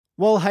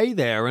Well, hey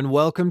there, and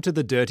welcome to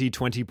the Dirty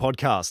 20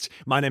 podcast.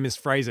 My name is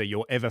Fraser,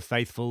 your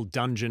ever-faithful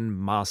dungeon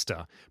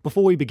master.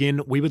 Before we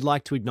begin, we would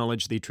like to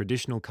acknowledge the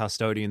traditional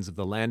custodians of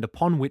the land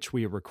upon which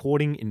we are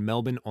recording in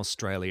Melbourne,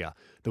 Australia,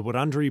 the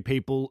Wurundjeri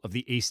people of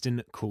the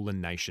Eastern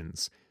Kulin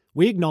Nations.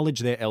 We acknowledge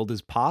their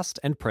elders past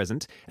and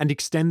present, and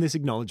extend this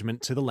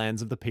acknowledgement to the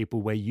lands of the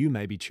people where you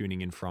may be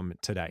tuning in from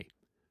today.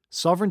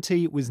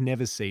 Sovereignty was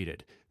never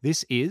ceded.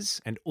 This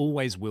is, and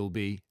always will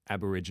be,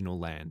 Aboriginal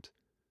land.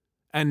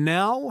 And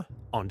now,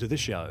 on to the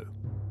show.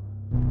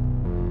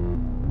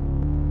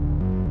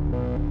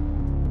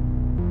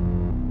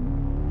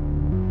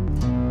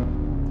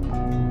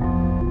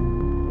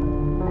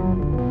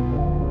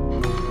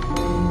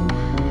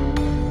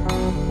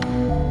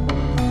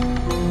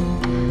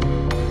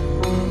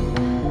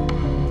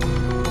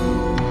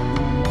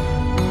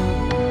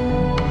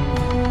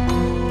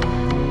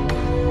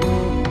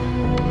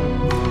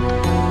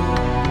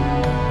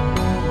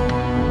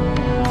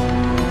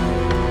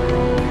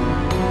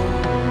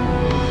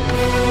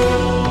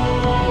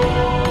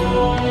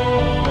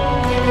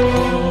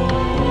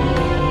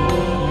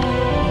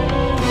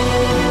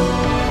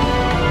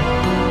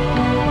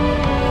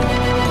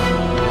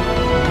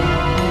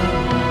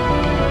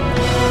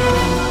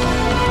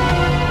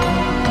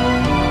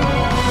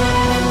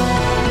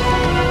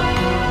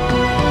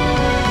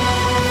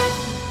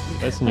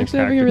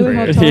 Having a really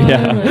hard time.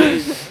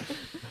 Yeah.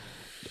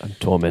 I'm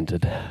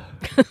tormented.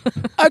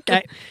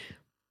 Okay.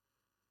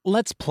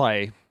 Let's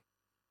play.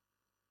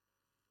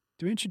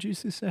 Do we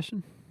introduce this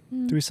session?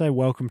 Do we say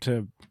welcome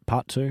to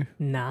part 2?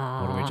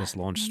 Nah. Or do we just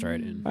launch straight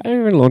in? I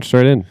didn't even launch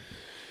straight in.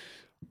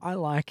 I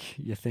like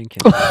your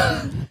thinking.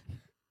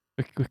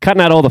 We're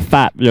cutting out all the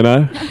fat, you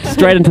know?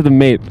 Straight into the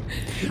meat.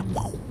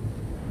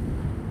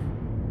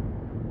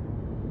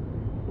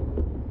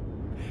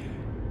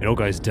 It all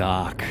goes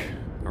dark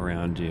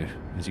around you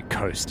as you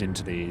coast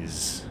into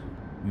these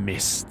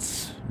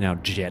mists, now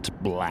jet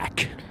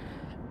black.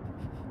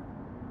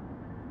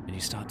 And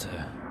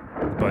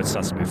the boat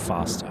starts to move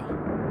faster.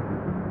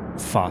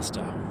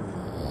 Faster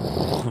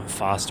and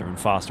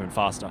faster and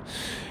faster.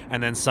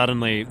 And then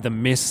suddenly the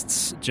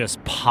mists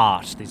just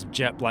part, these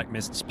jet black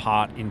mists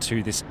part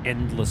into this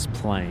endless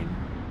plain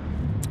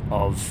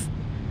of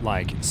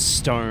like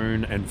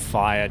stone and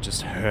fire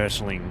just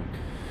hurtling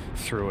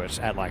through it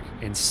at like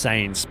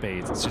insane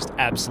speeds. It's just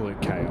absolute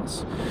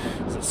chaos.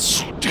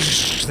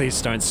 These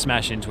stones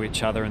smash into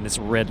each other and this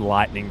red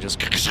lightning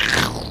just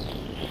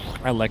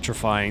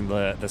electrifying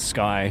the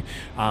sky.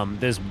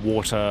 There's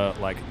water,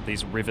 like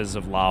these rivers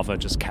of lava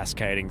just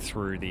cascading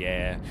through the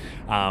air.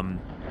 And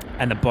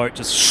the boat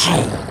just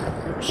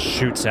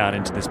shoots out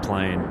into this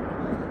plain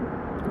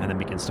and then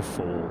begins to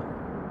fall.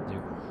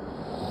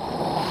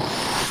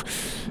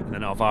 And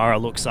then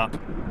Alvara looks up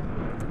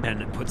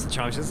and puts the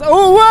charge and says,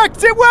 "Oh,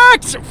 it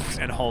worked!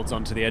 And holds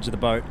onto the edge of the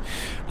boat.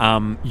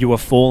 You are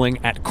falling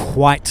at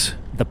quite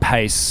the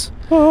pace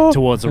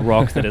towards a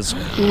rock that is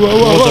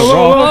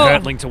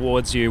hurtling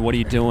towards you. What are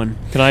you doing?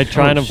 Can I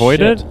try and avoid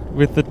it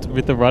with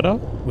the rudder?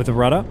 With the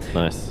rudder?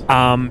 Nice.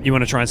 You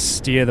want to try and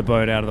steer the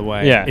boat out of the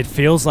way. Yeah. It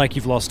feels like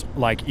you've lost,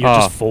 like you're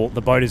just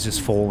the boat is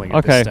just falling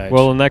at this stage.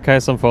 Well, in that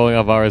case, I'm falling.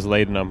 Alvara's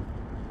lead and I'm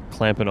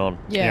clamping on.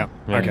 Yeah.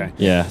 Okay.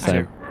 Yeah,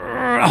 same.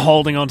 So,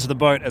 holding onto the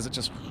boat as it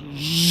just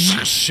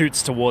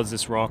shoots towards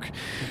this rock,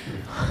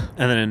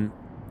 and then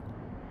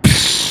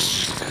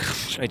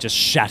it just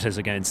shatters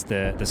against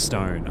the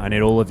stone. I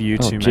need all of you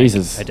to make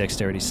a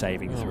dexterity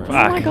saving throw. Oh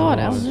my god,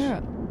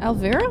 Alvera?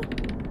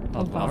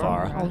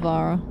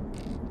 Alvara.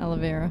 Aloe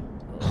vera.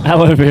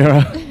 Aloe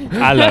vera.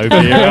 Aloe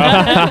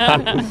vera.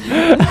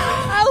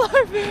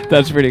 Aloe vera.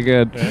 That's pretty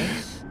good.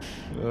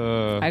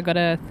 I got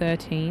a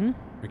 13.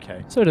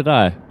 Okay. So did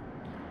I.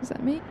 Is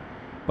that me?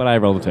 But I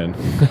rolled a 10.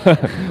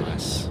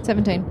 Nice.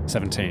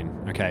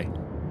 17. Okay.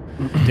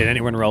 Did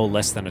anyone roll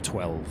less than a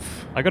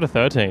 12? I got a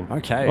 13.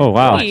 Okay. Oh,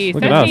 wow. Hey,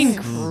 Look at us.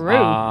 13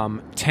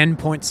 grew. 10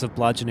 points of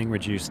bludgeoning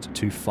reduced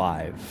to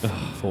 5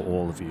 for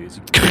all of you.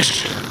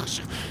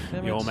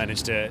 You all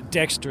managed to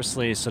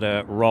dexterously sort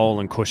of roll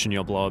and cushion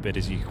your blow a bit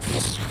as you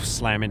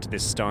slam into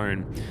this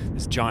stone,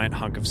 this giant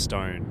hunk of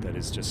stone that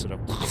is just sort of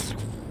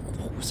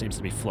seems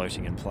to be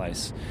floating in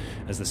place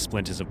as the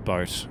splinters of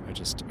boat are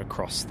just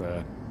across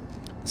the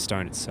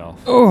stone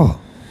itself. Oh.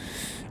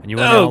 And you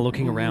are now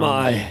looking around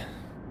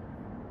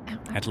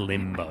at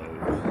Limbo.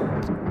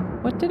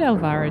 What did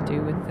Alvara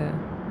do with the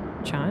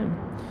chime?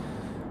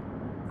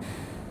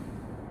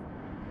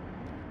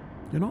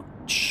 You're not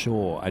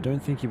sure. I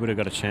don't think you would have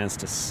got a chance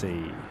to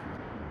see.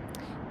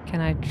 Can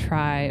I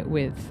try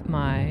with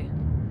my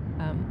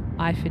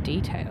eye for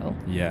detail?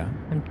 Yeah.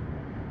 I'm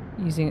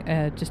using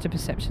just a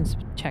perception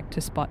check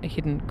to spot a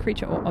hidden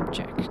creature or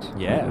object.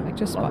 Yeah. Like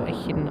just spot a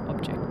hidden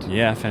object.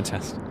 Yeah,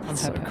 fantastic.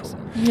 That's so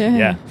person. cool.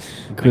 Yeah.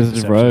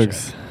 Inquisitive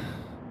rogues.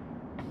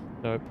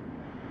 Nope.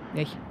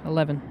 Yeah,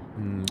 11.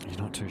 You're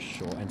not too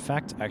sure. In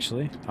fact,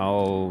 actually,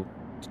 I'll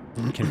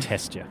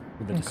contest you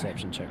with a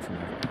deception check from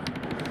over.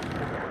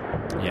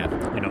 Yeah,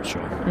 you're not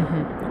sure.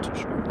 Mm-hmm. Not too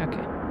sure.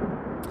 Okay.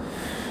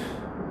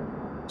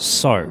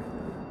 So,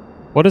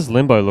 what does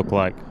Limbo look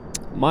like?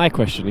 my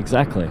question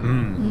exactly.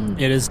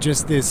 It is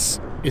just this.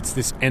 It's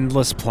this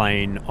endless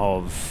plane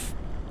of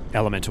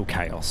elemental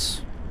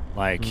chaos.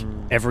 Like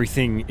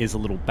everything is a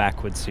little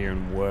backwards here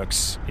and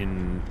works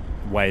in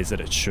ways that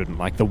it shouldn't.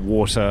 Like the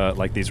water,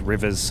 like these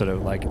rivers sort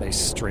of like they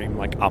stream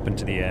like up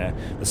into the air.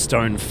 The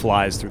stone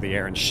flies through the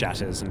air and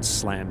shatters and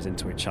slams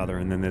into each other.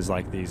 And then there's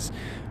like these,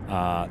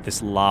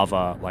 this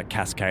lava like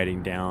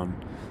cascading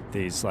down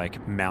these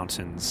like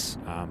mountains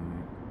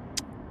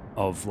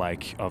of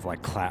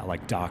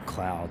dark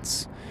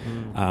clouds.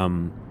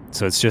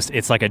 So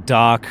it's like a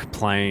dark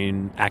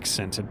plain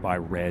accented by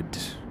red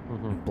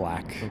and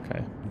black.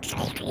 Okay.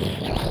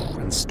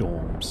 And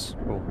storms.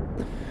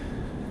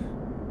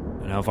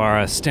 And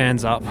Elvira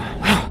stands up,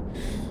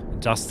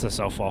 dusts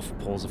herself off,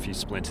 pulls a few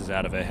splinters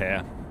out of her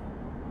hair,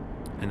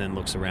 and then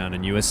looks around.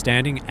 And you are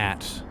standing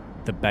at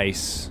the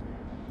base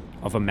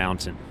of a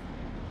mountain.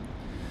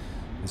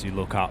 As you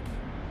look up,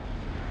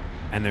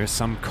 and there's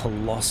some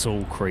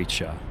colossal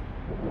creature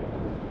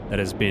that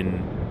has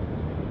been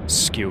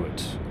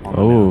skewered on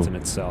the mountain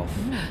itself.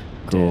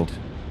 Cool.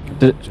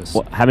 Dead.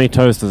 How many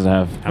toes does it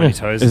have? How many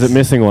toes is it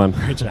missing one?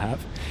 Creature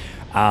have?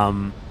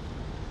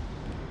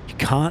 You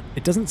can't.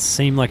 It doesn't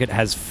seem like it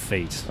has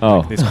feet. Oh.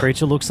 Like this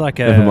creature looks like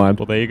a. Never mind.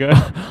 Well, there you go.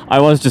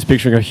 I was just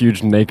picturing a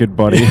huge naked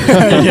body.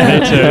 Yeah,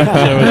 me too.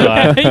 So was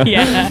I.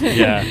 Yeah.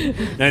 Yeah.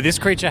 No, this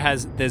creature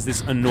there's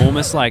this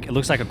enormous, like, it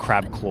looks like a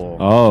crab claw.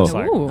 Oh. It's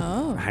like Ooh.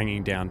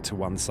 hanging down to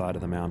one side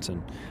of the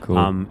mountain. Cool.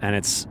 And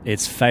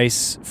its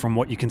face, from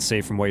what you can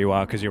see from where you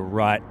are, because you're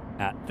right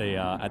at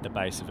the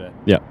base of it.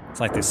 Yeah. It's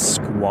like this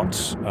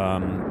squat,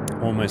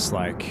 almost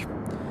like,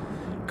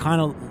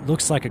 kind of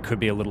looks like it could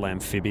be a little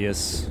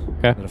amphibious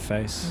Okay. little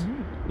face.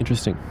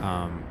 Interesting.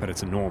 But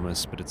it's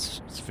enormous, but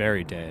it's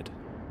very dead.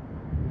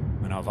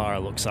 And Elvira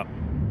looks up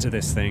to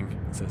this thing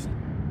and says,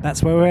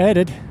 "That's where we're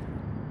headed.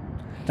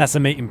 That's the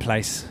meeting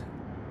place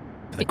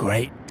for the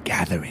Great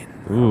Gathering."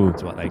 Ooh.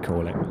 That's what they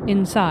call it.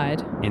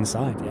 Inside.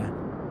 Inside, yeah.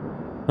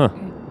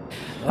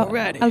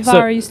 Alrighty.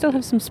 Alvara, you still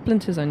have some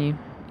splinters on you.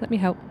 Let me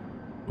help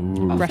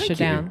Ooh. brush thank it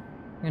you. down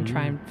and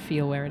try and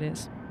feel where it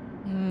is.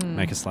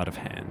 Make a sleight of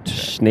hand check.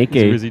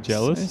 Sneaky. Is he So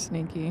jealous?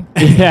 sneaky.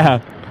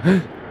 Yeah.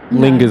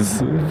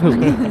 Lingers.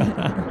 11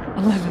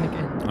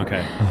 again.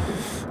 Okay.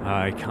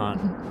 I can't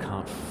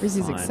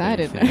Rizzy's find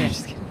excited. anything. No,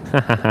 just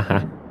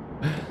kidding.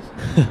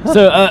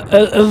 So,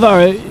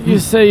 Elvira, you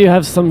say you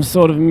have some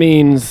sort of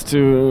means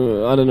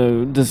to, I don't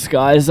know,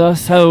 disguise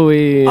us? How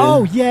we...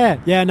 Oh, yeah.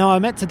 Yeah, no, I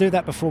meant to do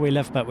that before we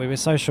left, but we were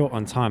so short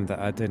on time that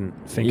I didn't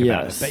think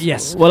about it. But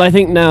yes. Well, I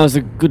think now is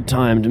a good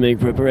time to make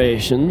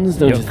preparations,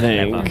 don't You're you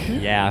think? clever.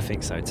 Yeah, I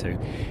think so too.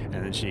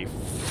 And then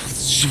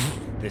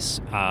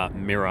this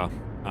mirror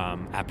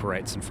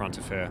apparates in front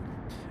of her,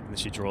 and then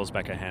she draws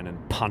back her hand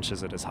and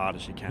punches it as hard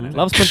as she can. And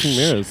Loves punching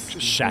mirrors.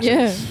 Just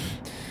shatters.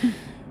 Yeah.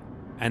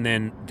 And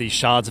then the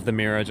shards of the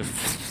mirror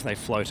they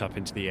float up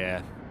into the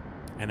air,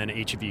 and then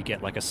each of you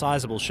get like a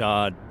sizable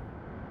shard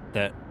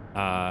that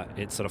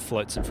it sort of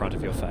floats in front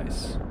of your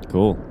face.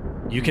 Cool.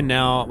 You can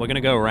now. We're going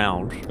to go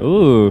around.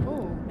 Ooh.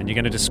 And you're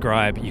going to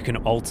describe, you can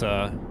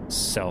alter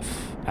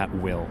self at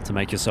will to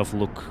make yourself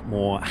look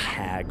more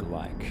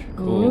hag-like.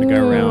 You're going to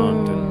go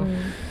around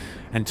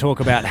and talk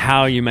about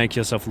how you make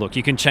yourself look.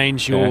 You can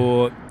change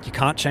you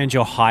can't change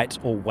your height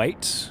or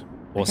weight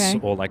or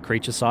like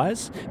creature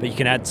size, but you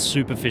can add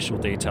superficial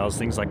details,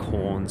 things like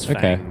horns,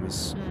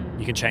 fangs.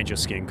 You can change your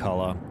skin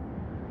color.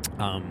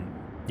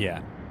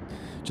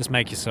 Just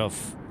make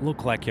yourself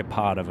look like you're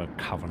part of a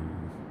coven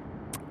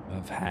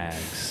of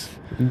hags.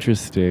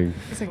 Interesting.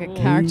 It's like a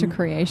character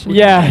creation.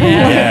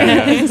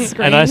 Yeah.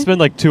 Screen. And I spent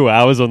like 2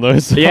 hours on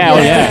those. Yeah,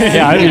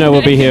 I don't know.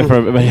 We'll be here for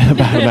about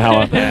an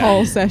hour. The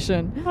whole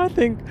session. I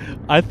think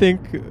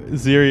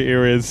Ziri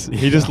Iris,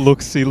 he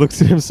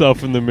looks at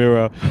himself in the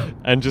mirror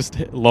and just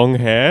long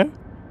hair,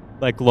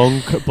 like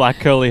long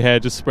black curly hair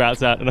just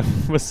sprouts out, and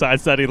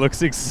besides that he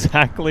looks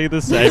exactly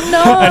the same.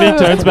 No! And he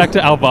turns back to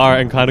Elvira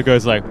and kind of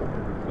goes like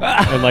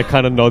and like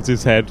kind of nods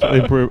his head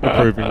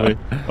approvingly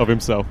of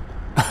himself.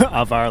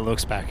 Elvira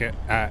looks back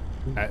at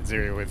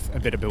Ziri with a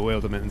bit of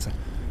bewilderment and says,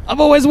 I've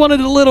always wanted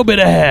a little bit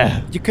of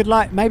hair. "You could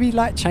maybe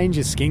change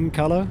your skin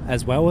color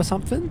as well or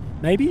something,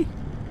 maybe?"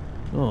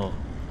 Oh,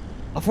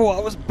 I thought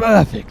I was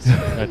perfect.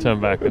 I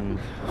turn back and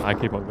I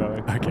keep on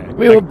going. Okay.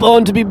 We were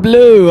born to be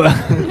blue.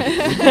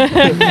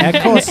 Yeah,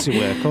 of course you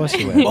were. Of course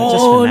you were. But just for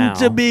Born now.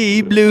 to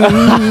be blue.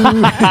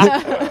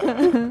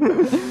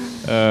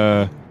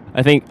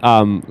 I think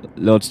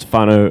Lord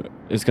Stefano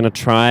is going to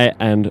try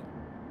and,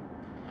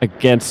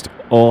 against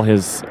all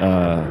his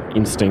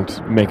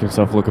instinct, make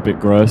himself look a bit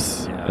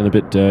gross and a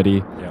bit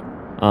dirty.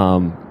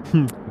 Yeah.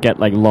 Get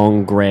like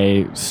long,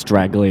 grey,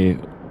 straggly,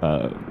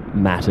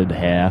 matted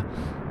hair,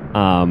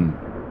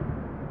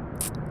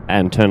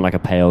 and turn like a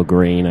pale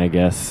green, I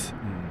guess.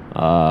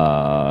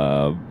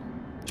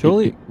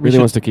 Surely he really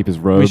wants to keep his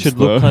robes. we should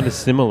though. look kind of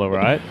similar,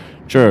 right?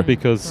 Sure.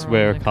 Because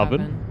we're in a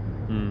covered. coven.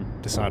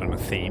 Decide on a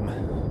theme.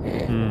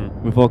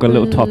 We've all got a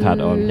little top hat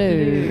on.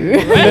 Blue.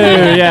 Blue,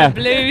 yeah.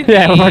 Blue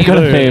Yeah, we've all got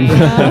a theme.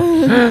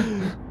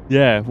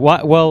 Yeah.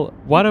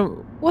 Why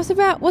don't What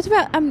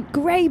about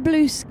grey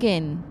blue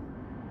skin?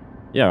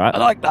 Yeah, right. I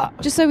like that.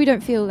 Just so we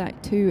don't feel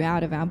like too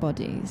out of our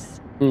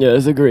bodies.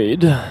 Yes,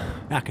 agreed.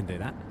 I can do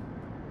that.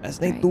 That's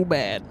not too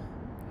bad.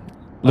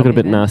 Looking a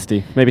bit then.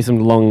 nasty. Maybe some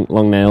long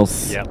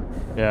nails. Yep.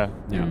 Yeah.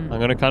 Yeah. Mm. I'm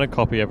going to kind of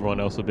copy everyone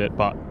else a bit,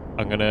 but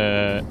I'm going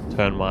to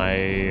turn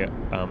my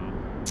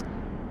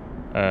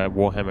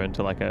Warhammer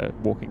into like a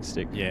walking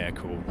stick. Yeah,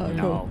 cool. Oh, cool.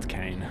 Gnarled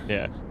cane.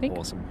 Yeah. I think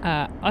Awesome.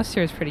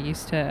 Oscar is pretty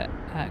used to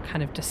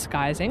kind of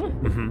disguising.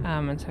 Mhm.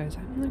 And so he's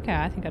like, okay,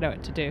 I think I know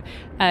what to do.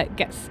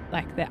 Gets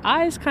like their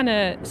eyes kind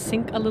of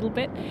sink a little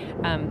bit.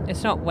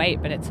 It's not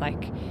weight, but it's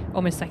like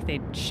almost like they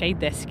shade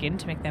their skin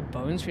to make their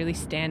bones really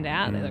stand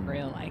out. They look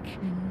real like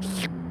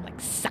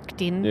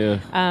sucked in.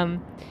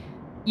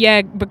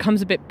 Yeah.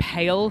 Becomes a bit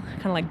pale,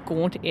 kind of like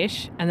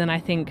gaunt-ish. And then I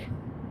think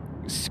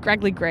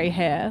scraggly grey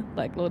hair,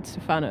 like Lord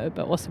Stefano,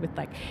 but also with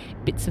like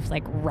bits of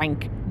like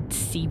rank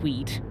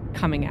seaweed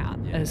coming out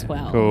as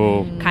well.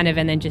 Cool. Kind of,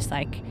 and then just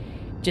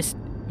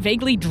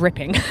vaguely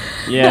dripping.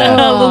 Yeah.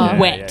 A little Yeah,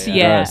 wet, yeah,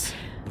 yeah. Gross.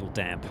 A little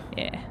damp.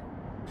 Yeah.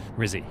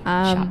 Rizzy.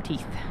 Sharp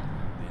teeth.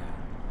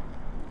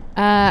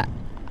 I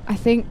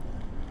think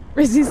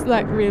Rizzy's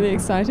like really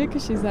excited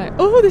because she's like,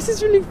 oh, this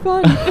is really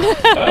fun.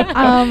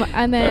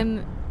 And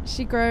then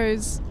she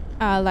grows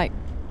like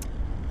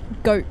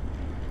goat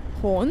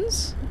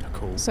horns.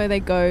 Cool. So they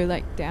go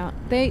like down.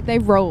 They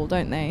roll,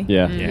 don't they?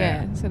 Yeah. Mm.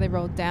 Yeah. So they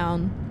roll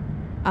down.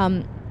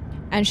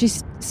 And she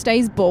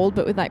stays bald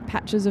but with like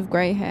patches of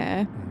grey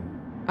hair.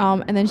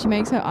 And then she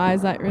makes her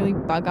eyes like really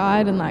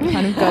bug-eyed and like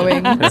kind of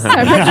going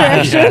separate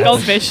directions.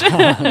 Goldfish.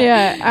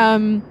 Yeah.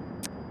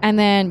 And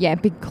then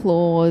big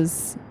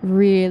claws,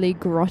 really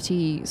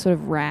grotty sort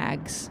of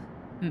rags,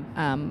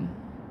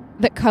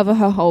 that cover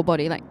her whole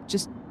body, like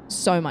just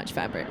so much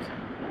fabric.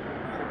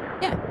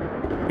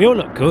 Yeah. We all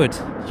look good.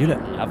 You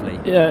look lovely.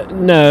 Yeah.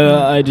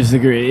 No, I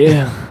disagree.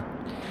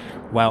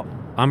 Well,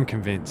 I'm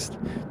convinced.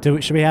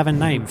 Should we have a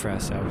name for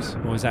ourselves?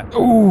 Or is that...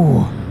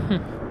 Ooh.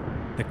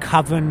 The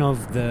Coven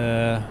of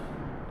the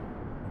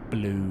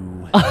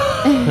Blue.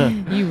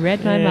 You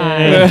read my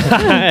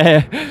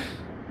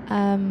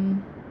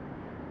mind.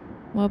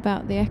 What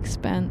about the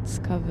Expanse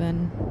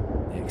Coven?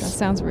 That Ex-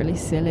 sounds really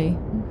silly,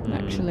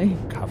 actually.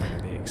 Coven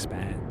of the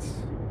Expanse.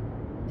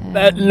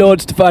 That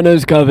Lord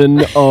Stefano's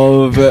coven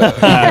of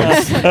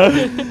hags.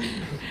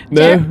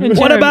 No.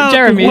 What about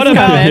Jeremy's what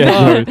about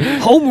coven.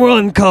 home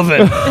run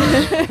coven?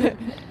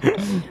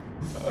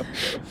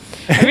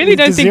 I really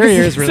don't think Ziri this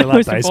is is really the like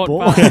most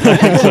baseball. important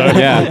part. So,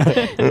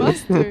 yeah.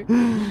 Must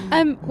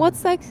do.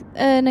 What's like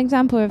an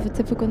example of a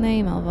typical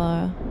name,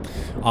 Alvaro?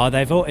 Oh,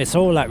 it's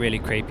all like really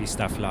creepy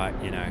stuff, like,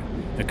 you know,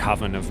 the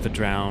Coven of the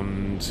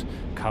Drowned,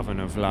 Coven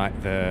of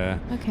like the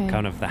Okay.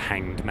 Coven of the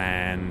Hanged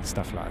Man,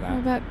 stuff like What that.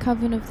 about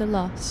Coven of the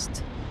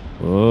Lost?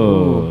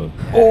 Oh,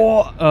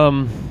 Or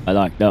I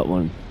like that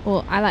one.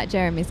 Well, I like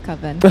Jeremy's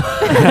Coven. yeah,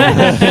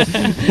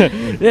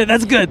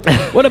 that's good.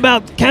 What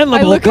about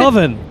Cannibal look at-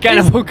 Coven? Is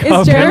Jeremy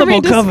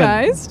Cannibal Coven.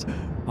 disguised?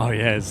 Oh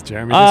yeah, is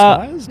Jeremy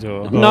disguised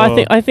or No,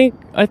 I think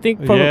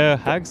probably. Yeah,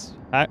 hags.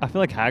 I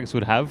feel like hags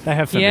would have. they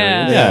have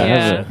familiars? Yeah. Yeah,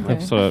 Yeah.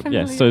 have sort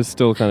of, so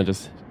still kind of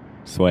just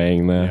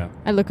swaying there. Yeah.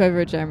 I look over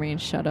at Jeremy and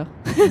shudder.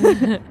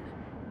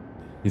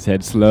 His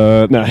head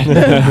slurred. No.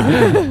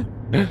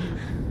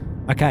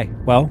 Okay,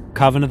 well,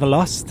 Coven of the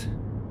Lost.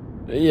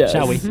 Yes.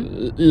 Shall we?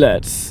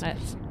 Let's.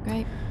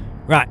 Great.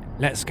 Right,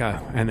 let's go.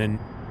 And then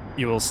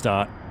you will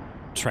start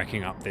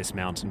trekking up this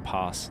mountain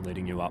pass,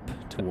 leading you up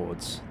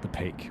towards the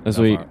peak. As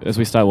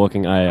we start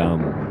walking,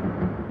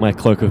 my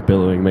cloak of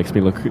billowing makes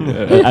me look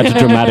adds a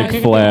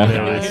dramatic flair.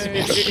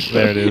 Nice.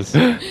 There it is.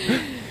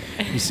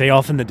 You see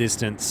off in the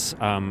distance,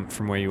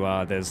 from where you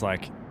are, there's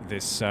like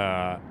this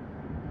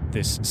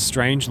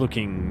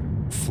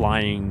strange-looking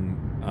flying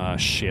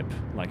ship,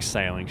 like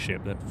sailing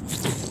ship, that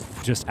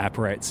just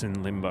apparates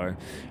in limbo.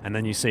 And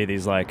then you see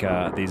these like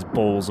these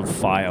balls of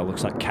fire,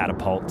 looks like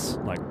catapults,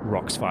 like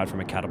rocks fired from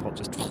a catapult,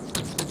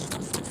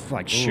 just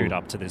like shoot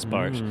up to this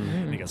boat.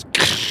 And it goes,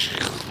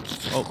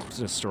 oh, it's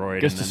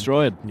destroyed. Gets and then-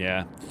 destroyed.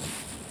 Yeah,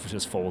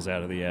 just falls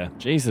out of the air.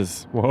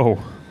 Jesus. Whoa.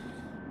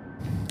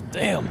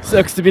 Damn.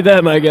 Sucks to be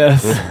them, I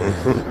guess.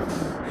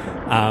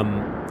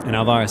 And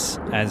Alvarez,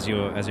 as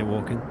you're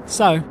walking.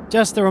 So,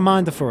 just a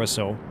reminder for us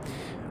all,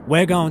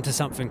 we're going to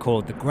something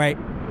called the Great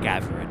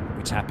Gathering,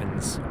 which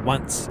happens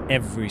once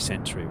every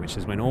century, which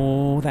is when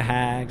all the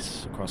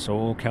hags across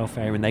all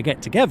Kelfair, they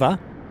get together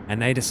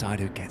and they decide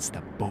who gets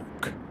the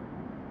book.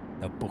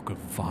 The Book of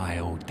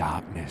Vile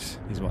Darkness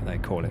is what they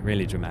call it.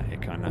 Really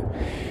dramatic, I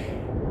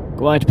know.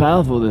 Quite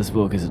powerful, this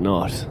book, is it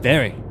not?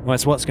 Very. Well,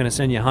 it's what's going to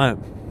send you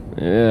home.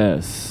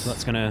 Yes.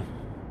 What's going to...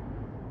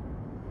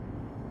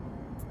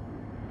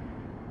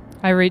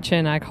 I reach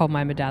in, I hold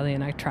my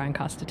medallion, I try and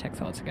cast Detect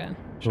Thoughts again.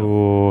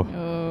 Ooh.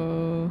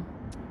 Oh.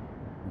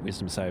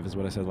 Wisdom save is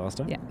what I said last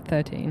time. Yeah,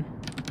 13.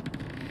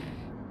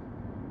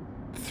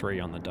 3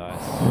 on the dice.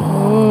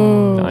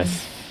 Oh.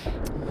 Nice.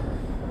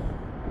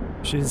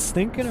 She's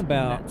thinking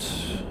about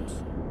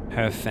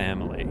her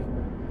family.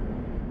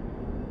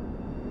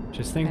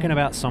 She's thinking Okay.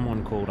 about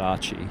someone called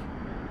Archie.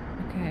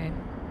 Okay.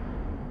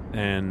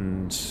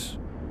 And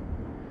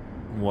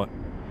what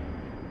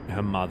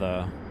her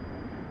mother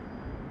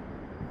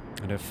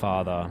and her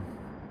father,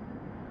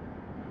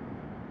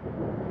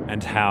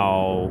 and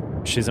how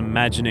she's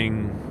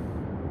imagining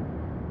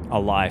a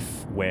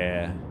life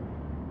where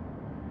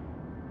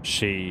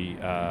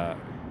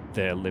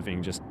they're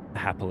living just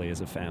happily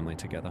as a family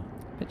together.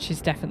 But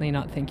she's definitely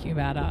not thinking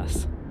about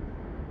us.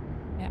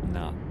 Yeah.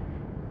 No.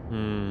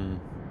 Hmm.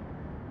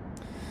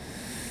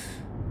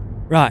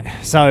 Right,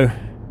 so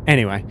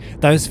anyway,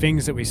 those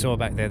things that we saw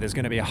back there's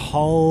going to be a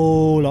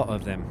whole lot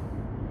of them.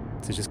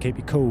 So just keep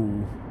you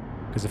cool,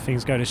 because if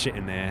things go to shit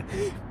in there,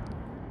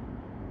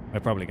 we're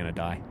probably going to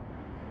die.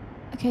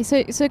 Okay,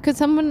 so could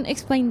someone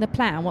explain the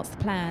plan? What's the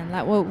plan?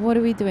 Like, what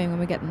are we doing when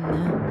we get in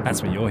there?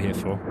 That's what you're here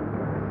for.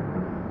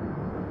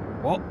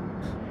 What?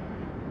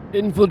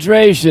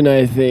 Infiltration,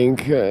 I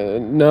think.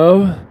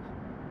 No?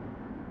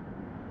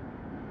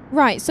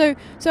 Right, so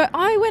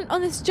I went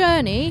on this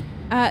journey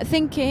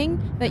thinking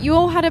that you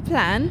all had a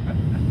plan,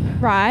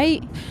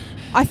 right?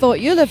 I thought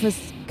Yulif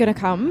was going to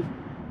come.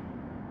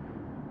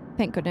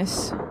 Thank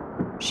goodness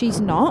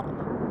she's not.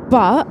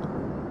 But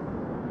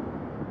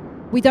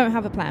we don't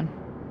have a plan.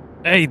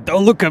 Hey,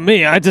 don't look at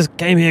me. I just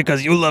came here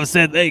because Yulov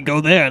said, hey,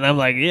 go there. And I'm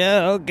like,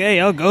 yeah, okay,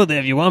 I'll go there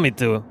if you want me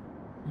to.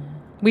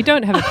 We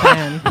don't have a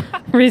plan,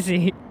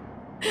 Rizzy.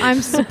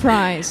 I'm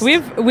surprised. We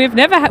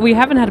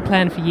haven't had a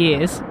plan for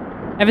years,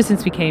 ever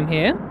since we came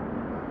here.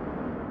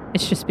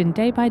 It's just been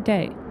day by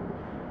day.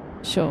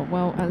 Sure,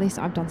 well, at least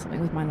I've done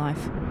something with my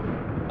life.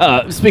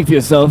 Speak for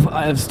yourself.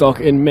 I have stock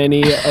in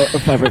many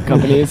fabric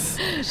companies.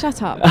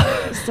 Shut up,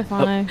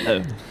 Stefano.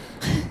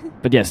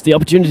 But yes, the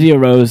opportunity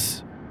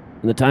arose,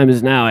 and the time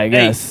is now, I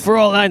guess. Hey, for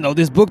all I know,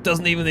 this book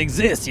doesn't even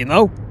exist, you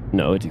know?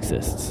 No, it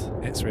exists.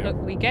 It's real.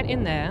 Look, we get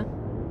in there.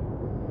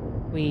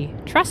 We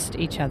trust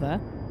each other.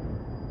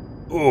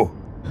 Ooh.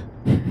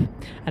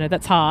 I know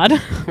that's hard.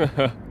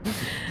 I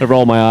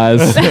roll my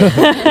eyes.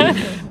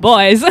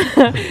 Boys.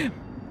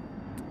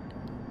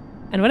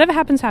 And whatever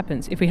happens,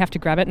 happens. If we have to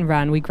grab it and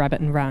run, we grab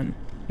it and run.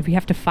 If we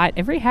have to fight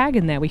every hag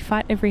in there, we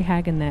fight every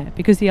hag in there.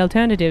 Because the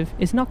alternative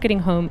is not getting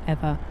home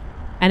ever.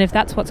 And if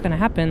that's what's going to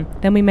happen,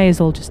 then we may as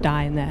well just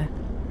die in there.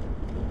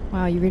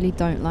 Wow, you really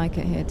don't like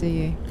it here, do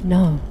you?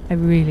 No, I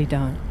really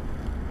don't.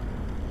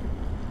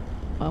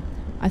 Well,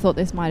 I thought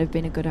this might have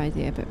been a good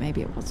idea, but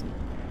maybe it wasn't.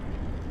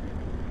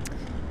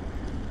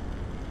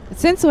 But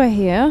since we're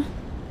here,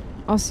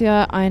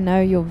 Ossia, I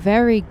know you're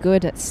very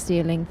good at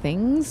stealing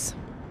things.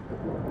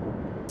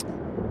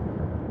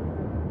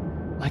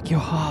 Like your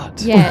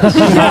heart. Yeah.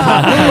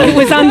 It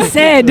was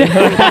unsaid.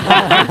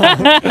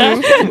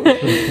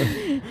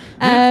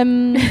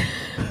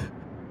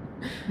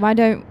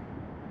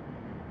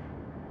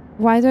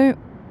 Why don't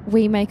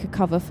we make a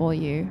cover for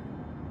you,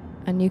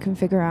 and you can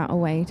figure out a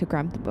way to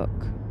grab the book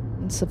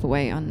and slip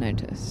away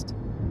unnoticed.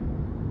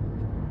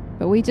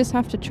 But we just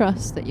have to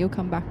trust that you'll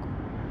come back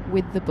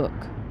with the book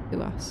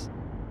to us.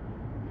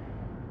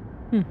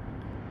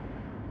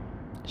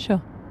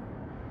 Sure.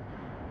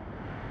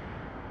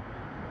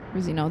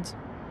 Rizzy nods.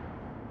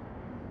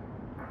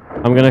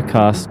 I'm going to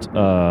cast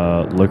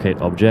Locate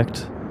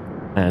Object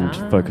and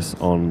focus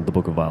on the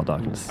Book of Vile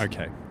Darkness.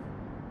 Okay.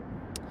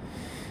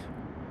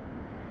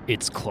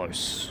 It's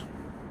close.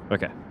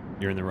 Okay.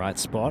 You're in the right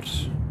spot.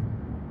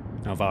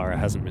 Alvara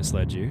hasn't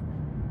misled you.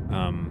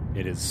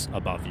 It is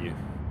above you,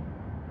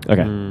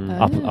 Okay. Oh.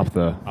 Up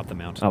the up the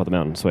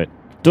mountain. Sweet.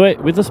 Do I,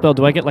 with the spell,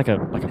 do I get like a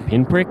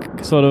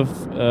pinprick sort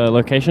of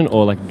location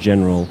or like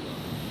general?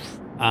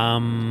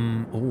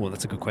 Oh,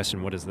 that's a good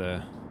question. What is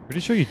the...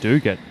 Pretty sure you do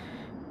get...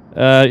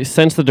 You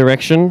sense the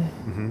direction.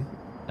 Mm-hmm.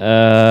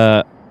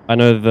 I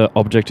know the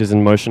object is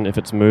in motion if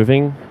it's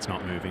moving. It's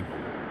not moving.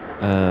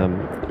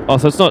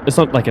 So it's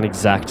not like an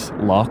exact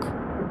lock,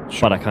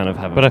 but I kind of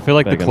have. But I feel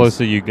like the beacons.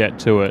 closer you get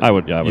to it, I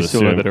would you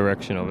still know assume. the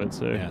direction of it.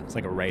 So Yeah, it's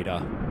like a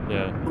radar.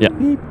 yeah.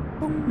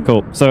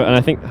 Cool. So, and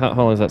I think how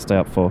long does that stay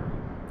up for?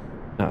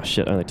 Oh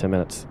shit! Only 10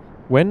 minutes.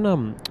 When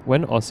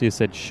Ossia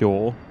said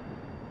sure,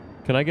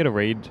 can I get a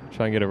read?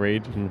 Try and get a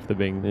read, and if they're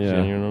being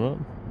genuine or not.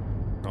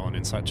 Roll an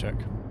insight check.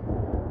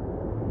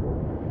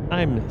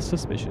 I'm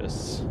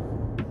suspicious.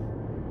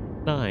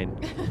 9.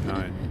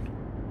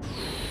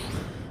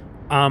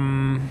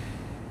 9.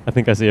 I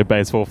think I see a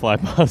baseball fly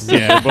past.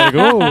 Yeah. Like,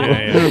 oh.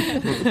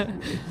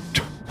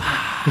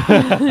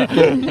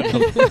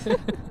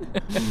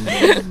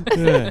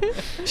 Yeah.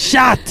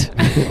 Shot!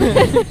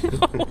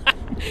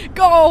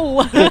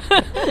 Goal!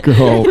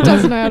 Goal.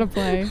 Doesn't know how to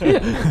play.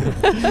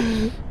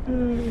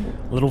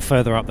 A little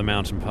further up the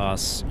mountain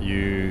pass,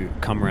 you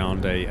come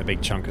around a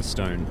big chunk of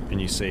stone,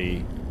 and you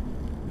see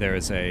there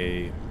is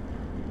a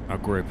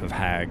group of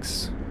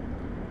hags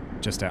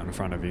just out in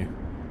front of you,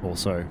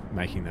 also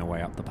making their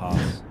way up the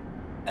path.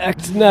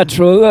 Act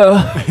natural.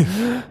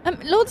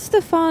 Lord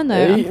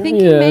Stefano, I'm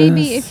thinking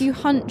maybe if you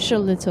hunch a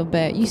little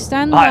bit, you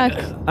stand like...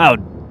 How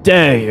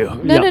dare you?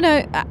 No.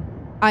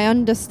 I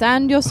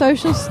understand your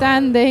social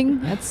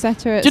standing,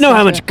 etc. Do you know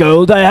how much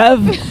gold I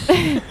have?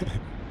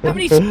 How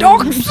many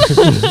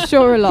stocks?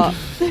 Sure, a lot.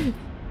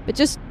 But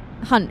just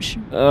hunch.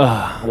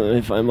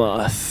 If I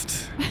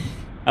must.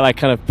 like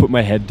kind of put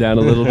my head down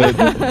a little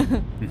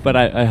bit, but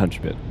I hunch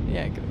a bit.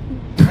 Yeah, good.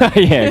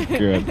 Yeah,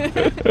 good.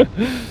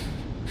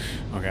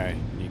 Okay,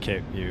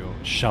 you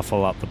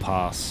shuffle up the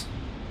pass.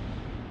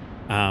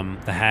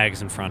 The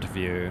hags in front of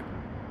you,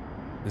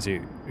 as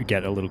you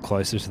get a little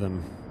closer to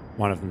them,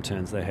 one of them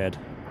turns their head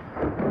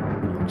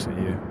and looks at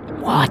you.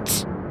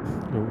 What?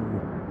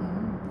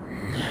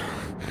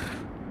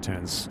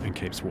 Turns and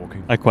keeps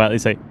walking. I quietly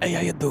say, "Hey,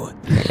 how you doing?"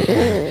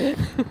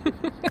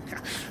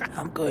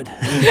 I'm good.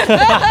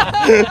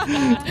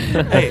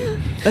 Hey,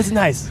 that's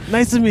nice.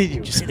 Nice to meet you.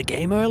 Did you see the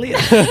game earlier?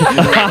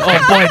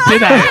 Oh boy,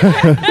 did I!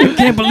 I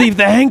can't believe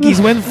the Hankies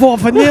went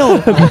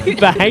 4-0.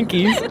 The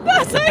Hankies.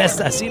 That's the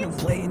best I've seen them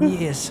play in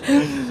years.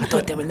 I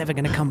thought they were never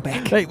going to come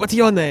back. Hey, what's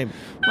your name?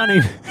 My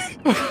name...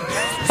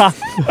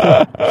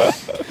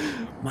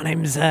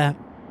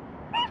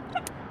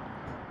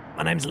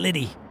 My name's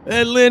Liddy.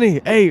 Hey,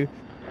 Lenny. Hey,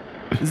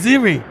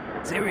 Ziri.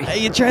 Ziri. Hey,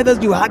 you tried those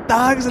new hot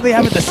dogs that they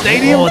have at the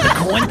stadium? Oh, the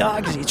corn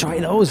dogs. You try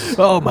those?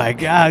 Oh my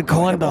God,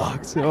 corn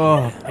dogs.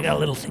 Oh, I got a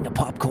little thing of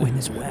popcorn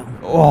as well.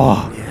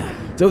 oh. Yeah.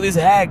 So this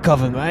hag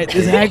coven, right?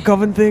 This hag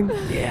coven thing?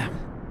 Yeah.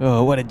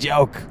 Oh, what a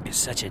joke. It's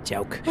such a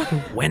joke.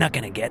 We're not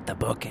going to get the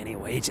book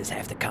anyway. You just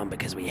have to come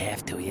because we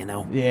have to, you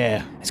know?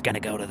 Yeah. It's going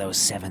to go to those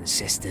 7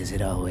 sisters.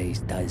 It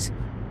always does.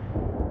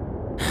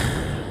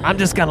 I'm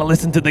just gonna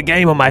listen to the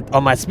game on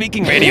my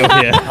speaking radio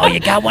here. Oh, you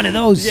got one of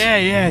those?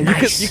 Yeah.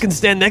 Nice. You can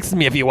stand next to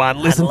me if you want.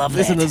 Listen, love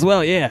listen that. as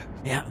well. Yeah.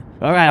 Yeah.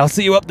 All right, I'll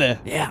see you up there.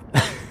 Yeah.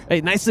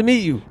 Hey, nice to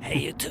meet you. Hey,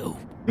 you too.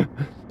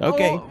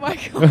 Okay. Oh my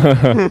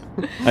god.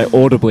 I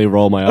audibly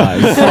roll my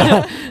eyes.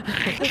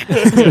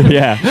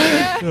 Yeah.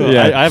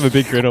 I have a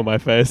big grin on my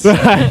face.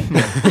 I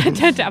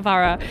turned to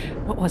Avara.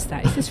 What was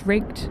that? Is this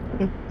rigged?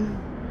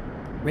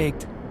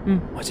 Rigged.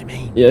 What do you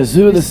mean? Yes,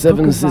 who are the This book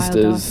 7 of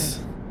vile sisters?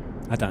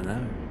 I don't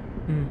know.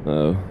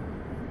 Oh.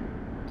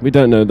 We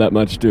don't know that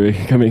much, do we,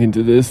 coming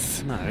into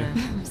this? No.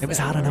 It was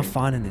hard enough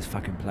finding this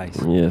fucking place.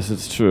 Yes,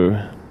 it's true.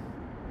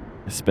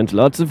 I spent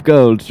lots of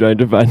gold trying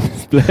to find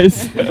this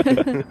place.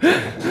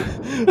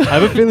 I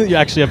have a feeling that you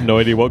actually have no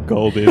idea what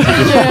gold is. You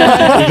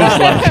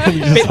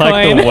just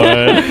like the Bitcoin.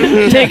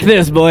 word. Take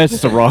this, boy. It's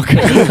just a rock.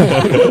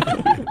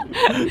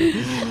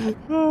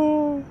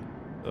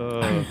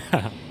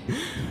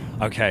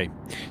 Okay,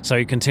 so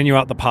you continue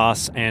up the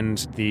pass and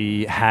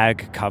the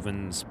hag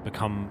covens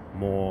become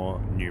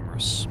more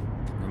numerous.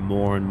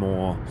 More and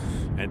more,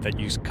 and that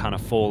you kind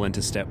of fall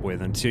into step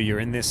with until you're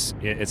in this,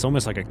 it's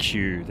almost like a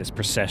queue, this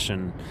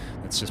procession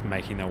that's just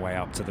making their way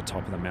up to the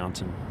top of the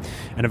mountain.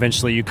 And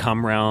eventually you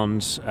come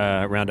round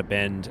a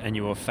bend and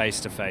you are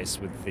face to face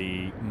with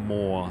the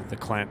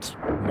clamped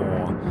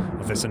maw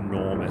of this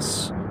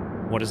enormous,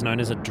 what is known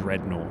as a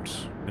dreadnought,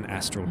 an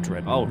astral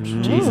dreadnought. Oh,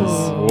 Jesus.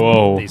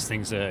 Whoa. These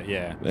things are,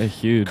 They're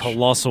huge.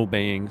 colossal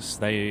beings.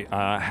 They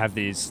have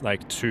these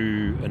like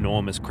 2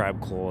 enormous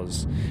crab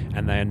claws,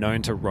 and they are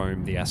known to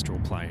roam the astral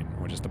plane,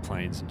 or just the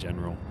planes in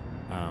general,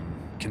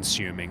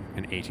 consuming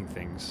and eating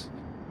things.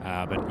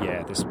 But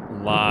yeah, this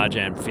large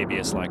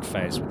amphibious-like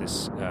face with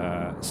this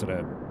sort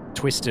of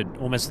twisted,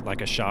 almost like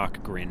a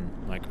shark grin,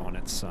 like on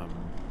its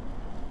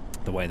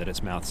the way that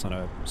its mouth sort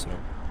of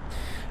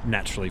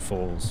naturally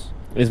falls.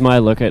 Is my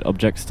locate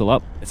object still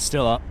up? It's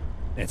still up.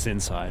 It's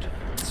inside.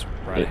 It's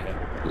right ahead.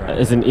 Right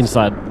As in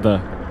inside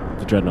the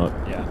dreadnought.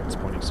 Yeah, it's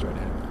pointing straight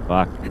ahead.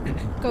 Fuck.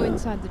 Go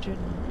inside the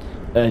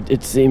dreadnought.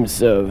 It seems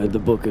so. The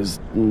book is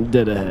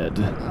dead ahead.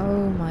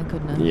 Oh my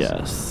goodness.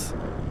 Yes.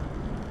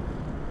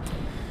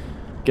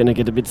 Gonna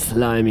get a bit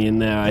slimy in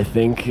there, I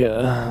think.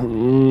 A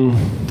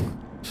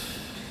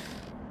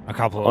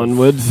couple of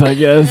Onwards, I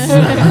guess.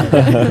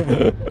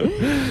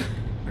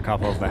 a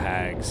couple of the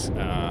hags.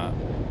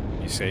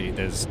 You see,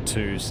 there's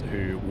 2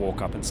 who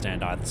walk up and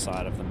stand either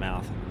side of the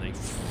mouth, and they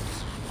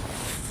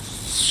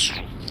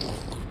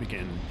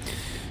begin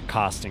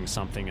casting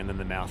something, and then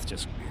the mouth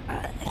just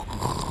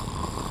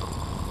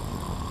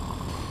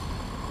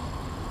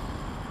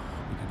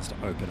begins to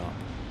open up,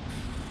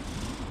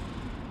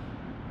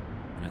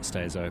 and it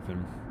stays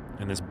open,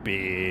 and this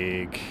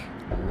big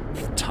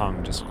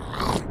tongue just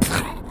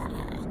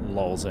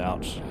lolls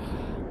out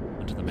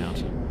into the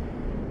mountain.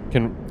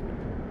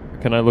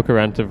 Can I look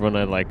around to everyone?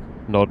 I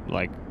nod,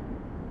 kind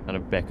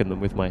of beckon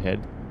them with my head.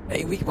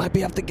 Hey, we might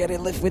be able to get a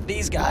lift with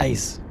these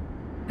guys.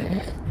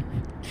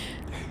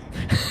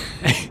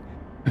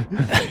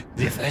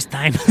 The first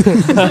time.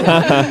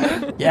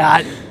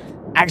 Yeah, I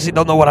actually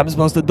don't know what I'm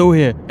supposed to do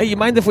here. Hey, you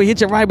mind if we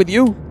hitch a ride with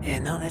you? Yeah,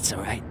 no, that's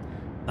all right.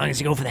 As long as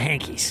you go for the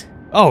hankies.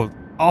 Oh,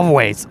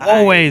 always.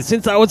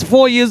 Since I was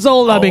 4 years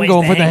old, I've been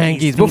going for the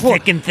hankies. Through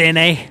thick and thin,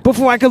 eh?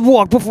 Before I could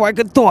walk, before I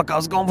could talk, I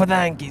was going for the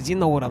hankies. You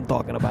know what I'm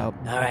talking about.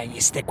 All right,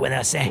 you stick with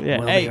us, eh? Yeah,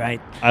 We'll hey. be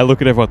right. I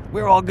look at everyone.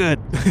 We're all good.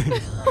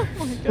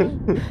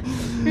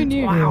 Who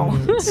knew? Wow.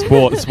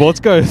 Sports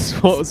go a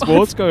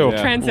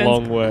Transcends.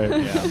 long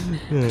way.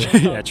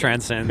 Yeah,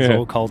 transcends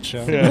all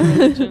culture.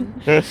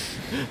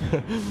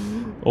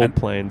 All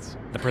planes.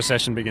 The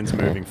procession begins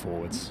moving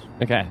forwards.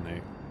 Okay. And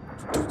they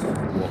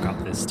walk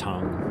up this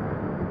tongue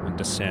and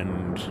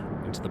descend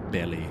into the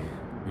belly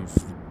of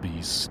the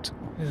beast.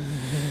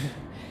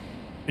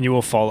 And you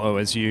will follow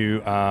as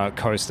you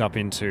coast up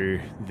into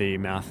the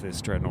mouth of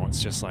this dreadnought.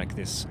 It's just like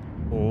this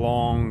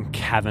long,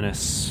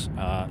 cavernous,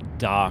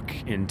 dark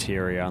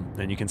interior.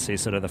 And you can see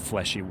sort of the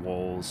fleshy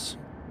walls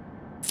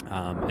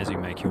as you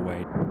make your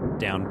way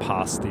down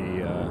past the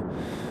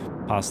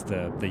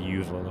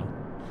uvula,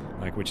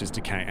 like, which is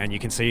decaying. And you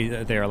can see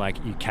that there are, like,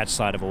 you catch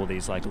sight of all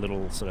these, like,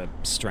 little sort of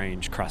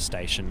strange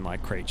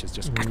crustacean-like creatures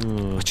just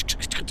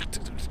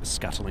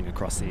scuttling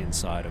across the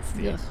inside of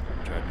the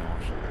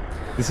dreadnought.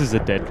 This is a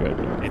dead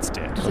dreadnought. It's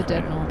dead. It's a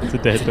dead knot. It's a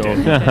dead dog.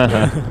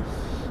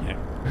 Yeah.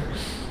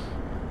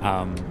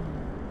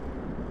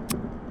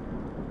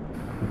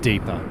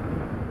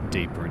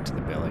 Deeper into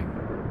the belly.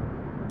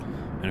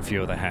 And a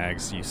few of the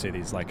hags, you see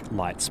these, like,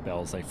 light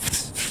spells. They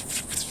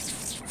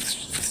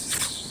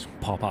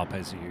pop up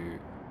as you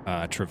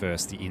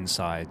traverse the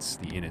insides,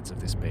 the innards of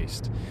this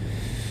beast.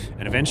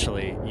 And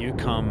eventually you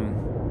come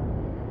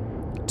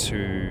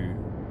to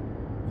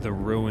the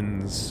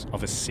ruins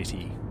of a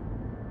city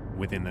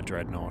within the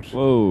dreadnought.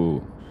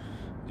 Whoa.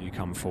 You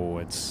come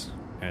forwards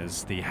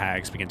as the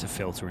hags begin to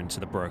filter into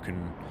the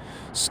broken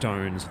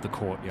stones of the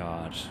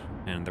courtyard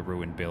and the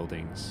ruined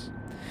buildings.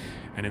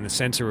 And in the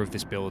center of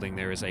this building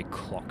there is a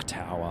clock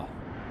tower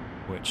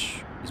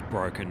which is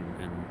broken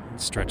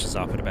and stretches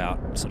up at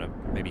about sort of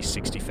maybe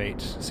 60,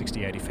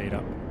 80 feet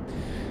up.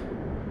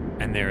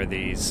 And there are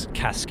these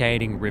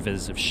cascading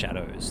rivers of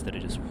shadows that are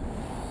just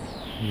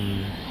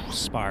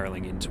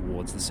spiraling in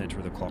towards the center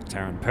of the clock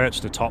tower. And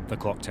perched atop the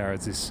clock tower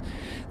is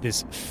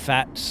this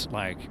fat,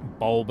 like,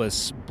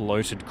 bulbous,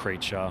 bloated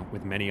creature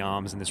with many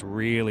arms and this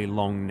really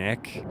long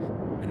neck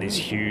and these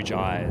huge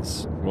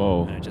eyes.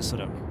 Whoa. And it just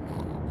sort of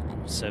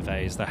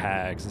surveys the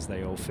hags as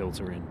they all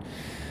filter in.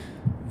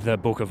 The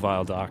Book of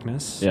Vile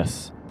Darkness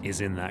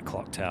is in that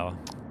clock tower.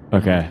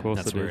 Okay. Of course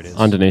That's where it is.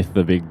 Underneath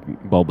the big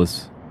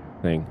bulbous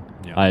thing.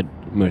 Yeah. I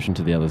motioned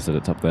to the others that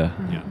it's up there.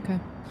 Yeah. Okay.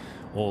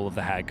 All of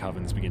the hag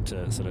covens begin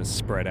to sort of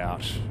spread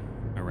out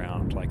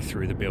around, like,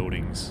 through the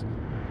buildings.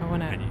 I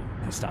want And to.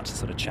 they start to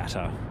sort of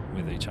chatter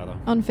with each other.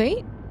 On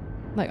feet?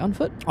 Like on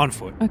foot? On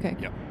foot. Okay.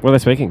 Yep. What are they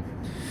speaking?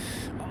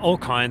 All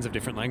kinds of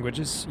different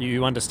languages.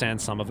 You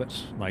understand some of it.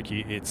 Like,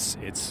 it's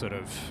sort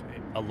of,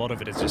 a lot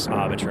of it is just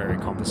arbitrary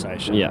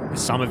conversation. Yeah.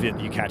 Some of it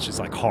you catch is,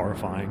 like,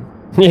 horrifying.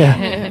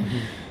 Yeah.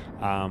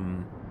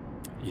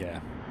 Yeah.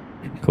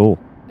 Cool.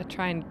 I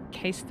try and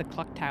case the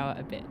clock tower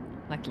a bit,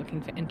 like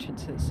looking for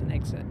entrances and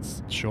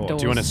exits. Sure.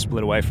 Doors. Do you want to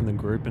split away from the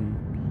group and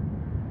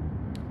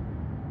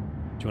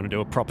do you want to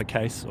do a proper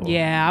case? Or?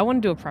 Yeah, I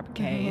want to do a proper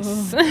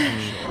case.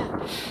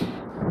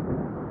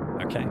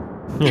 Okay.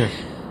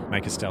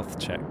 Make a stealth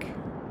check.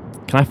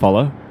 Can I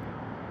follow?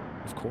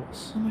 Of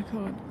course. Oh my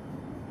god.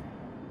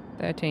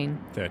 13.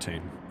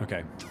 13.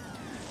 Okay.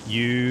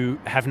 You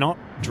have not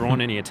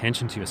drawn any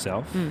attention to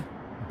yourself,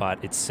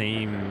 but it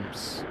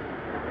seems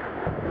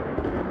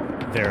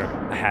there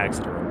are hags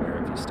that are aware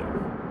of you still.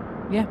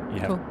 Yeah,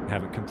 You cool.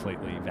 haven't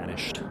completely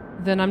vanished.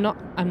 Then I'm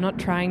not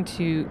trying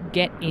to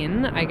get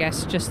in. I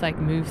guess just like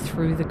move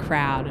through the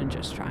crowd and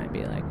just try and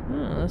be like,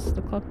 oh, that's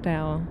the clock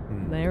tower.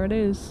 There it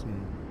is.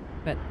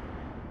 But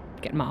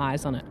get my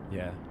eyes on it.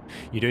 Yeah.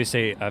 You do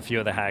see a few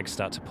of the hags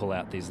start to pull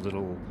out these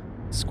little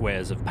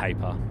squares of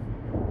paper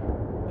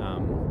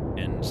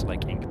and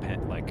like ink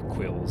pen, like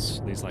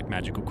quills, these like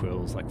magical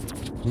quills, like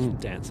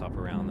dance up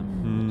around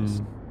them.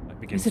 Just, like,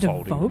 begin Is it a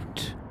folding them.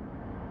 vote?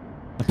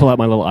 I pull out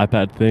my little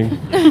iPad thing.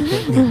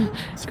 Gotta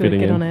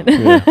Spitting get in. on it.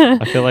 Yeah.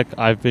 I feel like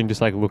I've been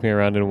just like looking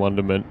around in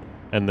wonderment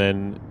and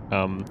then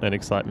an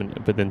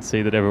excitement, but then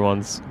see that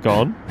everyone's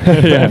gone.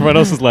 Everyone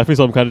else has left me,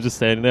 so I'm kind of just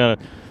standing there,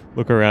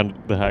 look around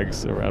the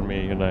hags around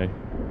me, and I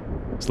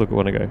just look at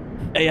one and go,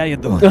 "Hey, how you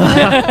doing?"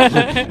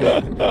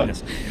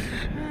 Yes.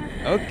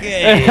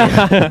 Okay.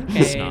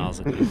 Okay. Snarls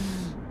at you.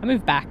 I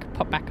move back,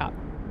 pop back up.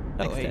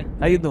 next to-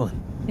 How you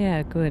doing?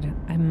 Yeah, good.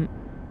 I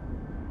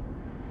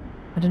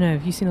don't know.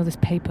 Have you seen all this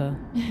paper?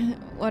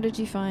 What did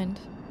you find?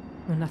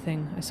 Or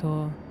nothing. I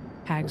saw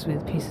hags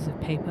with pieces of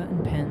paper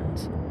and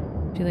pens.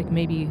 I feel like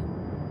maybe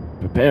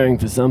Preparing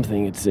for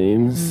something, it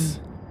seems.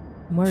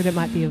 I'm worried it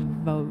might be a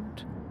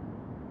vote.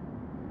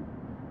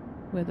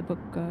 Where the book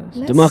goes.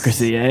 Let's-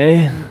 Democracy,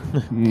 eh?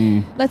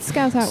 Let's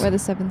scout out where the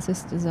Seven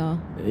Sisters are.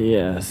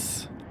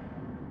 Yes.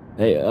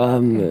 Hey,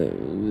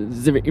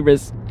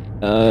 Iris,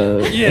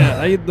 Yeah,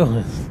 how you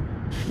doing?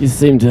 you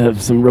seem to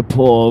have some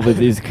rapport with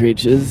these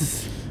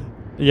creatures.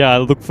 Yeah, I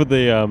look for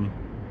the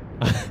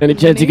Any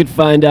chance you could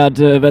find out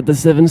about the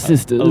Seven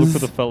Sisters? I look for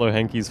the fellow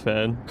Hankies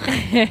fan.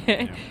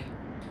 Yeah,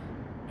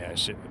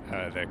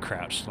 they're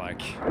crouched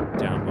like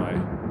down by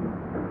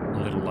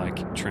a little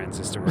like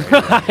transistor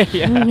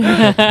radio,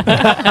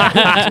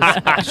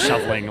 just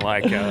shoveling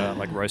like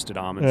roasted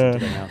almonds into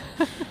their mouth.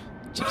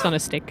 Chips on a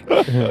stick.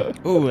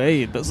 Oh,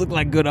 hey, those look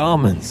like good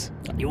almonds.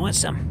 You want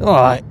some?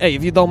 Oh, hey,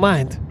 if you don't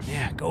mind.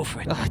 Yeah, go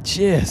for it. Oh,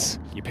 cheers.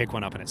 You pick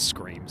one up and it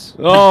screams.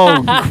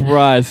 Oh,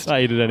 Christ.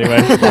 I eat it anyway.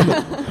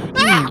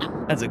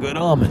 That's a good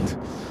almond.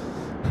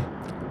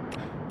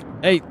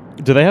 Hey,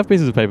 do they have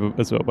pieces of paper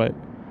as well, mate?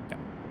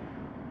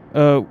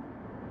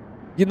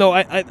 You know,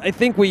 I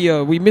think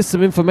we missed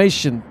some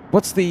information.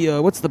 What's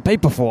the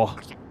paper for?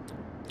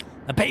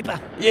 The paper?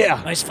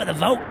 Yeah. Oh, it's for the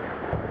vote.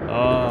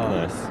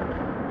 Oh, Nice.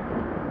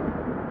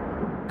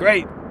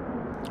 great.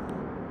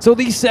 So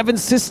these 7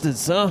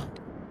 sisters, huh?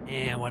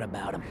 Yeah, what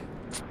about them?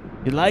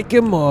 You like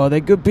them, or are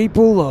they good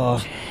people, or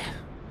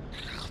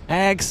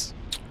hags?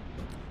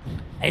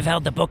 They've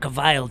held the Book of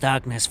Vile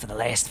Darkness for the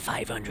last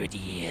 500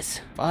 years.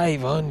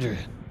 500.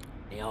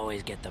 They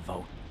always get the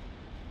vote.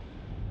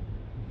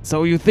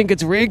 So you think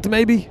it's rigged,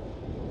 maybe?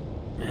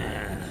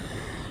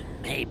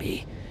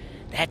 Maybe.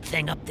 That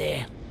thing up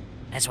there,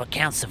 that's what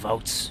counts the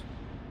votes.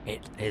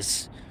 It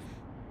is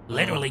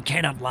literally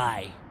cannot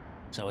lie.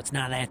 So it's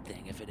not that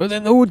thing if it Well, is.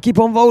 then who would keep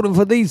on voting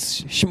for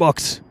these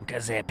schmucks?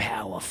 Because they're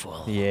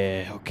powerful.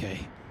 Yeah, okay.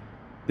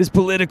 This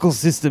political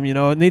system, you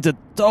know, it needs a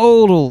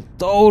total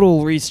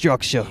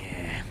restructure.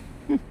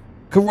 Yeah.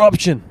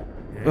 Corruption.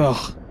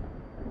 Ugh.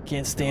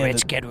 Can't stand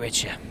Rich it. get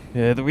richer.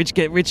 Yeah, the rich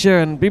get richer,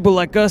 and people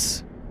like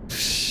us.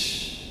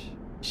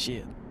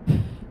 Shit.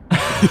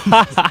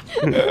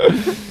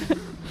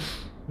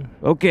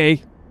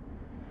 Okay.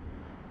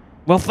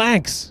 Well,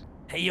 thanks.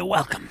 Hey, you're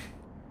welcome.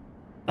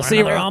 I'll Want see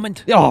you another around.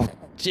 almond? Oh,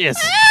 cheers.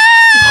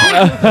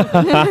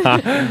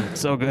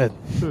 So good.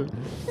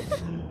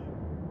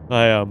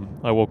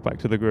 I walk back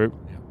to the group.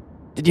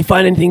 Did you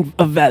find anything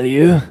of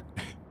value?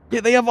 Yeah,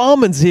 they have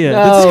almonds here.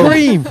 No. That's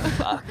cream.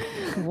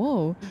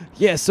 Whoa.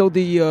 Yeah, so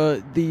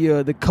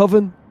the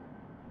coven,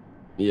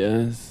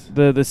 Yes.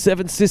 the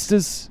 7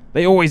 sisters,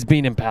 they always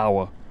been in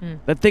power.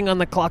 That thing on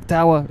the clock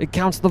tower, it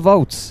counts the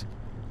votes.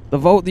 The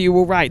vote, you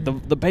were right.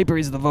 The paper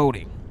is the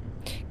voting.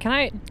 Can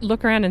I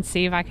look around and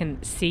see if I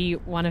can see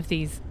one of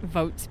these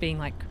votes being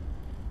like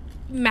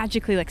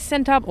magically like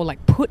sent up or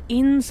like put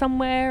in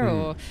somewhere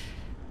or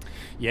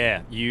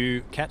Yeah,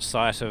 you catch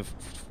sight of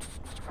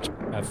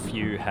a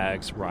few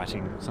hags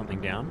writing something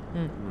down,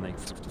 and they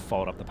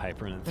fold up the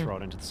paper and then throw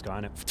it into the sky,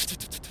 and it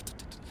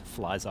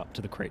flies up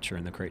to the creature,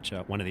 and the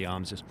creature, one of the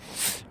arms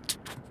just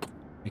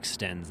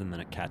extends, and then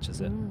it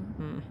catches it.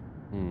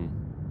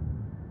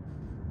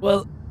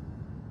 Well,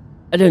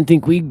 I don't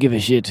think we give a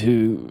shit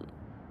who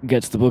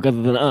gets the book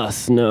other than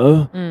us,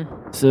 no?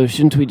 So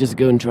shouldn't we just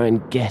go and try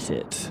and get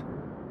it?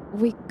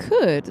 We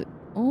could,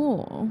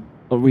 or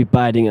Or are we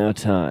biding our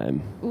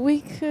time?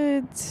 we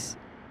could.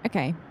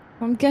 Okay,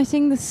 I'm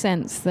getting the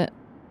sense that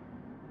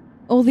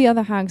all the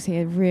other hags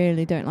here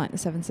really don't like the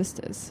 7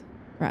 sisters,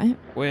 right?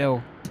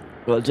 Well,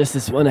 Well, just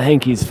this one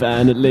Hanky's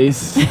fan, at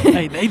least.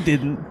 hey, they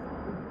didn't.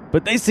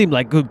 But they seem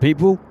like good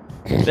people.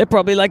 They're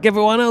probably like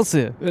everyone else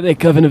here. They're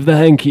coven of the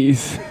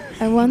Hankies.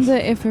 I wonder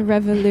if a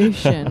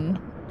revolution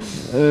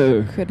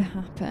Oh, could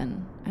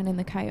happen, and in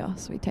the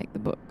chaos, we take the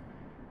book.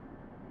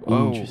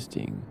 Whoa.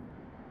 interesting.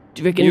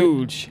 Do you reckon?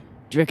 Huge.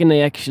 Do you reckon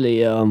they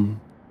actually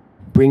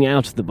bring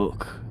out the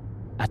book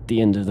at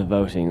the end of the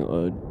voting,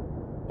 or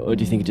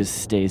do you think it just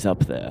stays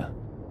up there?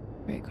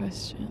 Great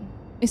question.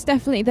 It's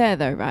definitely there,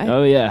 though, right?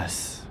 Oh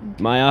yes,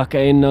 my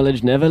arcane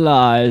knowledge never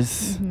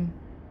lies. Mhm.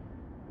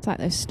 It's like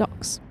those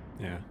stocks.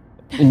 Yeah,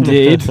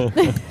 Indeed.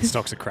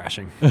 stocks are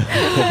crashing.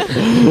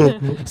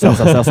 Sell.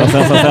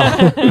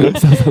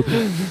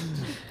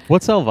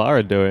 What's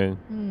Alvara doing?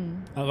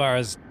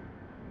 Alvara's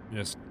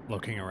just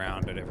looking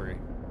around at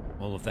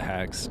all of the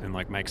hags and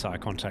like makes eye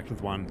contact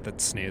with one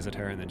that sneers at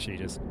her, and then she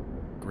just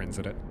grins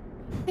at it.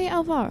 Hey,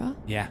 Alvara,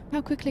 Yeah.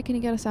 how quickly can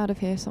you get us out of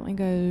here if something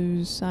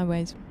goes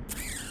sideways?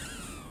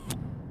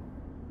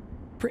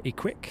 Pretty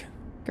quick.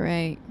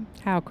 Great.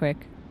 how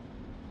quick?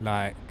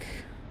 Like,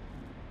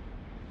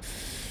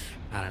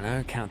 I don't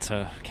know, count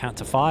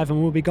to 5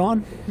 and we'll be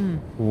gone.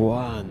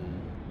 1.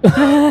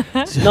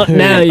 Not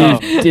now,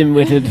 you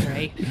dim-witted.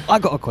 Great. I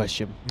got a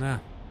question. Yeah.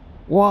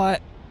 Why?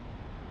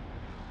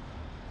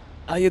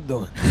 How you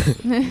doing?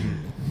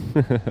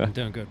 I'm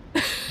doing good.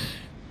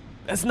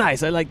 That's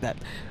nice. I like that.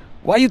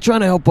 Why are you trying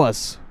to help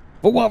us?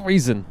 For what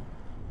reason?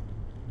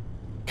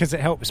 Because it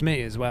helps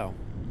me as well,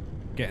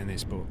 getting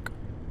this book.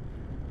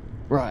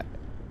 Right.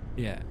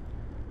 Yeah.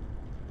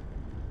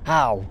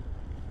 How?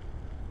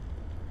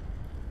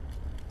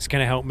 It's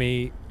going to help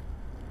me.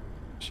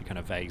 She kind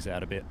of vagues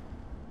out a bit.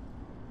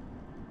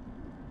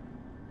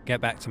 Get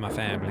back to my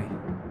family.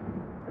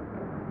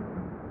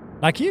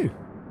 Like you.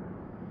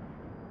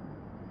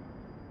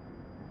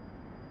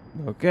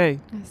 Okay.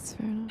 That's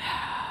fair enough.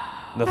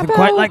 Nothing How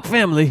quite about- like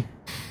family.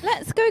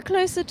 Let's go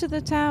closer to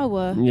the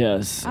tower.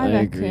 Yes, I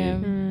agree.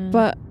 reckon.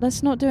 But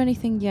let's not do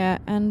anything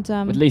yet, and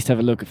At least have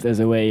a look if there's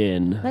a way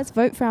in. let's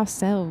vote for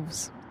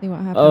ourselves. See what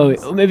Oh,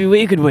 happens. maybe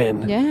we could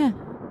win. Yeah.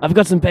 I've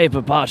got some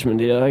paper parchment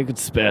here. I could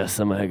spare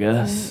some, I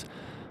guess.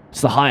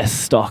 It's the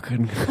highest stock.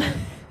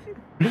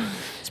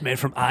 It's made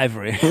from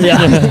ivory.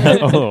 Yeah.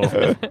 Oh.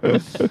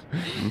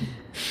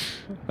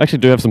 I actually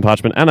do have some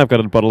parchment, and I've got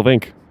a bottle of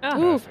ink.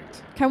 Oh, Ooh,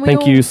 can we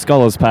Thank all you,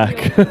 Scholars Pack.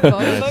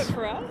 vote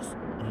for us?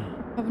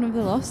 Coven of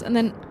the Lost, and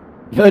then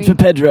Vote for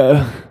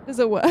Pedro. does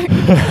it work?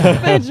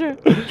 Pedro.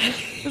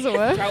 Does it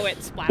work? Throw it,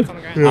 splats on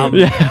the ground.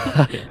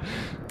 Yeah.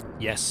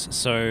 Yes,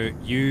 so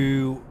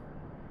you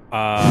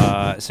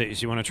So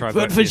you want to try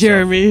Vote vote for yourself.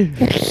 Jeremy.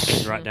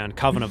 Write down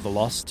Coven of the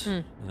Lost,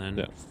 Mm. and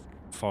then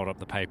fold up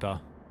the paper.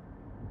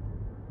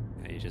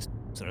 And you just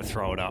sort of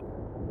throw it up,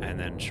 and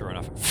then sure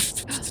enough,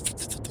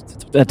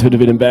 That would have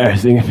been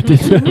embarrassing if it it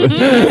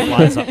didn't.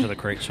 flies up to the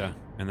creature,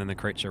 and then the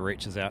creature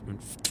reaches out and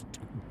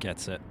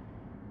gets it,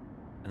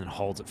 and then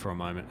holds it for a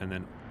moment, and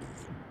then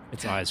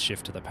its eyes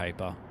shift to the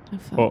paper. Oh,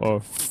 fuck.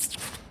 Uh-oh.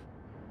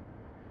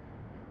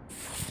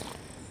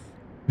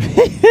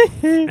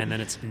 And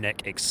then its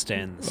neck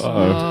extends,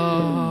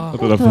 I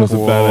thought that was a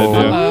bad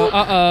idea.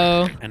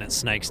 Uh-oh. and it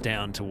snakes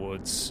down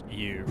towards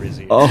you,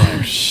 Rizzy. It's Oh,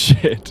 like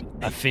shit.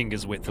 a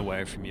finger's width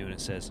away from you, and it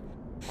says,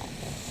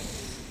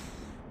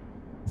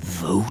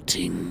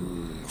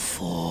 Voting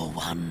for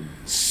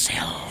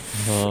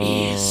oneself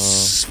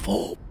is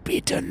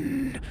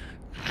forbidden.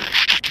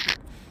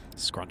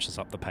 scrunches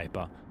up the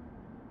paper,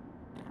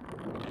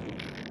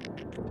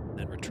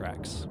 and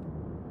retracts.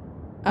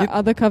 Are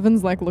other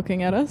covens like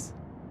looking at us?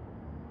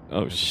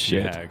 Oh, Two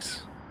shit.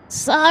 hags.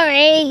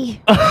 Sorry.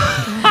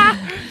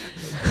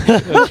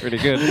 That's pretty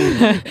good.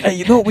 Hey,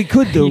 you know what we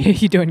could do?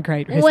 You're doing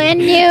great, Rizzy. When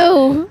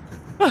you.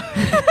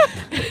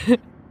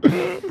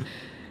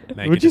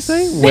 Make What'd a you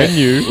say? dec- When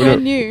you?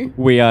 When you.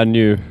 We are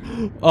new.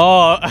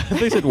 Oh,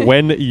 they said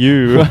when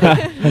you.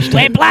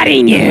 We're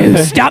bloody new.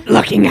 Stop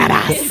looking at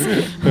us.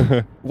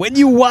 When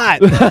you what?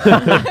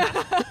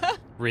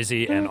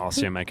 Rizzy and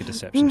Ossia make a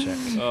deception check.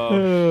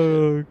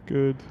 Oh,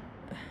 good.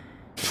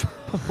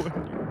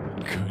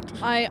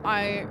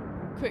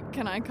 Quick,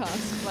 can I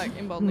cast like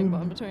emboldening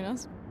bond between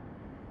us?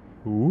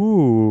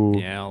 Ooh.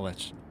 Yeah, I'll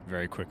let you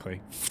very quickly.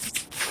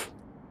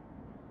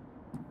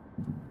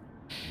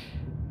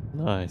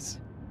 Nice.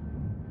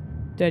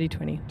 Dirty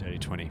 20. Dirty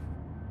 20.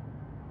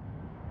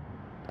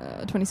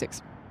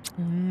 26.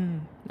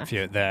 If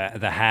you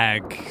the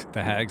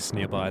hags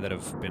nearby that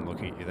have been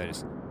looking at you, they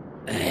just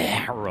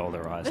roll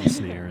their eyes and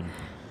sneer and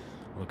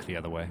look the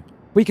other way.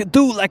 We could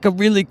do like a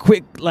really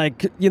quick,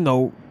 like, you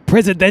know,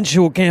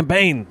 presidential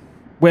campaign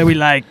where we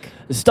like.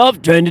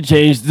 Stop trying to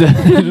change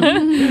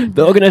the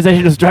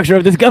organizational structure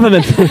of this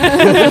government.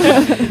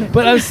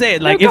 But I'm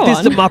saying, like, No, if go this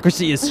on.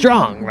 democracy is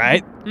strong,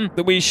 right,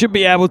 then we should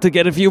be able to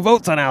get a few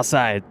votes on our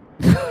side.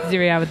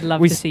 Ziri, I would love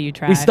We to s- see you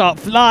try. We start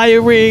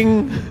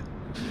flyering.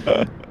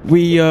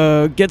 We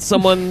get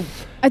someone.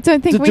 I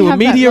don't think To we do a have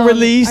media that long.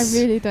 release. I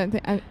really don't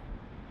think.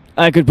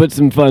 I could put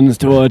some funds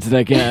towards it,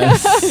 I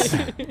guess.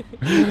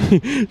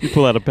 You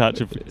pull out a pouch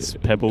of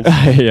pebbles.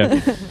 Yeah. A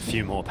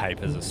few more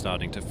papers are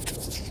starting to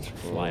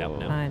fly up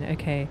now. Fine,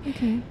 okay.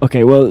 Okay.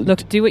 Okay, well...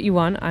 Look, do what you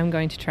want. I'm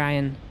going to try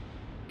and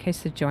case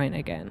the joint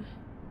again.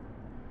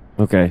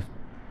 Okay.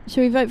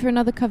 Shall we vote for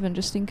another coven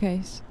just in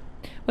case?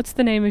 What's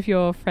the name of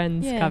your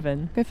friend's Yeah.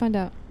 coven? Go find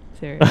out.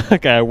 Serious.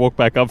 Okay, I walk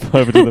back up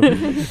over to them.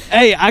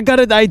 Hey, I got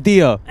an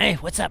idea. Hey,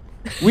 what's up?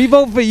 We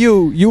vote for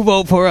you. You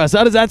vote for us.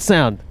 How does that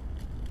sound?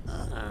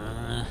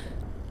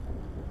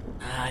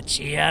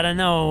 Gee, I don't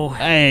know.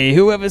 Hey,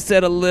 whoever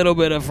said a little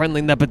bit of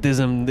friendly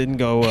nepotism didn't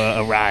go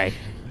awry.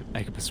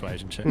 Make a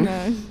persuasion check.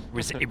 No.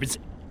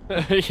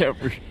 Yeah.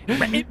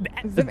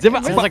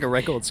 Sounds like a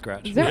record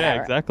scratch.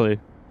 Yeah, exactly.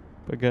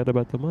 Forget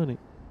about the money.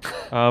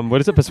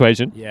 What is it?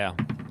 Persuasion? Yeah.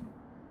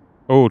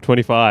 Oh,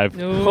 25.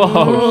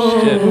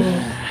 Oh,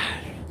 shit.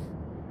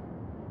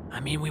 I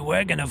mean, we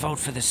were gonna vote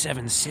for the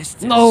Seven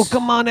Sisters. No,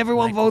 come on,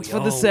 everyone Like votes we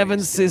for the Seven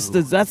always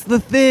Sisters. That's the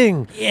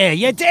thing. Yeah,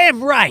 you're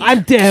damn right.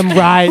 I'm damn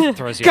right.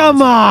 Throws you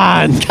Come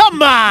on.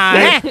 Come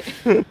on.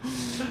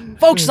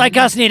 Folks like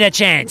us need a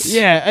chance.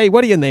 Yeah, hey,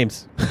 what are your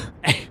names?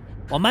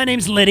 Well, my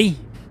name's Liddy.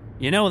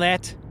 You know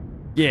that.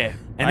 Yeah,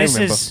 And I this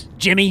remember. is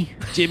Jimmy.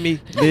 Jimmy,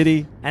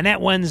 Liddy, And that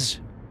one's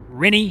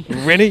Rennie.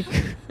 Rennie,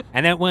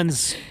 And that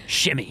one's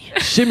Shimmy.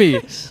 Shimmy.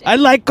 I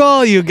like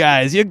all you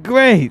guys. You're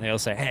great. They all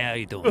say, "Hey, how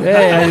you doing?"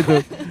 Hey, how you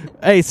doing?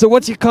 Hey, so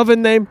what's your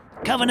coven name?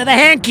 Coven of the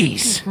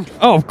Hankies.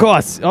 Oh, of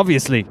course,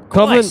 obviously.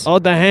 Coven course.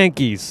 of the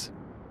Hankies.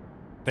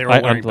 They're all I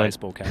wearing underline-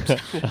 baseball caps.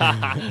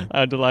 I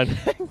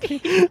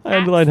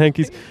underline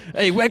hankies.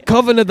 Hey, we're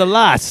Coven of the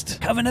Last.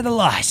 Coven of the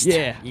Lost.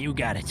 Yeah. You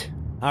got it.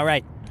 All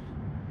right.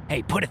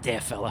 Hey, put it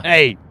there, fella.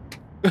 Hey,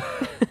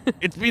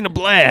 it's been a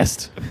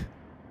blast.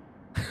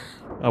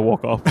 I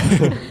walk off.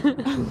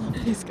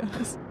 These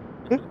guys.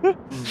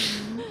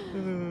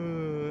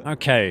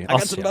 Okay, I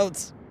got some Ossia,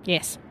 votes.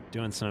 Yes.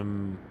 doing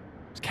some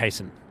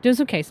casing. Doing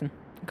some casing.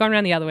 Going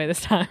around the other way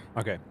this time.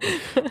 Okay.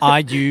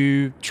 Are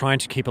you trying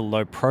to keep a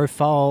low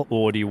profile,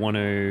 or do you want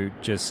to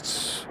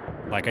just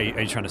like are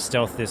you trying to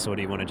stealth this, or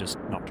do you want to just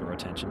not draw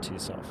attention to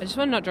yourself? I just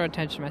want to not draw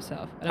attention to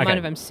myself. I don't Okay. mind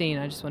if I'm seen.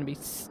 I just want to be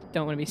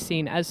don't want to be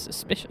seen as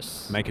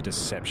suspicious. Make a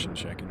deception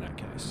check in that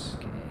case.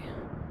 Okay.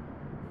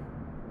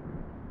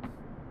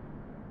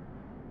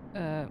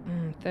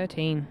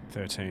 13.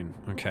 13.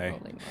 Okay.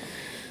 Rolling.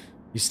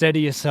 You steady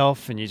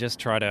yourself and you just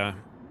try to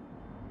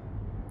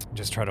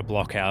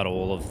block out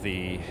all of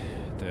the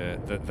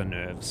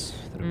nerves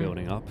that are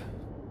building up,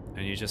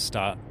 and you just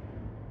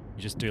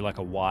do like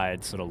a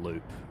wide sort of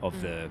loop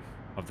of the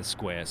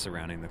square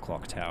surrounding the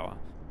clock tower.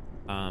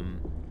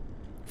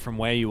 From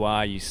where you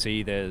are, you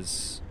see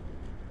there's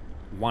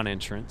one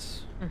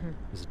entrance.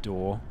 There's a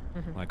door,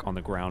 like on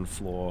the ground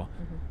floor,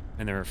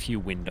 and there are a few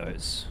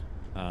windows,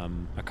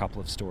 a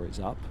couple of stories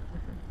up.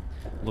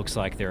 Looks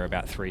like there are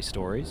about 3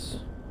 stories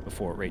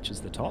before it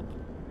reaches the top.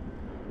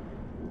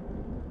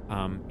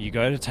 You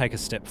go to take a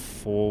step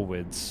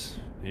forwards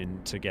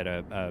to get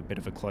a bit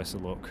of a closer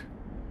look,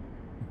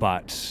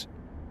 but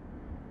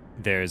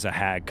there's a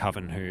hag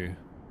coven who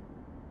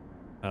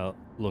are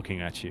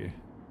looking at you,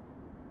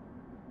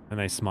 and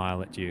they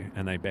smile at you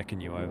and they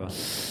beckon you over.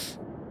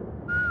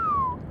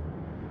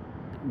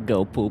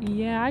 Go poop.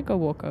 Yeah, I go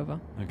walk over.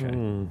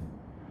 Okay.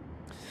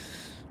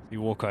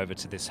 You walk over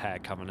to this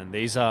hag coven, and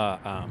these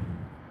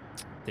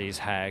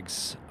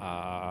hags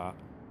are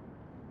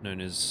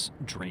known as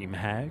dream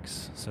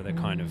hags. So they're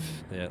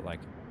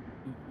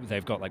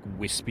they've got like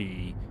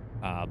wispy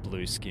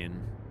blue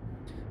skin.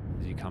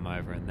 As you come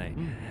over, and they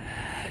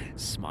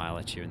smile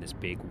at you in this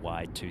big,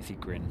 wide, toothy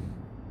grin.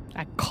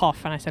 I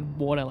cough and I said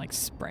water like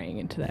spraying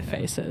into their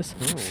faces.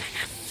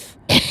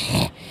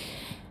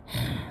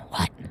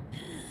 What?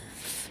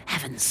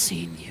 Haven't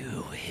seen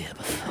you here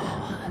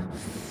before.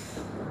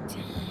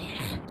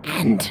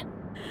 And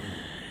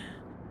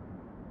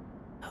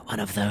one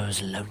of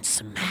those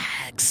lonesome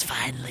hags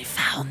finally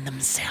found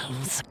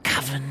themselves a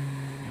coven.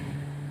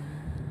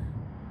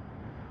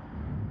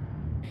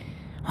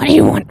 What do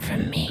you want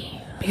from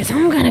me? Because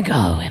I'm gonna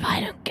go if I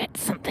don't get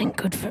something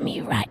good from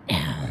you right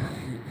now.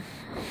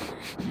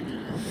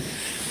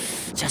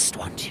 Just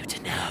want you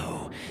to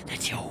know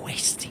that you're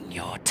wasting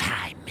your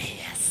time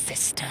here,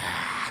 sister.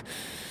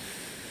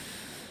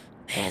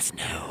 There's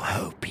no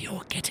hope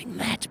you're getting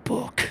that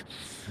book.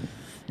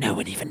 No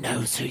one even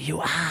knows who you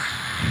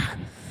are.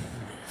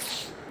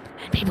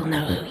 And people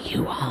know who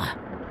you are,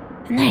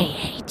 and they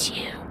hate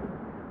you.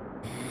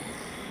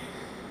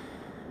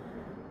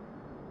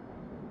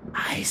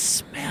 I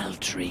smell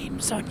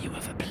dreams on you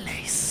of a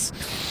place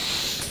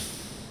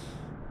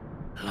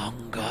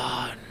long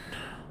gone.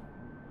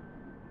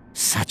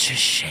 Such a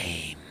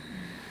shame.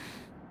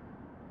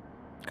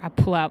 I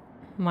pull out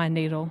my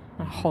needle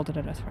and hold it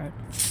at her throat.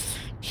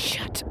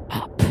 Shut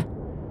up.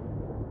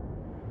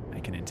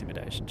 Make an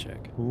intimidation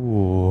check.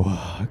 Ooh,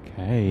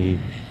 okay.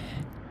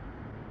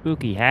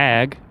 Spooky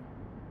hag.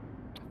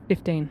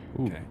 15.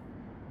 Okay.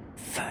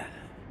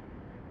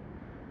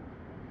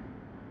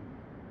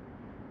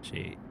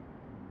 She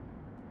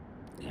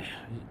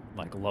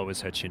like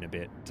lowers her chin a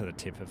bit to the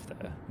tip of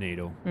the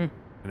needle, and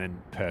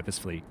then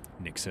purposefully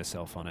nicks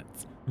herself on it.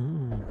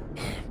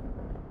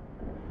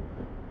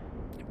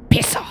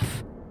 Piss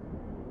off.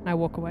 I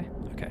walk away.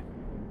 Okay.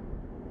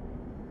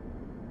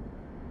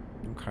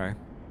 Okay.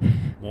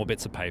 More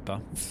bits of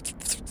paper.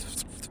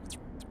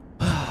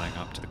 Flying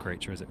up to the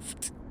creature as it...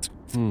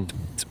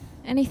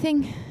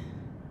 Anything?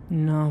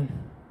 No.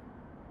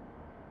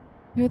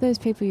 Who are those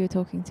people you were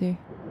talking to?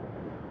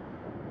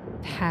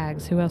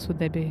 Hags. Who else would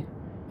they be?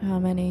 How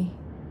many?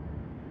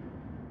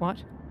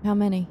 What? How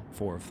many?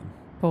 4 of them.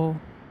 4.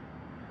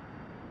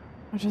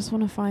 I just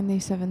want to find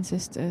these 7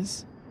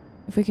 sisters.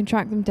 If we can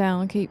track them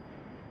down, keep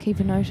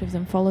a note of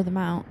them, follow them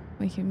out,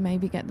 we can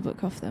maybe get the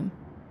book off them.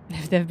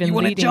 If they've been You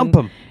want to leading, jump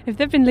them? if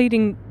they've been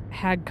leading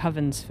hag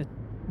covens for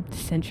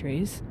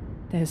centuries,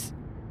 there's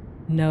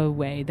no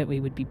way that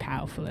we would be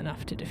powerful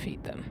enough to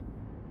defeat them.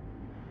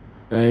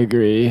 I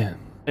agree.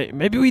 Hey,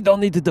 maybe we don't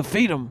need to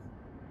defeat them.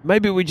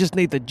 Maybe we just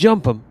need to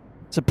jump them,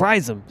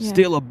 surprise them, Yeah.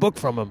 steal a book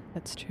from them,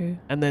 That's true.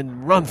 and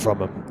then run from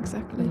them.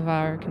 Exactly.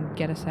 Lavara can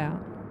get us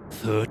out.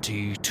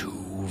 32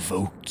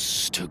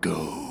 votes to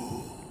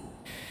go.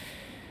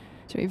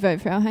 Should we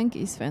vote for our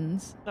hankies,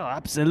 friends? No,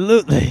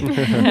 absolutely.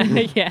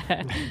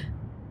 Yeah.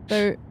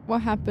 So,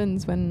 what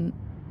happens when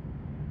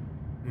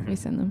we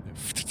send them?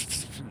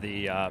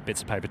 The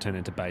bits of paper turn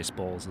into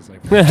baseballs as they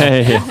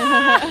Hey. they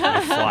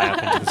fly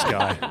up into the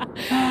sky.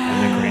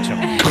 And the creature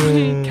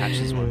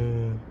catches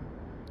one.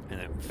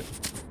 And it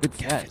Good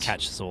catch.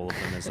 catches all of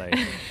them as they...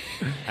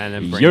 And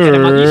then brings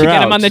You're You should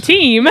get him out. on the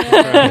team.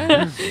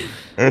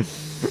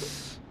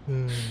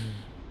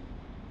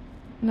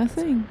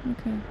 Nothing?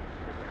 Okay. –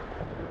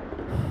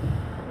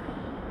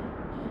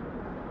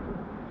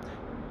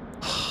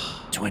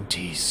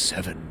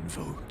 27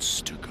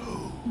 votes to go.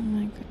 Oh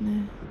my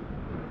goodness.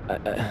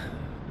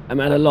 I'm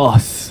at a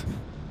loss.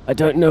 I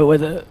don't know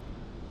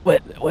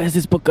where's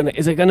this book gonna...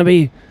 Is it gonna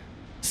be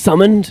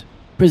summoned?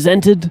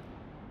 Presented?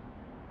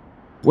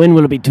 When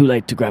will it be too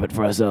late to grab it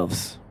for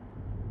ourselves?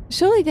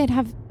 Surely they'd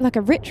have like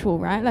a ritual,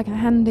 right? Like a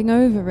handing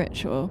over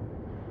ritual.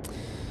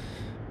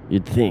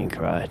 You'd think,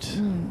 right?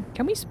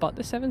 Can we spot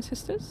the 7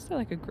 sisters? Is there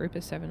like a group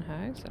of 7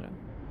 hags that are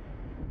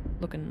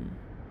looking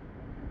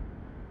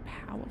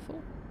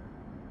powerful?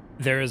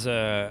 There is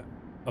a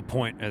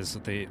point as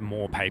the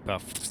more paper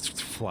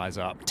flies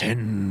up.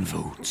 10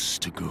 votes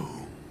to go.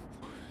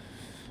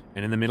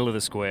 And in the middle of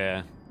the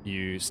square,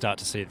 you start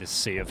to see this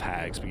sea of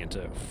hags begin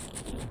to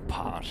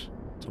part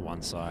to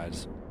one side.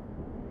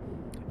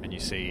 And you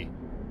see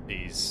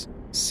these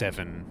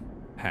 7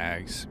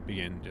 hags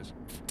begin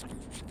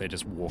they're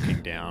just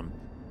walking down.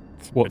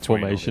 What between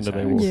all formation these are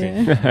they hags.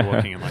 walking? Yeah. They're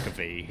walking in like a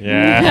V.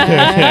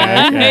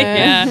 Yeah.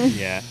 Yeah.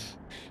 Yeah.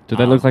 Do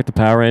they look like the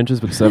Power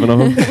Rangers with 7 of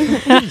them?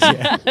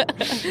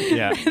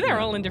 Yeah. They're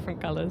all in different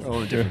colours.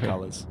 All in different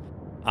colours.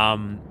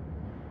 One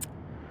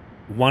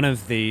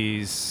of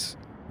these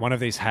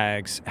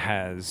hags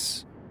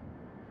has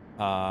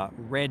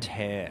red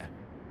hair.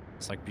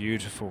 It's like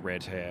beautiful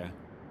red hair,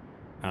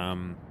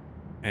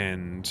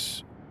 and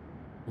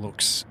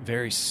looks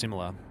very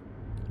similar.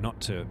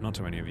 Not to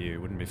any of you.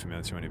 Wouldn't be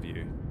familiar to any of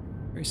you.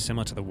 Very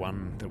similar to the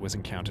one that was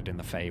encountered in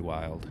the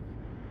Feywild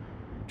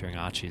during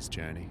Archie's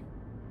journey.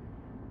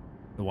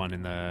 The one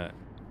in the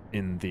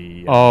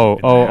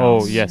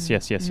house. Yes.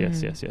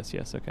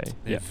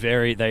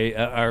 Okay. They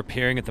are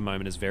appearing at the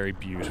moment as very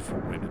beautiful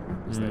women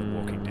as they're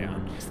walking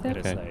down. But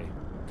as they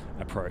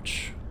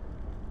approach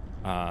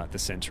the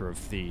center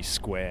of the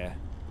square,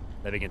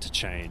 they begin to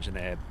change, and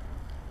their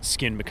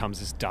skin becomes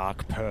this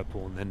dark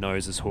purple, and their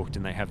nose is hooked,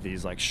 and they have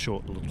these like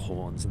short little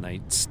horns, and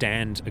they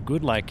stand a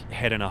good like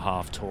head and a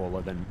half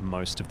taller than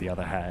most of the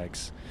other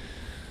hags,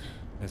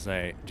 as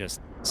they just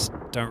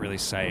don't really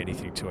say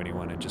anything to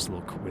anyone and just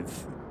look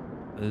with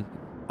the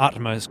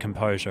utmost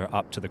composure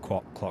up to the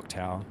clock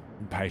tower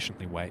and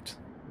patiently wait.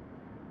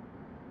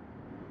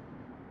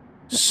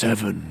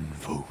 7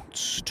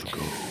 votes to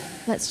go.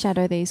 Let's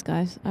shadow these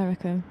guys, I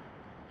reckon.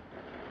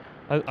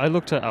 I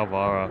looked at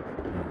Alvara.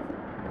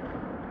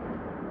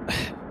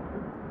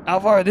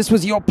 Alvaro, this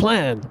was your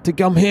plan, to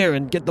come here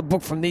and get the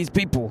book from these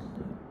people.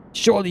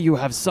 Surely you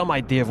have some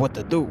idea of what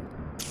to do.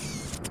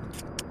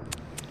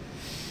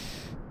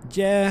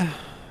 Yeah.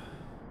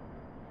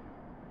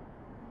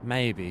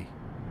 Maybe.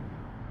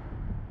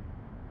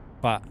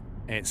 But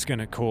it's going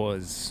to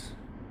cause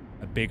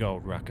a big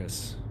old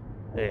ruckus.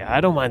 Hey,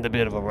 I don't mind a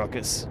bit of a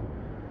ruckus.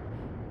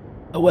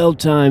 A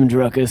well-timed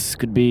ruckus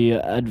could be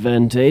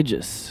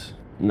advantageous.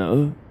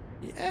 No?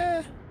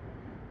 Yeah.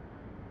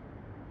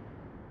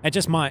 It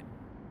just might.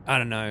 I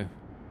don't know.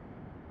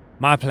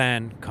 My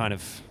plan kind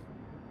of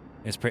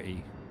is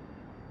pretty.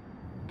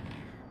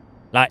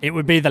 Like, it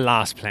would be the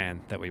last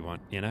plan that we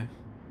want, you know?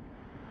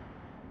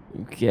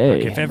 Okay.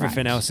 Like if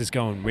everything else is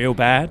going real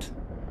bad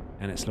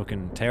and it's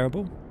looking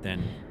terrible,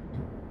 then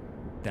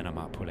I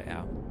might pull it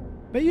out.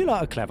 But you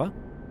lot are clever.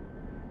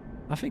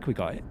 I think we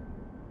got it.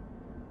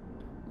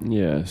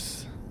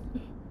 Yes.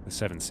 The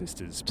 7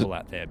 sisters pull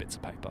out their bits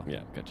of paper.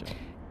 Yeah, gotcha.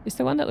 Is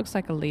the one that looks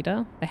like a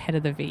leader the head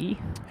of the V?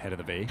 Head of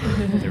the V.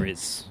 There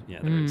is. Yeah,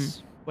 there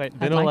is. Wait,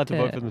 they're I'd not like allowed to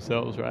to- vote for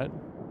themselves, right?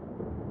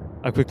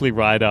 I quickly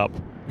ride up,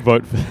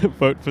 vote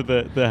for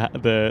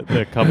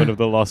the coven of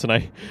the lost, and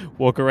I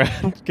walk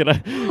around. Can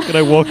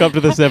I walk up to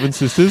the 7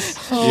 sisters?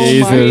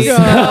 Jesus.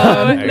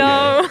 Okay.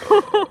 No.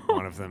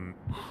 One of them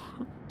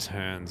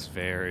turns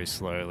very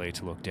slowly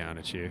to look down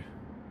at you.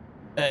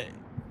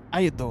 How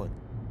you doing?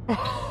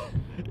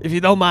 If you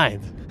don't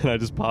mind. And I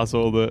just pass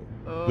all the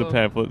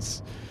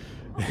pamphlets,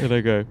 and I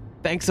go,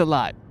 Thanks a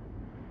lot.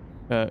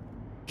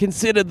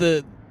 Consider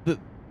the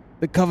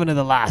coven of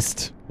the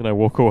last. and I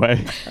walk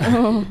away.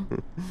 Oh,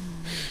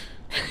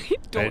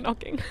 Door They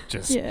knocking.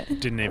 Just Yeah.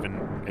 didn't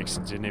even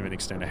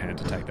extend a hand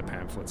to take the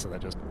pamphlet, so they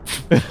just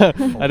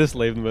I just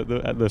leave them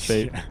at the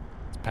feet. Yeah,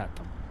 just pat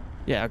them.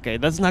 Yeah, okay,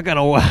 that's not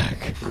gonna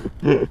work.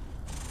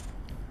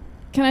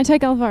 can I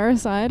take Alvaro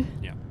aside?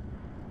 Yeah.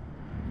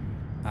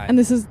 And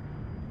this is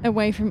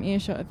away from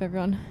earshot of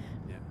everyone.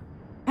 Yeah.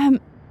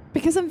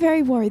 Because I'm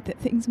very worried that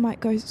things might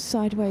go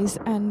sideways,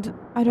 and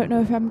I don't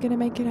know if I'm going to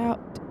make it out.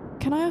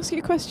 Can I ask you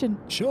a question?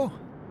 Sure.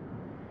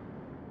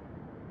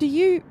 Do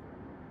you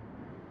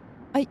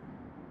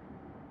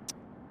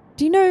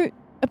know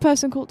a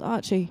person called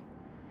Archie?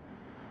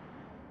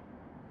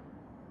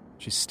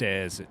 She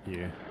stares at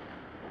you,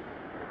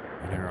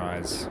 and her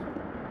eyes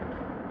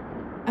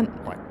And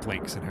like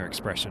blinks, and her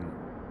expression,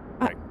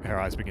 I- like her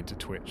eyes begin to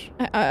twitch.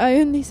 I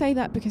only say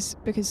that because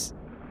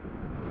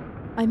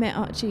I met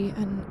Archie,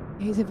 and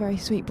he's a very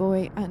sweet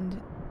boy, and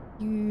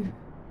you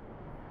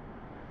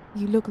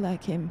look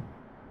like him.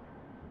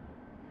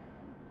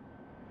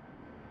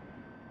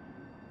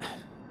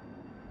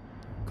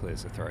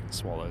 Clears her throat and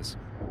swallows.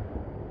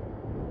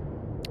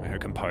 And her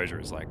composure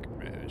is like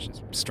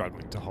she's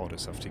struggling to hold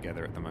herself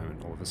together at the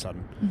moment. All of a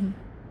sudden, Mm-hmm.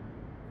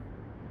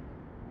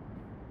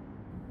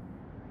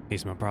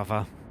 he's my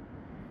brother.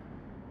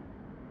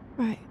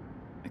 Right.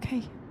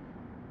 Okay.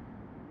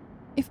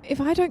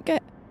 If I don't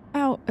get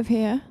out of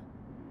here,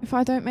 if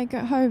I don't make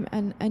it home,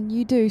 and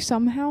you do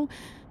somehow,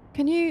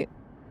 can you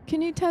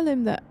tell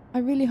him that I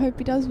really hope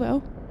he does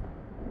well?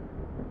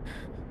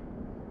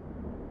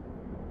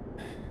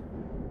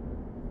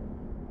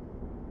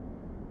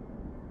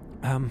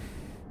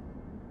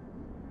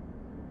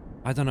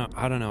 I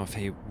don't know if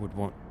he would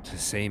want to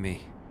see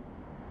me.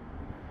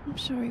 I'm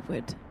sure he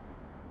would.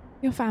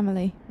 Your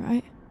family,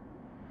 right?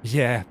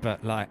 Yeah,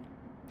 but like,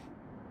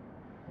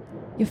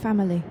 Your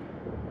family.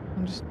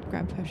 I'll just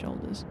grab her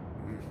shoulders.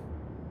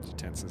 she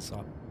tenses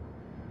up.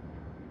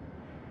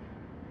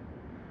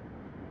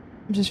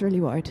 I'm just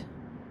really worried.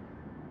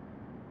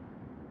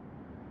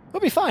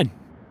 We'll be fine.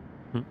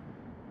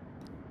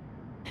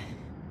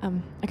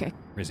 Okay.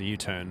 Rizzy, you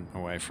turn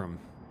away from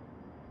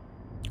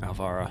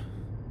Alvara.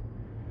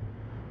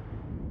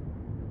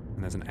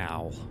 And there's an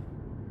owl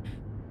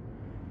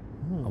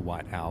a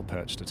white owl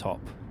perched atop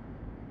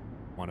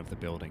one of the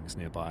buildings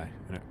nearby,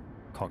 and it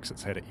cocks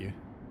its head at you.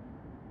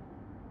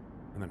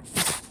 And then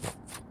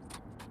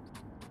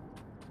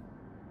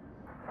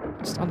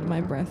Just under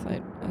my breath,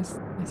 I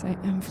say,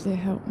 Amphilia,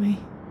 help me.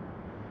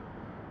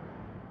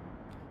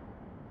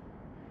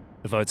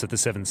 the votes of the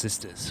Seven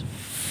Sisters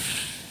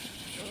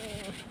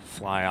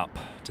fly up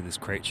to this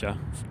creature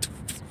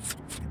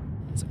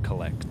as it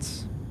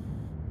collects.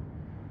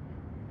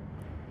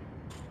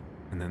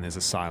 And then there's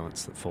a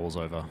silence that falls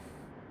over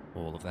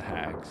all of the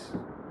hags.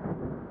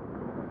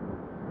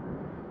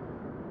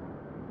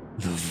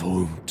 The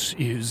vote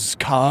is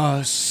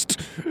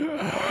cast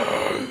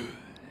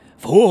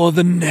for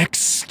the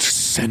next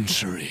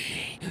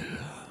century.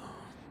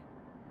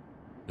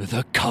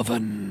 The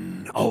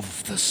coven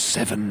of the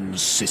Seven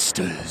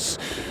Sisters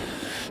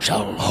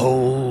shall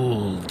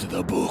hold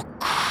the book.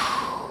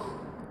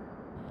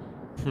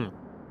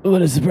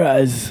 What a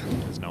surprise.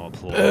 There's no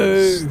applause,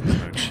 there's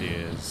no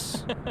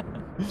cheers.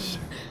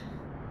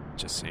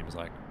 Just seems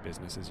like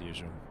business as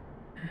usual.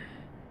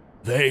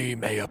 They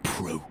may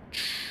approach.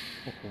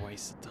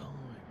 Waste of time.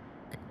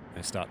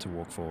 They start to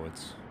walk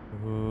forwards.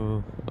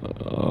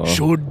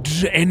 Should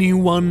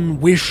anyone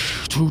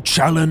wish to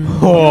challenge,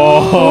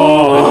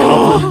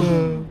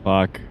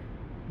 Fuck.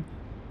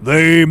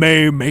 they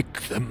may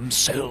make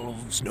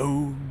themselves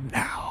known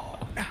now.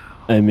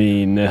 I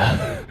mean,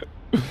 Not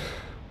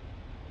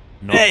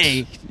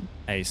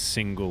a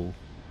single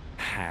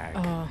hag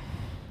Oh.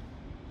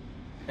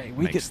 Hey,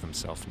 we makes could.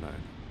 themselves known.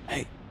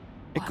 Hey,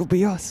 it could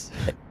be us.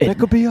 It- That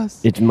could be us.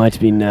 it might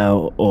be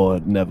now or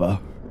never.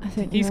 I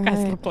think These you're guys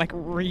right. look like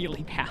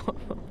really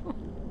powerful.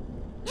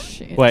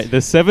 Shit. Wait,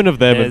 there's 7 of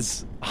them.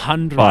 There's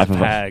hundreds Five of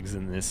of us. hags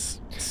in this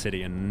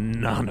city,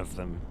 and none of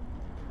them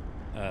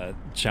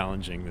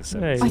challenging the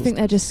Seven Hey. I Sisters. think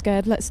they're just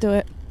scared. Let's do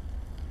it.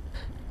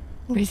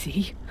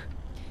 Rizzy.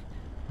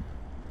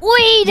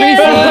 We do!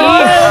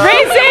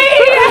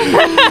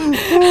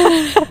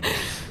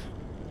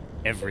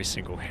 Every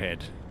single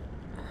head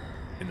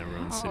in the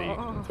ruined city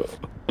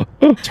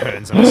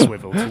turns on a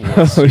swivel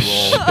towards Oh,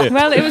 you all.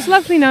 Well, it was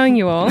lovely knowing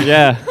you all.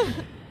 Yeah.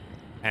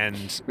 And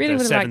Really the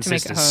would have Seven liked to make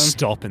it Sisters home.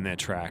 stop in their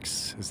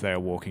tracks as they are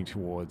walking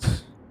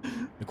towards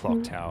the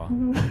clock tower.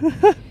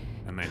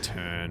 And they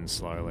turn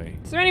slowly.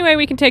 Is there any way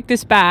we can take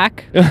this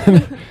back?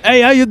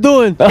 Hey, how you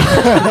doing?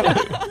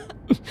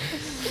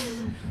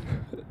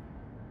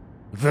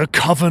 The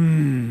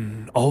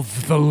coven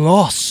of the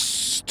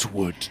lost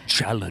would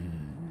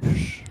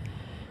challenge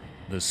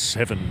the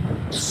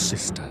Seven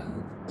Sisters.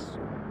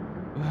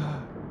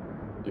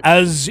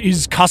 As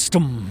is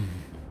custom,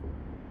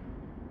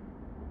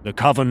 the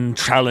coven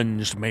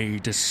challenged may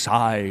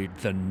decide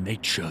the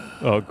nature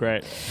Oh,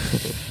 great.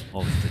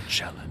 of the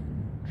challenge.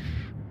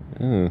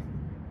 Oh.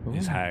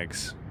 These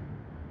hags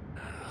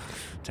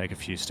take a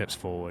few steps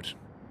forward.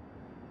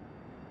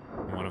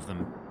 One of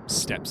them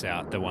steps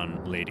out, the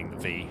one leading the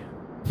V,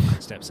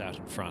 steps out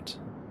in front.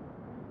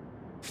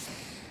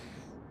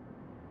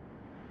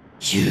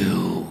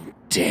 You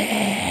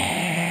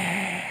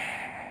dare.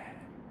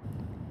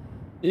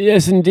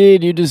 Yes,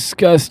 indeed, you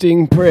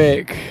disgusting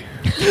prick.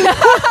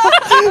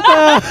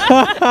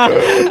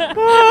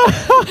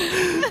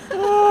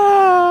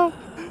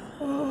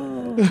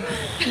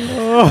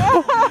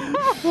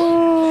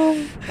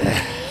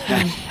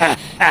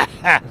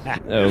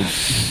 Oh.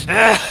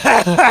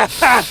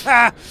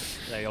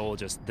 They all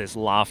just, this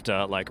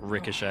laughter like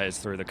ricochets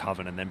through the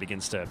coven and then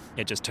begins to,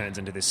 it just turns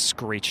into this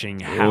screeching,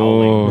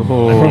 howling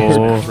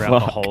amusement throughout the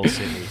whole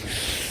city.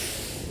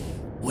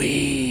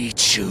 We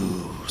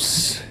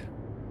choose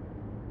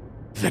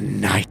the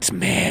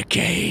nightmare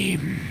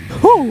game.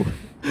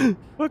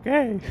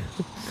 Okay.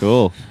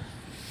 Cool.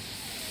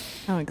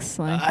 How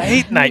exciting. I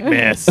hate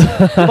nightmares.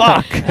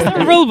 Fuck.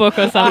 A rule book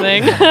or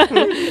something.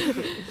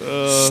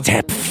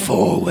 Step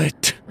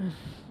forward.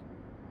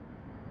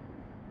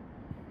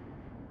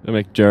 I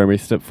make Jeremy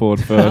step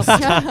forward first.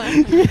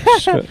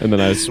 And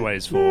then I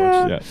Sways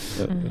forward. I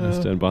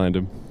stand behind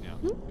him.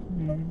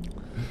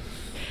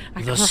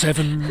 The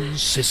Seven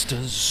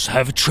Sisters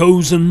have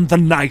chosen the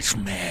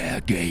nightmare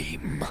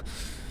game.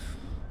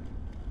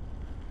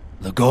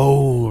 The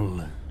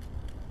goal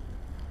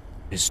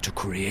is to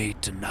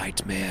create a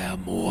nightmare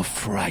more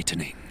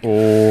frightening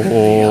than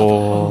the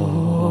other.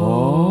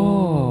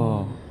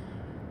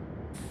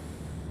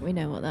 We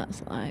know what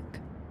that's like.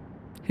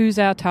 Who's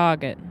our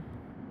target?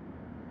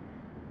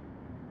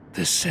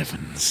 The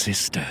Seven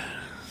Sisters.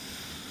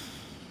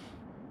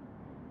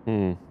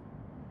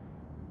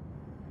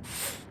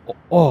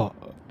 Oh,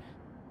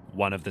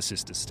 One of the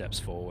sisters steps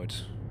forward.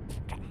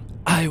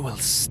 I will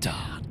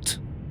start.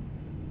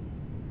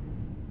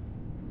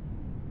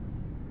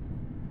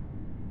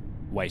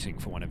 Waiting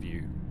for one of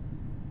you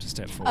to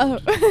step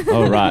forward. Oh.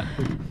 Oh, right.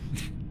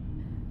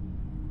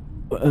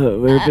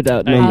 We're a bit I'll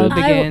outnumbered.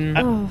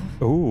 begin.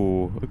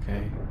 Ooh,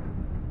 okay.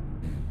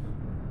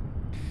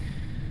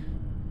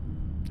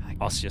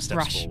 Ossia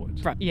steps forward.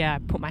 Yeah, I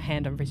put my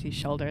hand on Rizzy's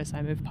shoulder as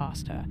I move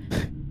past her.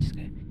 Just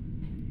go,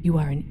 you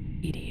are an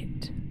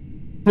idiot.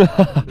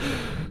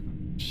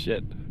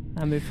 Shit.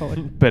 I move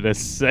forward. But a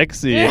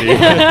sexy idiot.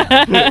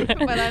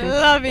 But I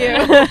love you.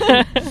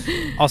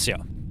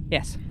 Ossia,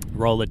 Yes.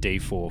 roll a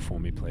d4 for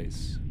me,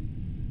 please.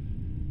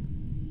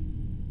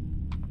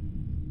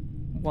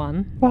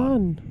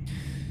 1.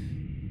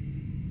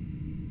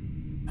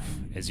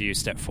 As you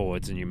step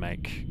forwards and you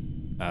make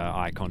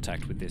eye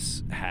contact with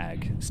this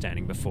hag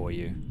standing before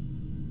you,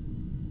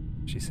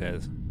 she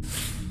says,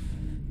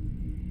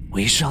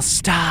 We shall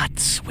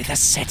start with a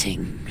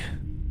setting.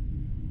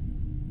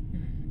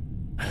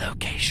 A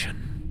location.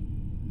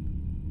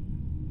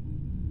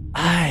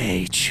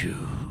 I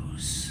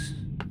choose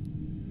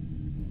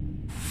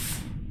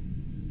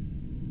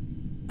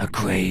a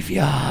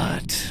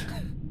graveyard.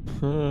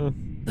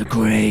 The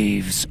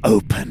graves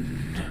open.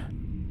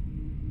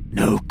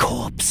 No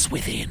corpse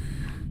within.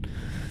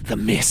 The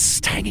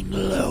mist hanging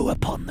low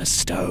upon the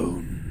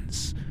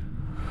stones.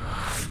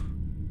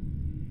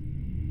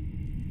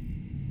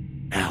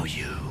 Now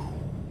you.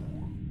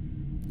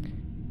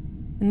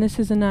 And this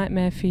is a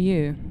nightmare for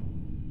you.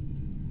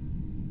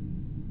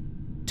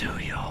 Do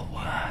your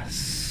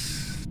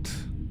worst.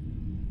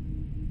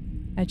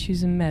 I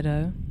choose a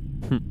meadow.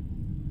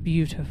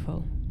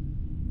 Beautiful.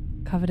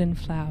 Covered in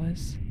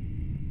flowers.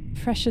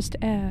 Freshest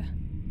air.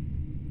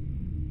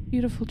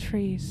 Beautiful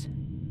trees.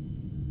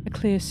 A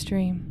clear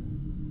stream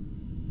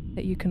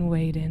that you can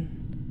wade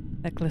in,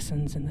 that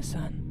glistens in the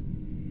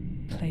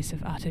sun. Place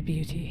of utter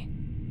beauty.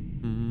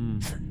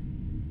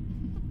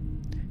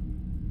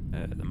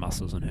 the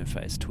muscles on her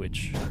face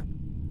twitch.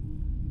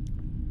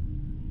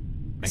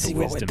 Make See a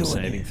what we're wisdom doing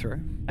saving here. throw.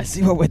 I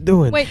see what we're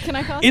doing. Wait, can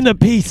I cast Inner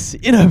peace.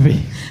 Inner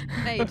peace.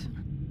 aid?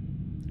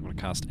 You want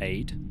to cast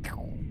aid?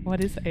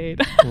 What is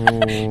aid?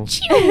 Oh.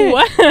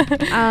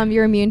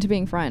 You're immune to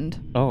being frightened.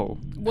 Oh.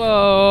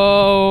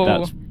 Whoa.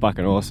 That's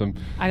fucking awesome.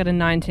 I got a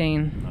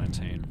 19.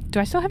 19. Do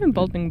I still have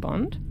emboldening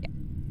bond?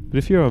 But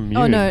if you're immune.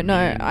 Oh no,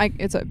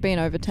 it's been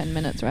over 10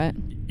 minutes, right?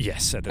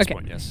 Yes, at this Okay.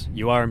 point, yes.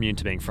 You are immune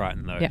to being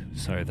frightened, though, Yeah.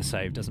 so the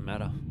save doesn't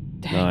matter.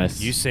 Dang.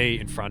 Nice. You see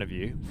in front of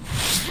you,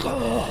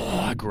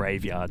 a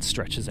graveyard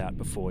stretches out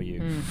before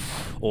you.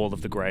 All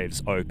of the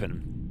graves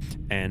open,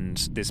 and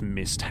this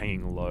mist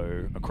hanging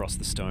low across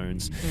the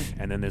stones.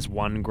 And then there's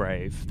one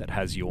grave that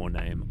has your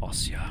name,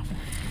 Ossia,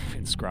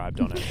 inscribed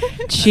on it.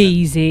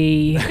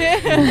 Cheesy.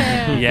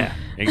 Yeah,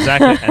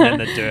 exactly. And then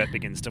the dirt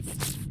begins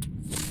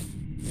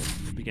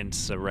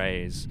to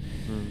raise.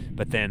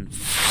 But then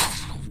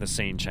the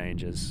scene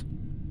changes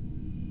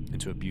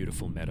into a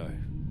beautiful meadow.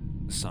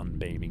 The sun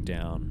beaming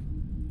down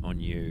on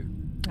you.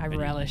 I And you-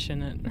 relish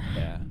in it.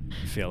 Yeah,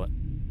 you feel it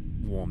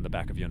warm the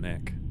back of your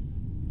neck.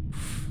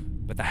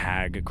 But the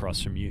hag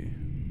across from you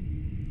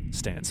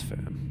stands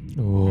firm.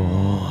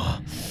 Oh.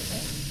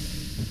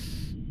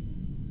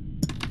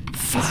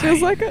 This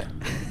feels like a.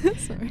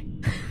 Sorry.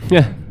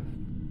 Yeah.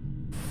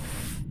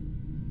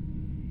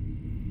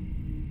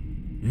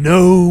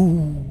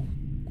 No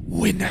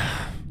winner.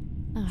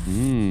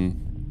 Mm.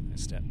 I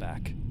step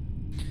back.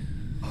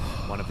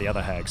 One of the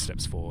other hags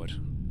steps forward.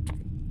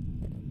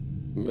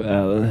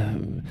 Well,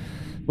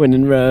 when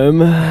in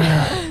Rome,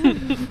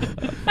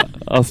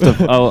 I'll step.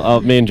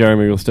 Me and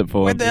Jeremy will step Where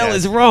forward. the hell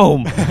is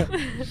Rome?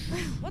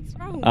 What's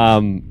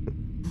wrong?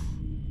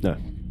 No.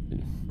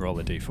 Roll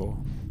a d4.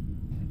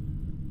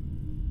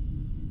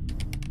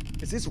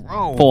 Is this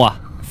Rome? 4.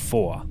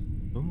 4.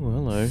 Oh,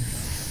 hello.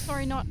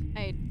 Sorry, not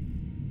aid.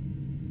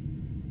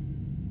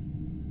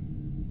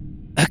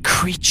 A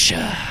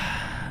creature.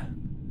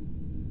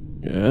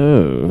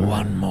 Oh.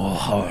 One more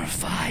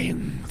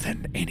horrifying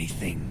than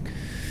anything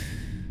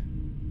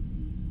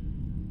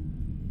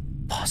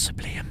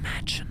possibly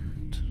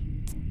imagined.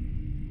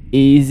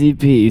 Easy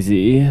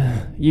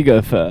peasy. You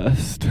go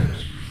first.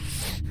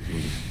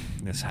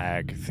 This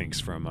hag thinks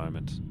for a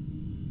moment.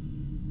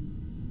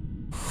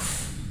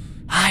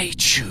 I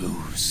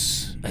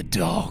choose a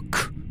dog.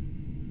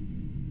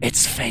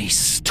 Its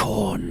face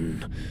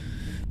torn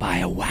by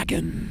a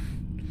wagon.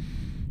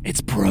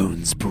 Its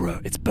bones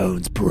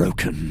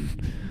broken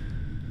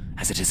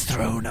as it is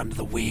thrown under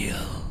the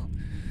wheel.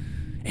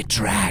 It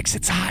drags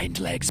its hind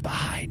legs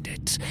behind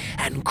it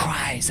and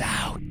cries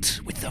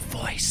out with the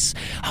voice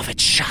of a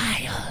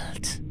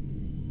child.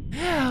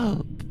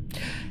 Help!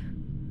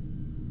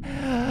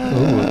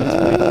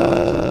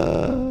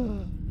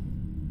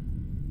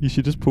 You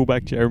should just pull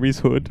back Jeremy's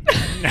hood.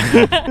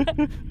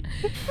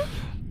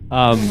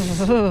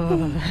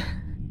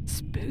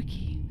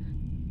 Spooky.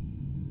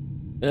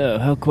 Oh,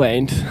 how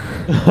quaint.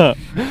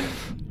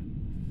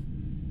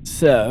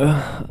 So,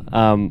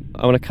 I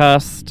want to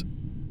cast.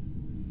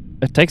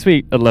 It takes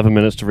me 11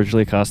 minutes to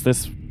originally cast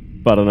this,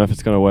 but I don't know if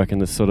it's going to work in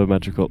this sort of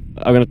magical.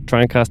 I'm going to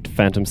try and cast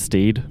Phantom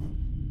Steed,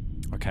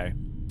 Okay.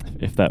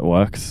 if that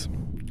works.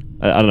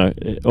 I don't know.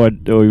 Or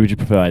would you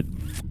prefer I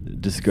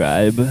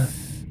describe?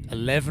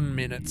 11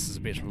 minutes is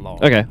a bit long.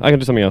 Okay, I can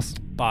do something else.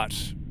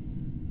 But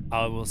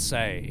I will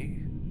say,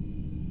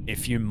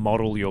 if you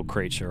model your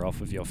creature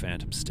off of your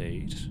Phantom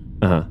Steed,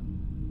 Uh huh.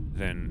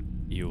 then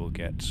you will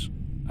get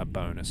a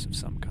bonus of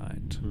some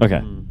kind.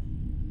 Okay.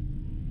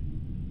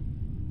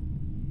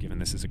 Given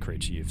this is a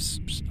creature you've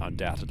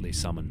undoubtedly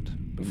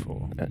summoned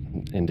before.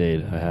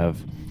 Indeed, I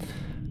have.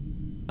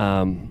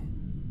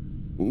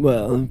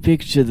 Well,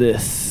 picture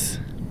this.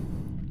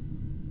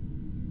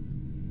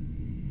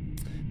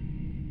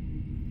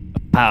 A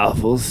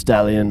powerful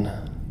stallion,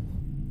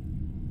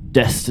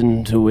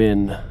 destined to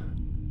win,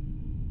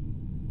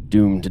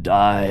 doomed to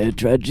die a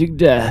tragic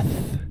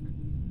death,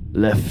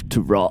 left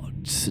to rot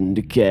and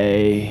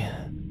decay,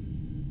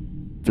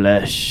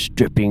 flesh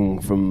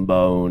dripping from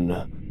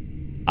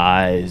bone,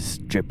 eyes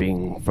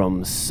dripping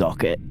from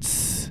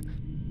sockets,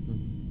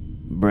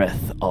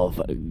 breath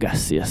of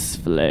gaseous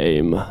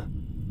flame,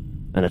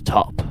 and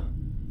atop,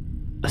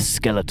 a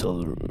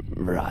skeletal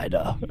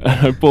rider.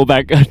 I pull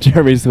back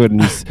Jeremy's hood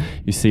and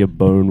you see a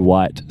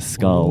bone-white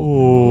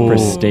skull,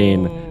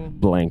 pristine,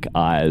 blank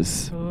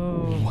eyes.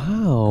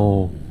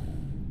 Wow.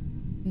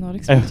 Not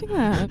expecting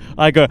that.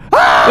 I go,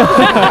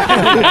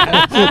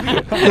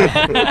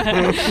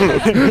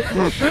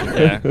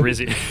 Yeah,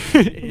 Rizzy.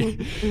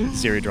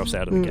 Siri drops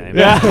out of the game.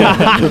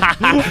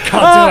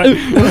 Can't do it.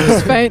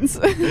 Just faints.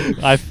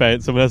 I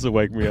faint. Someone has to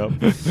wake me up.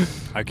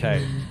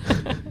 Okay,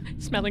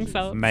 Smelling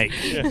salts. make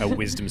a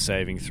wisdom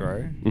saving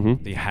throw.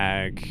 Mm-hmm. The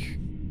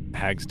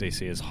hag's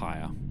DC is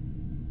higher.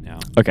 Now,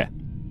 Okay.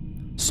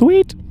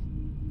 Sweet.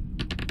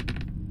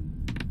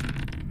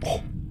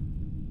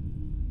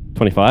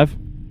 25.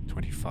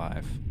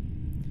 25.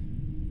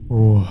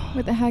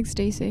 With the hag's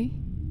DC.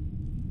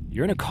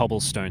 You're in a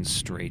cobblestone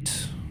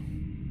street.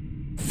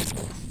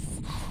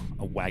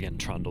 A wagon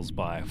trundles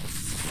by,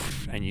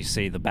 and you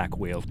see the back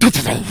wheel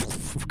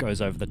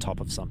goes over the top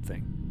of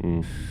something.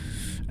 Mm.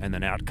 And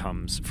then out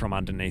comes from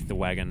underneath the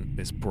wagon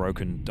this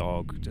broken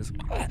dog, just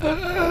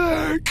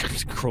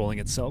crawling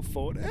itself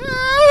forward. Lets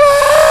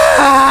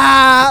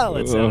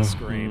out a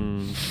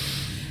scream.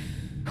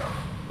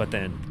 But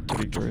then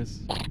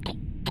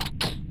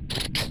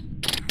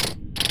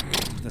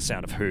the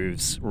sound of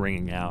hooves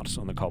ringing out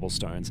on the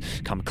cobblestones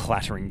come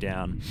clattering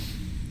down.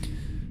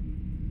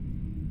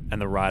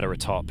 And the rider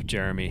atop,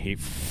 Jeremy, he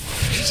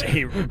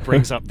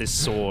brings up this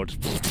sword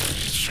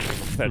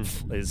that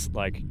is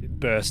like, it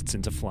bursts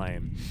into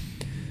flame.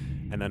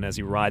 And then as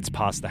he rides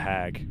past the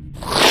hag,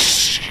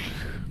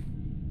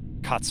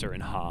 cuts her in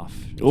half.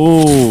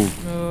 Ooh.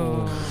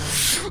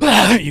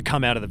 You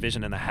come out of the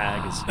vision and the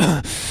hag is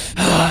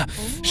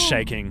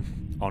shaking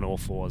on all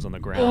fours on the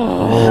ground.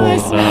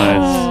 Nice.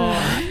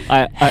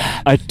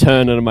 I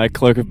turn under my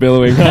cloak of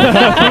billowing.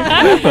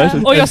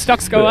 All your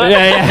stocks go up.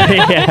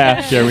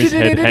 Yeah. Jeremy's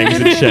head hangs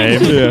in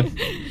shame.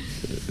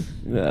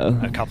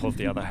 Yeah. A couple of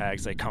the other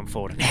hags, they come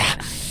forward and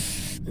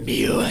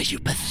Mew, you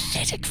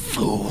pathetic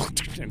fool.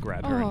 and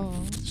grab her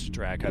and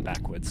drag her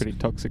backwards. Pretty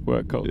toxic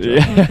work culture.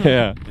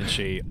 Yeah. And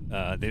she,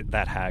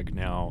 that hag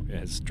now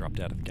has dropped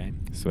out of the game.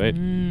 Sweet.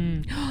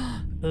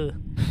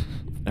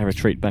 I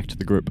retreat back to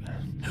the group.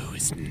 Who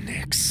is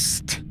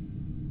next?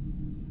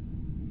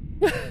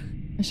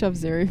 I shove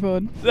Zeri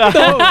forward.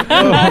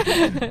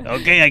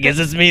 Okay, I guess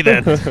it's me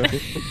then.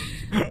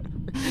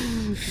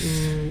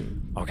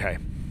 Okay.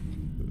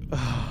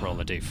 Roll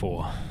a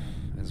d4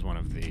 as one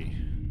of the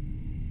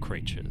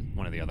creatures,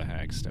 one of the other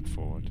hags step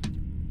forward.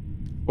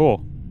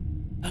 Oh.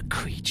 A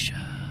creature.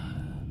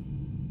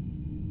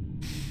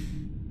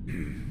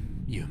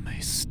 You may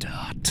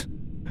start.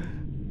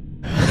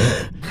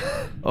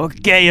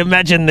 Okay,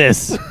 imagine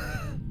this.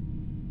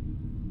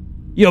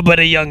 You're but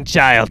a young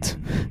child.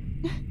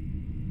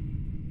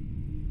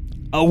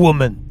 A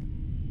woman.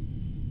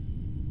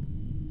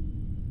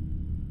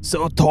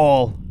 So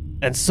tall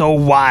and so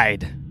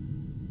wide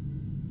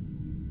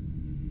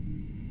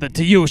that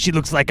to you she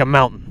looks like a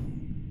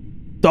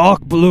mountain.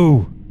 Dark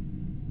blue.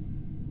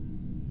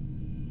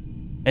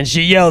 And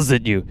she yells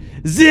at you,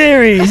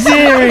 Ziri,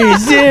 Ziri,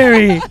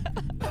 Ziri!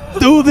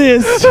 Do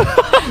this!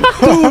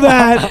 Do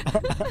that!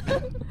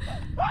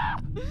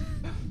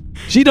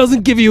 She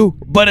doesn't give you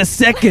but a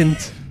second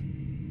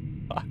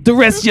to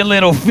rest your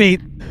little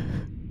feet.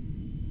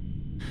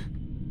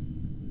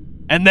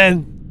 And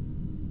then,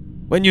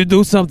 when you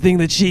do something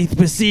that she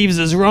perceives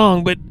as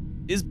wrong but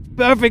is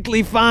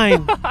perfectly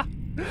fine,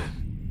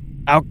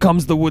 out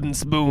comes the wooden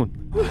spoon.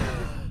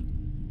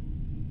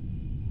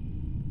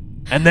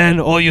 And then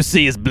all you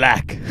see is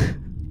black.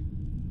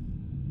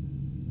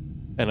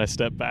 And I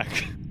step back.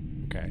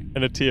 Okay.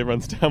 And a tear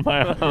runs down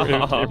my eye.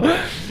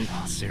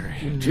 Oh,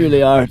 Siri.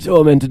 Truly are a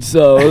tormented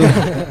soul.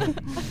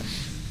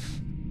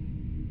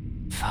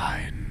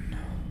 Fine.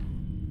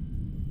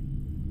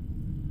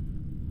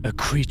 A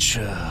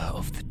creature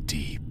of the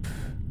deep,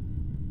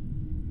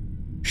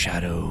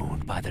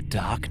 shadowed by the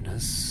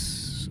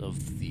darkness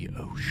of the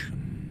ocean.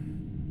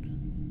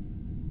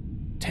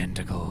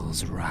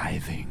 Tentacles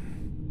writhing.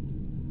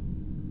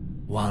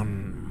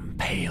 One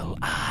pale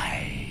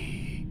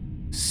eye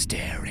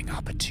staring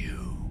up at you.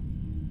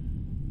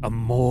 A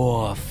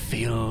maw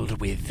filled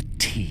with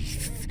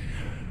teeth,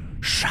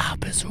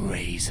 sharp as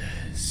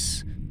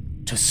razors,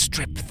 to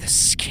strip the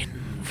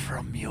skin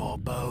from your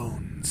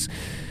bones,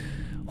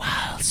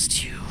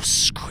 whilst you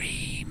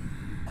scream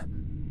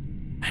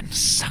and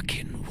suck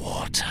in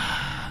water.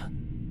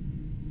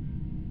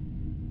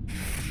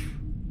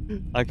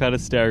 I kind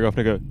of stare off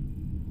and I go,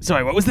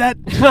 Sorry, what was that?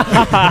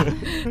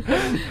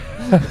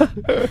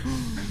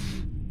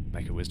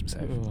 Make a wisdom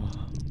save.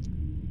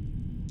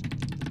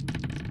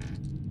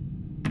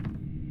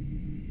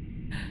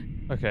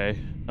 Okay.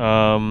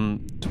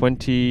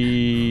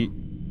 20.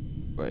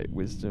 Wait,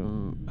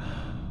 wisdom.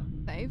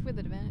 Save with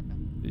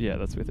advantage. Yeah,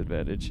 that's with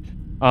advantage.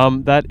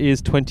 That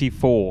is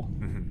 24.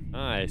 Mhm.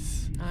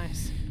 Nice.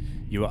 Nice.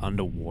 You are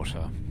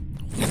underwater.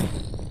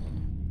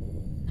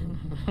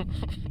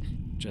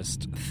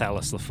 Just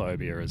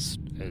thalassophobia is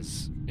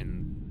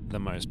in the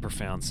most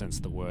profound sense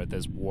of the word.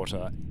 There's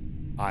water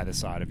either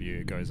side of you.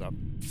 It goes up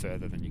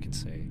further than you can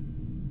see.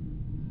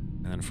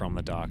 And then from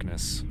the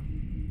darkness,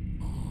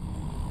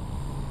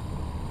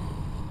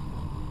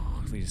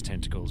 these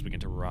tentacles begin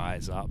to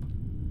rise up.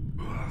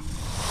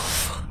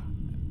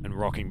 And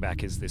rocking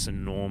back is this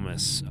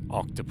enormous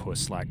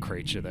octopus-like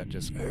creature that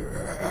just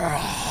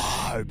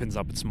opens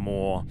up its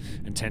maw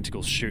and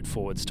tentacles shoot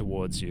forwards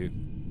towards you.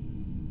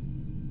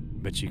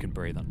 But you can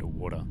breathe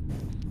underwater.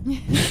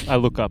 I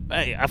look up.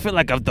 Hey, I feel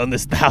like I've done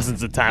this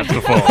thousands of times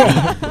before.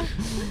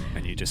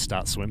 And you just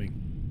start swimming.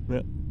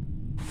 Yeah.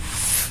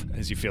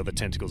 As you feel the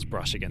tentacles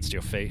brush against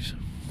your feet.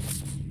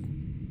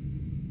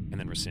 And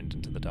then rescind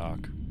into the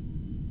dark.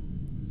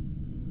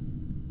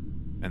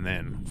 And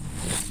then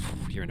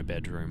you're in a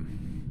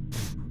bedroom.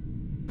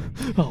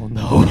 Oh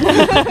no.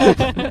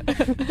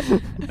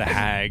 The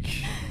hag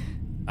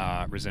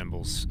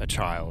resembles a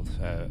child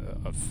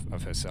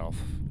of herself.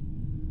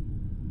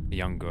 A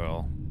young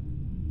girl.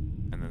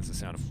 And there's the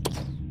sound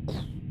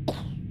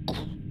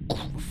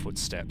of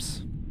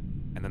footsteps.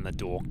 And then the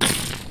door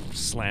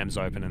slams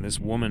open, and this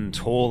woman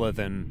taller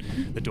than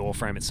the door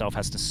frame itself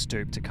has to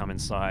stoop to come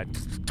inside.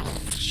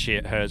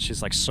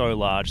 She's like so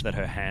large that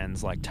her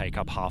hands like take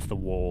up half the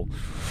wall,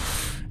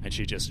 and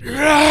she just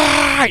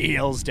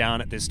yells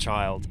down at this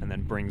child and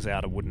then brings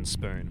out a wooden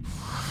spoon.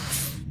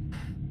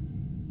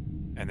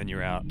 And then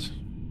you're out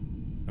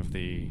of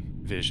the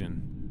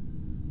vision,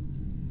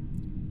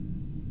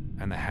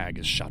 and the hag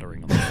is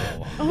shuddering on the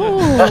floor.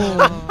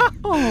 Oh,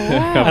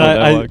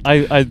 wow. And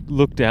I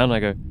look down and I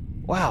go,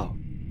 wow,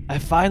 I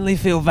finally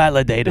feel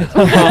validated.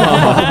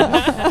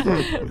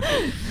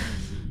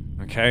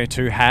 Okay,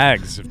 2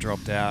 hags have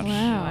dropped out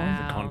Wow.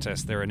 of the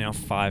contest. There are now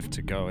 5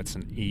 to go. It's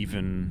an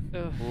even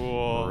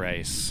Ugh.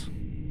 race.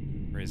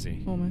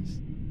 Rizzy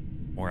Almost.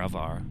 or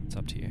Alvara, it's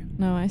up to you.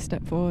 No, I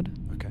step forward.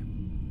 Okay.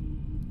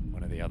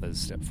 One of the others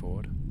step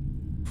forward.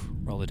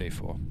 Roll a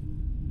d4.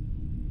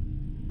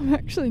 I'm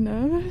actually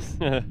nervous.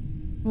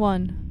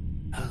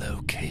 1. A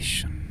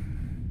location.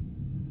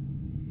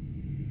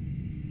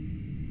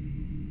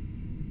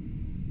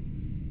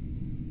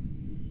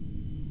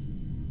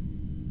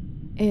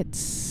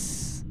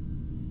 It's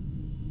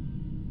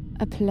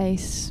a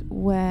place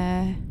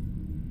where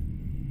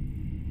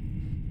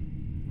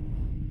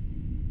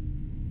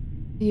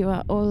you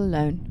are all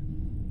alone,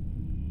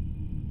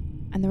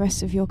 and the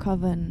rest of your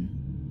coven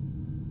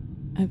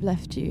have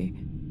left you.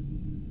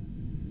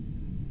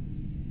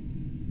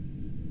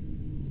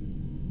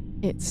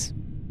 It's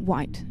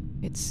white.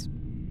 It's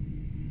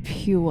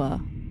pure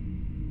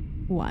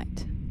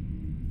white.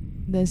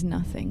 There's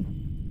nothing.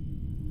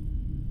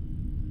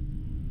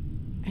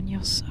 And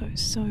you're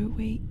so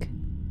weak.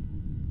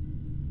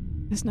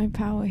 There's no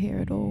power here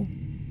at all.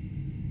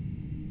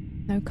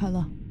 No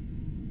colour.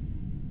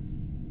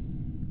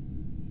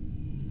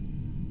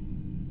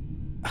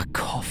 A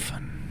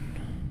coffin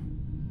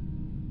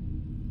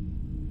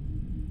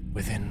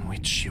within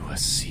which you are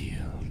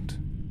sealed.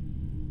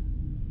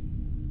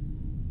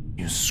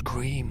 You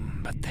scream,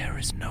 but there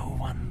is no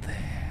one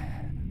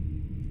there.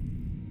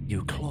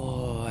 You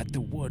claw at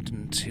the wood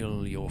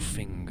until your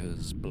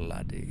fingers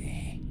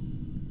bloody.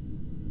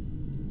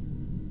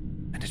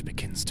 And it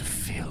begins to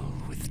fill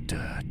with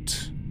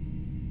dirt.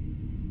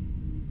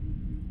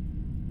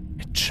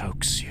 It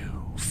chokes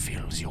you,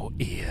 fills your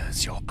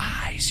ears, your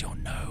eyes, your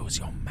nose,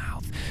 your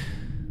mouth,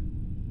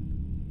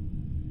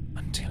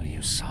 until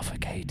you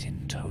suffocate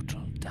in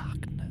total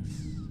darkness.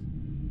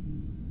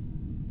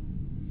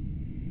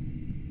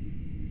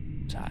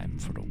 Time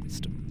for a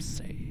wisdom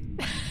save.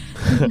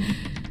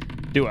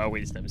 Do our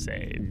wisdom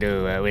save.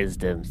 Do a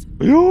wisdom save.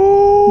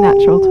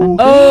 Natural 20.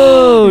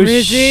 Oh,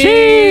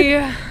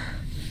 Rizzy!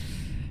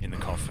 In the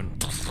coffin.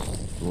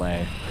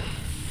 Lay.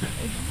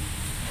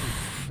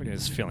 It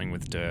is filling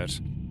with dirt.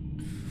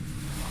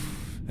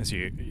 As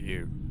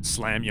you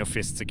slam your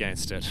fists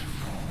against it.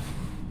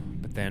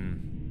 But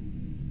then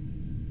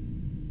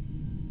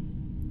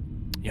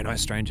you're no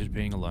stranger to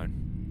being alone.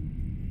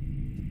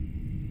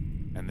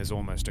 And there's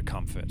almost a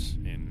comfort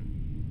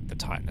in the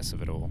tightness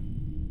of it all.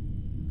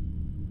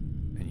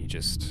 And you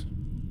just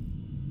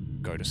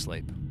go to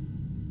sleep.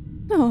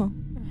 Oh.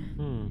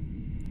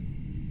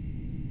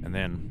 And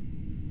then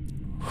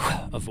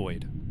a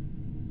void.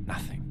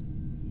 Nothing.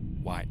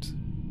 White.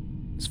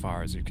 As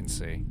far as you can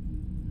see.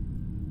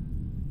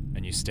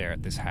 And you stare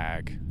at this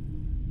hag.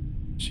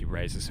 She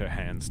raises her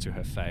hands to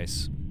her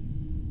face.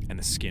 And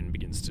the skin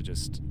begins to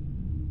just...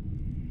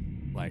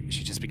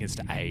 she just begins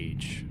to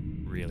age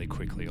really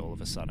quickly all of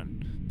a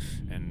sudden.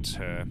 And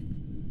her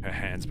Her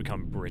hands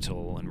become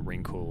brittle and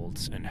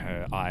wrinkled, and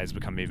her eyes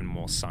become even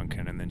more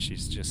sunken, and then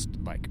she's just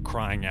like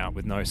crying out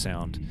with no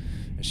sound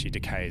as she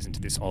decays into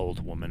this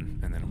old woman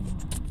and then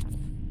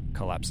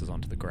collapses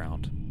onto the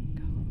ground.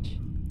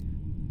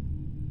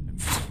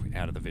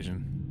 Out of the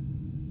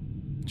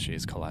vision. She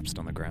is collapsed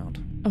on the ground.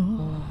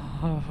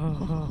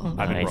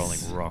 I've been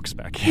rolling rocks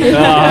back here.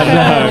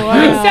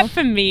 Except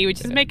for me,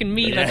 which is making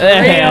me look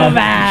real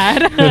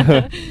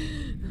bad.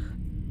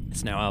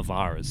 It's now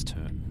Alvara's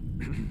turn.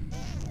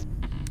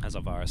 As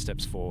Alvara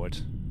steps forward,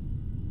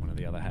 one of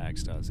the other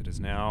hags does. It is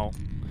now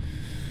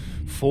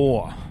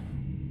 4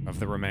 of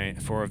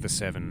the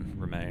 7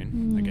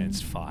 remain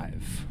against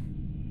 5.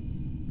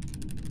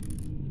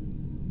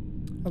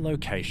 A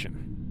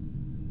location.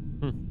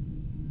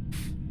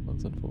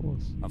 Ones and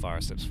fours.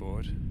 Alvara steps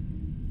forward.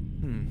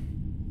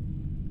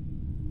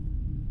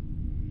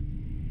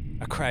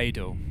 A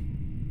cradle.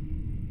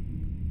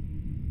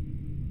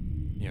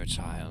 You're a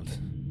child.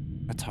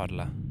 A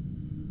toddler.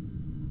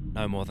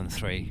 No more than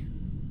 3.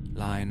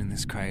 Lying in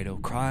this cradle,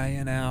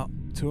 crying out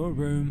to a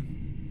room.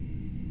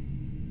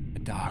 A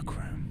dark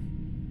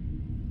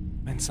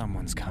room. And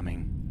someone's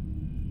coming.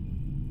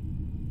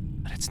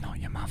 But it's not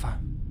your mother.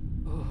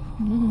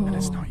 And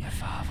it's not your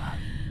father.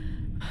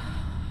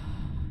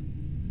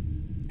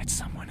 It's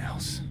someone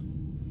else.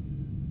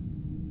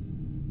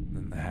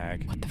 And the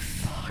hag. What the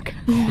fuck?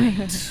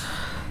 Quaint.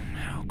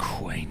 How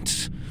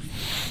quaint.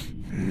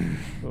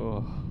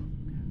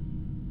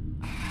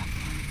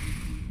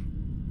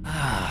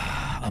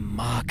 A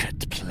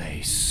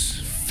marketplace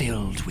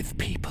filled with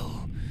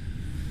people.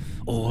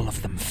 All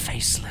of them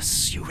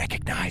faceless, you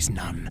recognize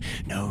none,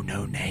 know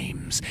no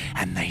names,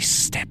 and they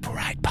step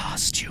right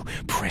past you,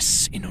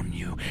 press in on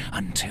you,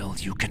 until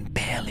you can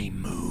barely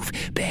move,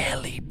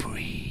 barely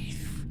breathe.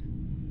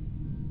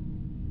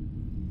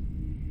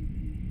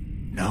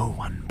 No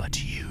one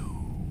but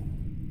you.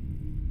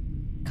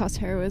 Cast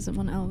heroism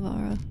on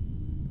Alvara.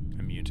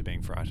 Immune to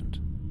being frightened.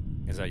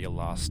 Is that your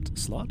last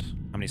slot?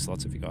 How many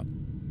slots have you got?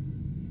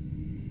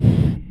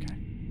 Okay.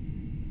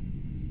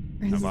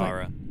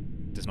 Alvara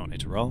does not need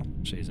to roll.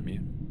 She's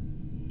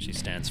immune. She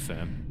stands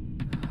firm.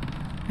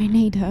 We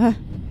need her.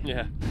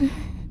 Yeah.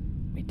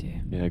 We do.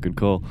 Yeah, good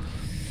call.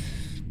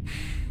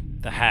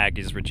 The hag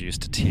is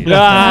reduced to tears.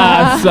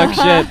 Suck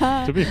shit.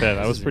 To be fair,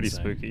 that This was is pretty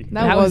insane. spooky.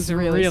 That was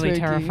really spooky.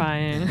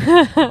 terrifying.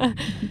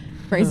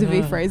 Fraser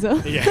v.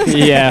 Fraser.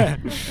 Yeah.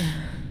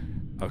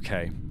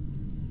 Okay.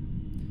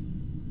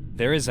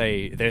 There's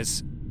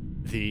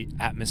the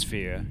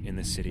atmosphere in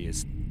the city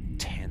is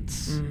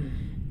tense.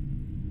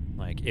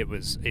 Like it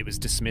was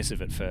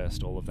dismissive at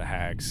first. All of the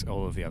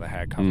other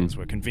hag covens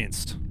were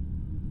convinced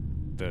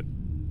that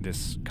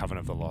this Coven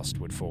of the Lost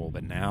would fall,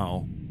 but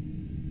now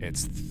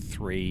it's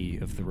 3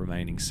 of the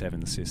remaining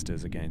 7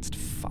 sisters against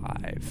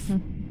 5.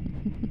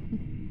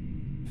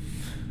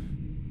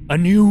 A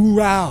new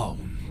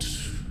round.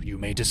 You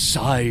may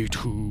decide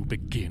who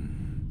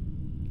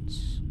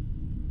begins.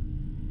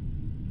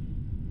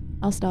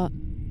 I'll start.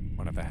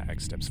 One of the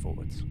hags steps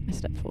forwards. I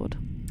step forward.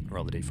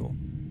 Roll the d4.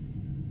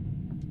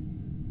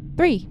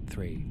 3.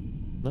 3.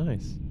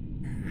 Nice.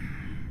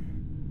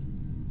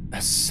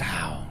 A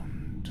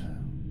sound.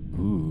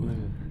 Ooh.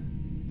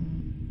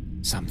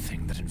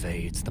 Something that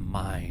invades the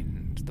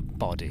mind, the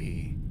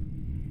body.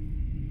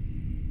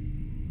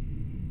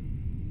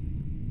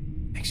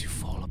 Makes you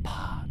fall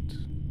apart.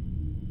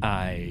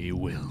 I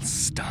will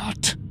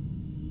start.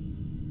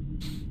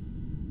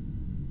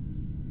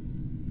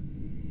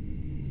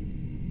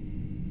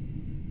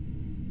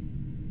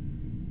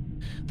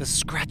 The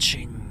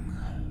scratching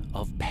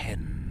of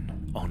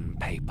pen on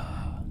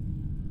paper.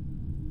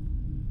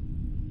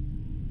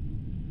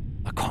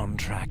 A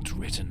contract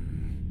written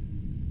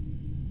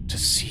to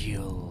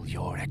seal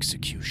your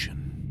execution.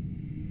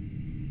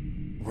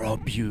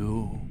 Rob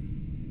you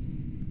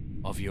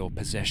of your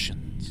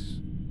possessions.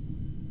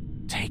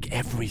 Take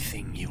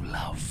everything you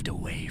loved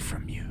away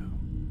from you.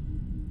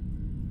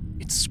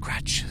 It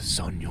scratches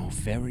on your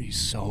very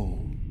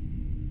soul.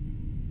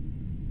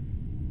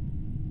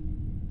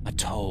 A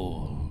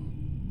toll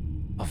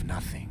of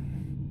nothing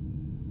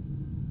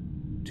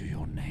to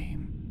your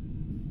name.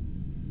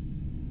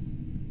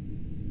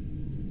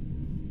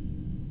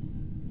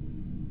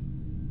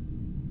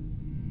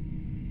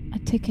 A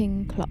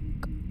ticking clock.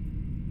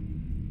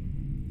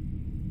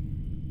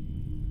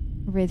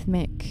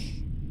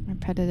 Rhythmic,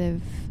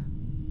 repetitive.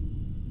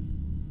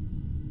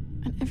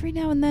 And every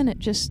now and then it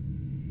just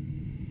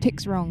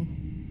ticks wrong.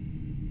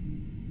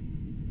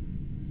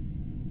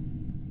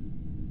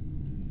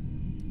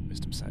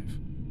 Wisdom save.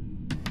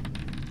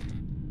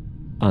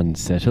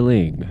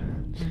 Unsettling.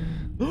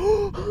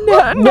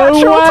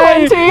 Natural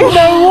 20!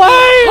 No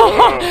way!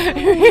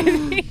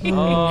 Really?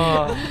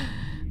 Oh.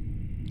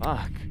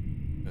 Fuck.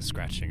 The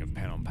scratching of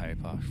pen on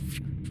paper.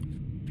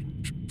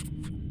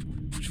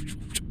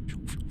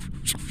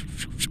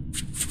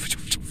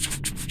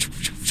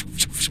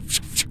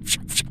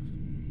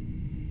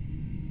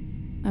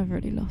 I've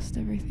already lost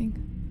everything.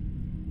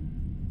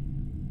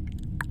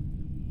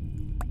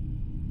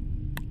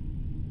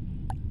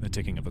 The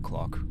ticking of a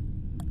clock.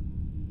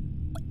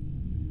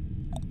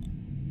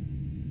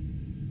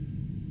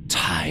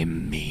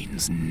 Time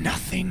means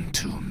nothing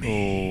to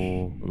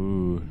me.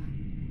 Ooh.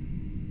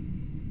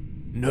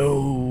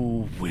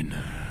 No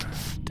winner.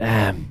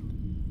 Damn.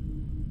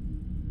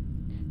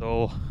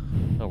 Oh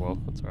well,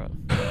 that's alright.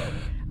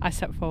 I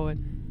step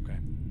forward. Okay.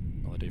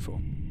 Roll a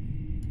d4.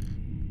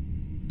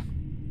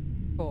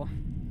 4.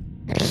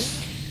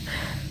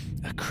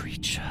 A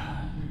creature.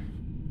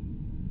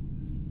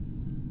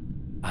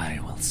 I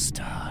will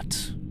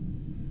start.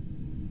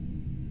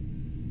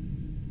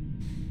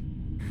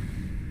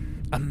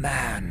 A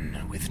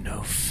man with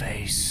no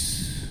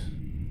face,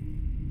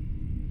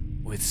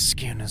 with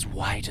skin as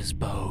white as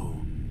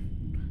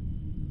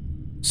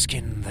bone,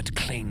 skin that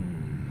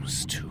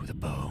clings to the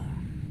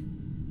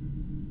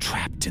bone,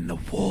 trapped in the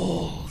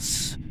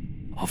walls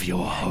of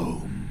your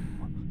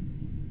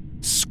home,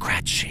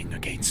 scratching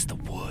against the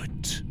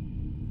wood,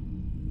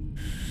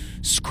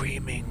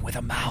 screaming with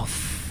a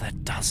mouth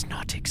that does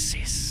not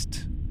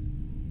exist,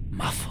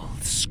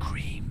 muffled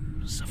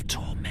screams of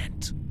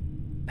torment,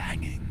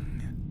 banging.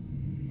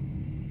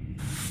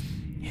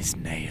 His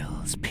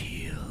nails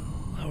peel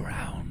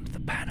around the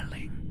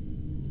paneling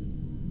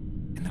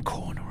in the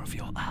corner of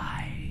your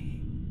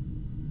eye.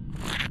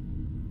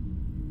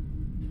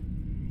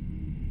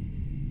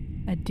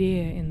 A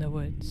deer in the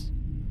woods.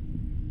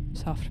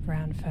 Soft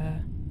brown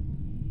fur.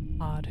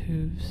 Hard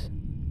hooves.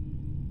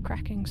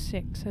 Cracking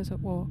sticks as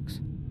it walks.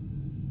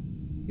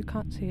 You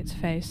can't see its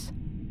face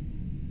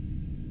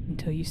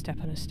until you step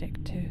on a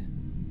stick too.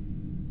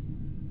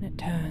 And it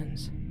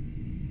turns.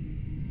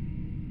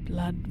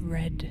 Blood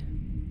red.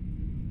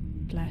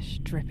 Flesh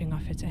dripping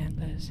off its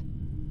antlers.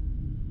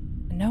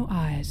 And no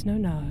eyes, no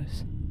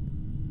nose.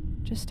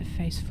 Just a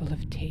face full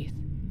of teeth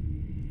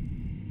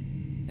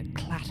that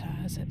clatter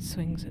as it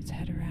swings its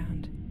head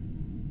around.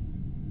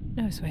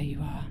 It knows where you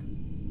are.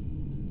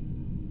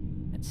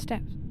 It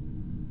steps,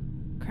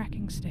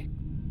 cracking stick,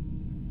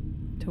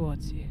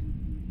 towards you.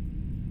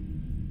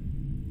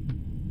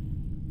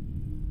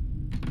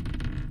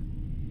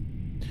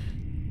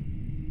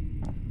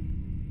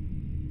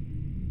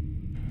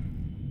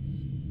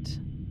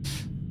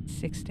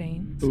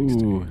 Sixteen.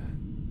 Ooh.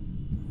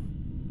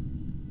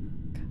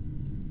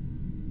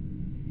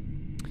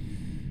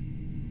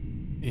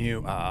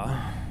 You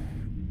are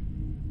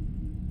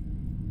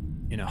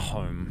in a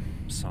home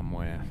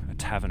somewhere, a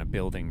tavern, a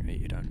building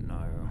that you don't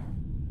know,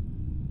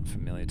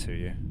 familiar to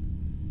you.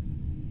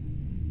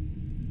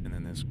 And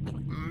then there's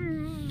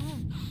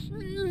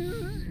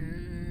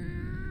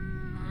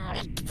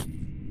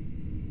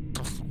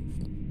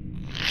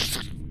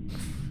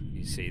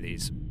you see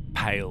these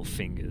pale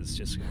fingers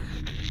just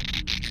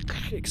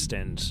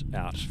extend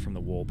out from the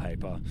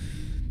wallpaper,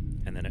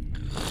 and then it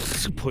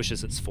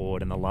pushes its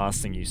forward, and the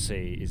last thing you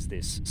see is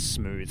this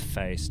smooth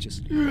face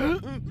just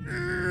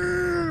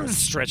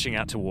stretching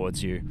out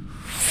towards you,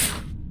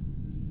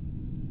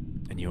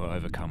 and you are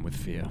overcome with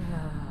fear.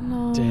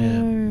 No.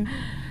 Damn.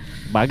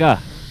 Bugger.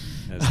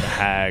 As the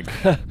hag,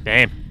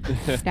 Damn.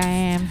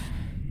 Damn.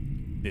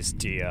 this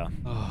deer,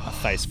 a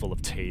face full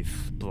of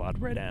teeth,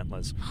 blood red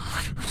antlers,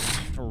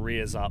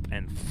 rears up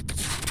and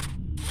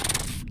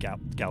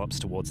gallops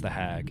towards the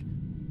hag,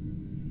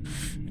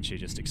 and she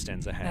just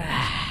extends a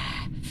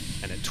hand,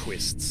 and it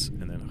twists,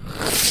 and then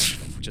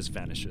just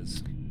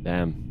vanishes.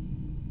 Damn.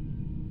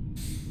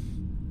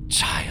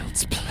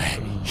 Child's play.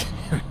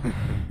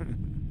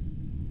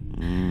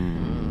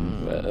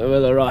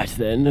 Well, all right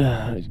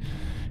then.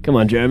 Come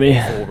on, Jeremy.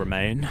 4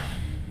 remain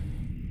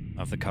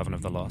of the Coven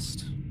of the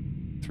Lost.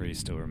 3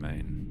 still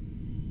remain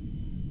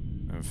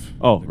of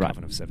the right.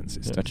 Coven of Seven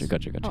Sisters.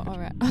 Gotcha. Oh, all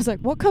right. I was like,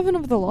 what Coven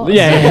of the Lost?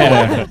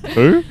 Yeah.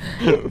 Who?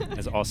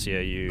 As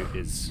Ossia, you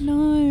is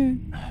No.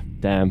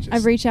 Damn. I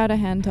reach out a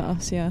hand to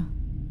Ossia.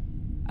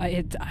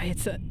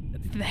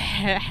 The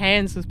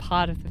hands was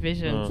part of the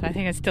vision, so I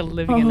think it's still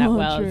living in that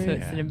world. True. So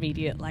it's an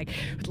immediate like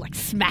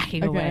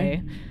smacking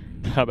away.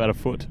 How about a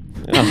foot?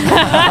 No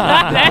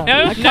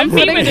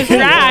feet with a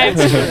stride.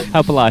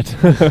 How polite.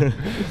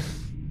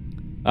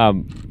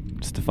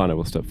 Stefano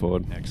will step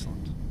forward.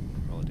 excellent.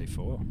 Roll a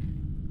d4.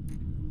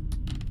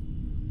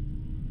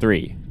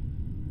 3.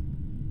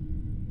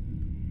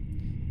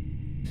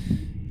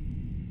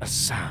 A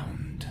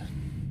sound.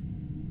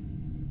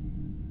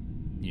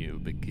 You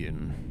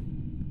begin.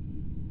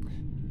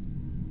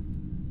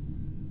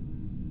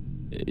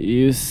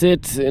 You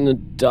sit in a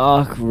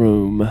dark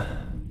room.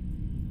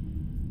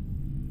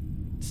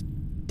 It's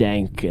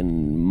dank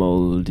and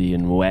moldy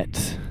and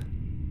wet.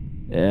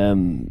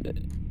 And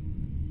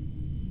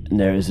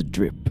there is a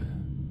drip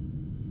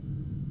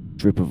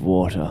of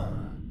water.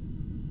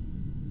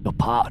 You're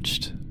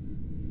parched.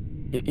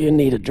 You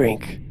need a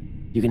drink.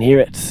 You can hear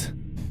it.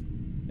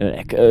 And it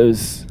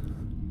echoes.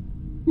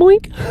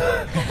 Boink.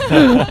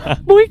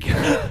 Boink.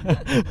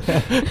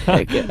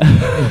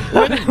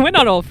 We're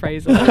not all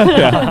Fraser.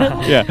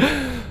 Yeah.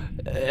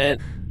 And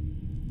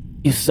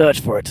you search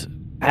for it,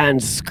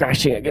 hands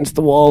scratching against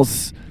the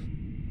walls.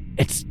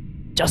 It's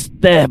just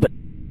there, but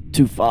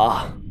too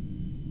far.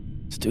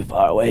 It's too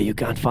far away, you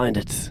can't find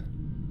it.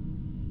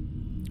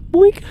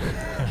 Boink.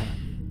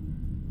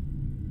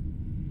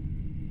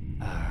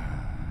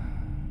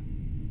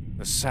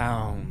 The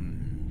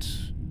sound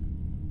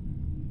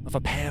of a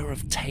pair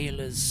of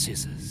tailor's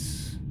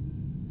scissors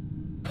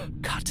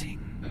cutting.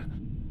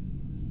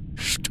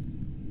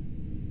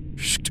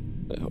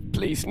 Oh,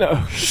 please,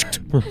 no.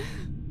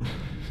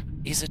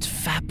 Is it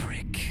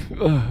fabric?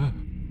 Or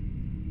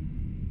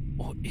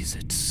is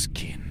it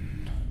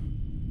skin?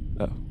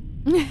 Oh.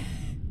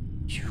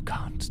 You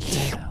can't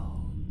tell.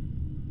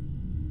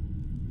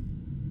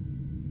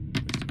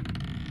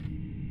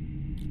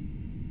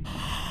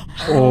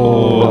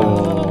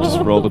 Oh.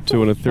 Just rolled a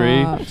 2 and a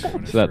 3.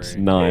 Fuck. So that's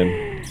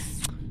 9.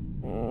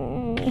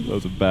 That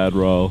was a bad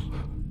roll.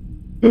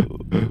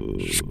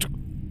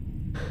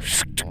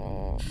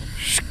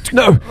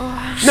 No!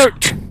 No!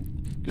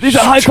 These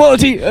are high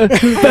quality,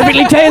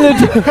 perfectly tailored!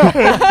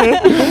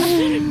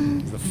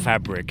 The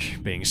fabric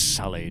being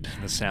sullied,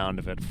 the sound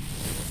of it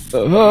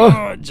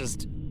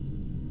just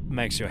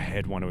makes your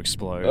head want to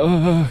explode.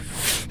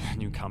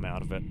 And you come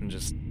out of it and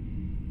just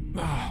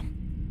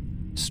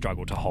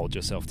struggle to hold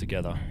yourself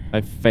together.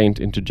 I faint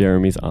into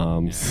Jeremy's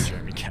arms.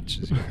 Jeremy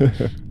catches you. Pulls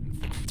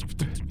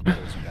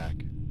you back.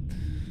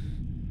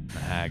 The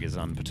hag is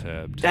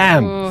unperturbed.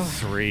 Damn!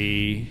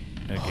 3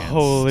 against.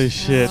 Holy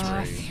shit.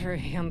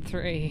 3 on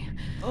 3.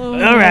 All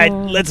right,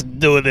 let's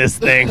do this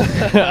thing.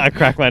 I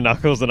crack my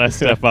knuckles and I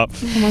step up.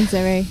 Come on,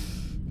 Zeri.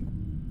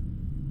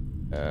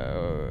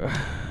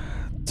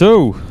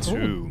 2.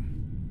 2.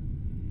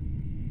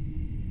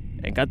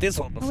 Ain't got this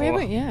one Oh, before. we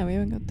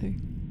haven't got 2.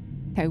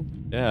 How?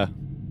 Yeah.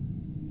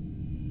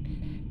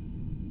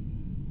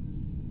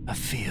 A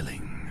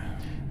feeling.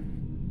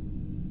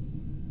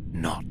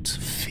 Not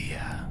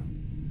fear.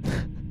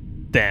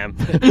 Damn.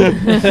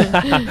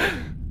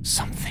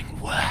 Something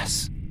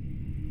worse.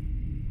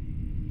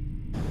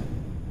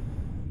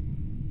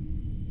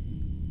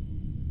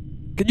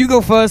 Can you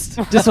go first,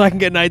 just so I can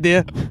get an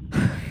idea?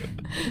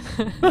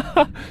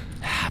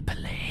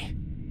 Happily.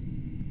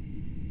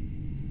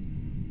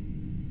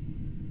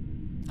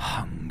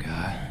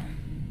 Hunger.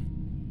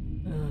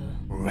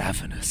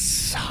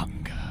 Ravenous hunger.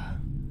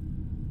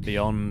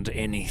 Beyond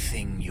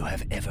anything you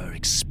have ever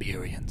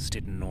experienced,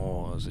 it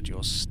gnaws at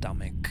your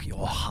stomach,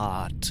 your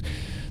heart,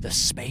 the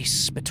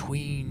space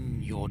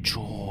between your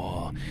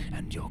jaw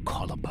and your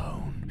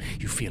collarbone.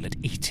 You feel it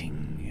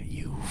eating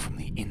you from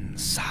the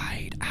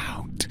inside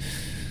out.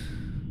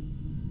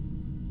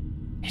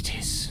 It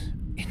is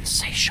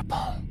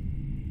insatiable.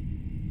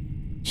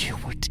 You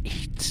would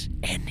eat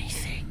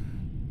anything.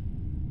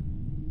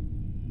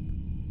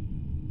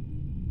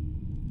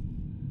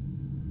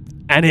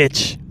 An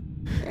itch.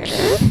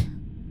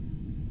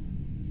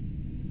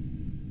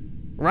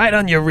 Right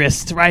on your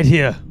wrist, right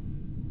here.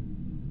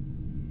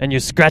 And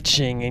you're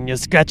scratching and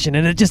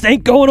it just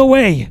ain't going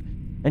away.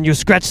 And you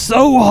scratch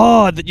so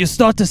hard that you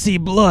start to see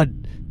blood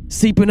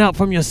seeping out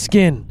from your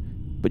skin.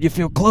 But you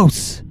feel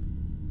close.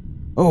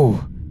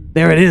 Oh,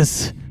 there it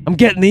is. I'm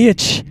getting the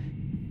itch.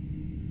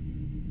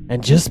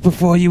 And just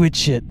before you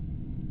itch it,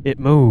 it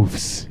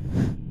moves.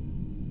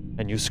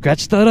 And you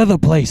scratch that other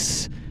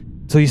place.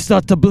 So you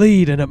start to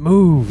bleed and it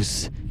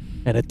moves.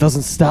 And it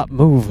doesn't stop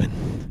moving.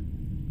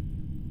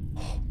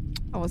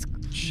 That was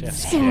Chef.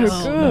 so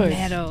good.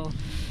 Metal.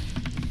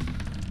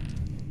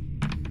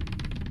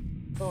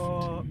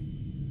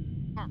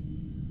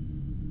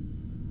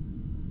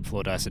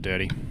 Floor dice are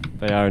dirty.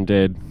 They are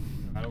indeed.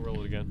 I don't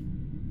roll it again.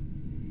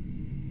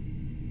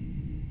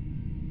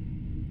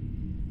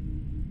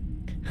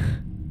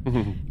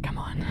 Come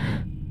on.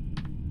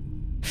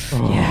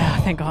 Yeah,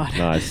 thank God.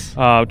 Nice.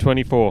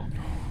 24.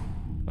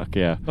 Fuck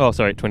yeah. Oh,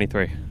 sorry,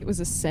 23. It was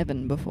a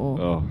 7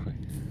 before. Oh.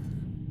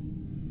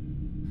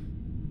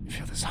 You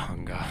feel this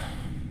hunger.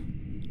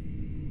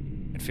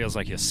 It feels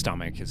like your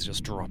stomach has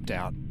just dropped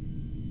out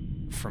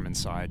from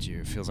inside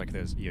you. It feels like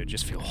you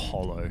just feel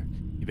hollow.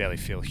 You barely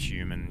feel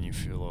human. You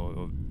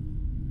feel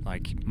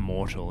like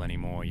mortal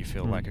anymore. You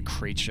feel like a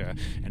creature,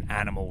 an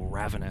animal,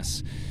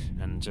 ravenous,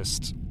 and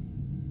just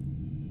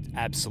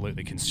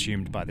absolutely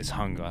consumed by this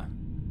hunger.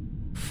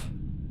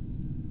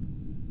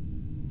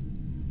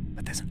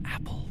 But there's an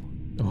apple.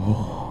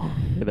 Oh,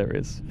 yeah, there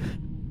is.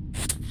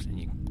 And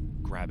you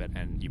grab it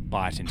and you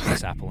bite into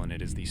this apple, and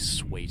it is the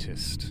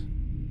sweetest,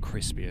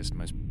 crispiest,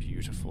 most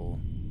beautiful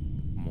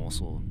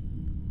morsel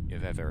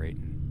you've ever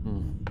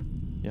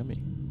eaten.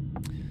 Yummy.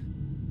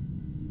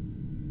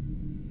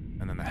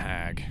 And then the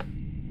hag,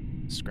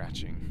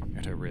 scratching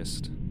at her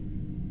wrist,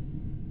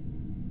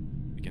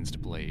 begins to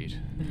bleed.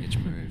 Itch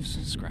moves,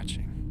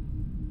 scratching,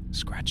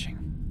 scratching,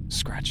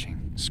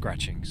 scratching,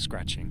 scratching,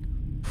 scratching,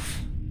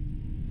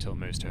 until it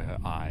moves to her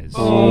eyes.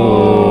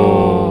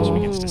 Oh. She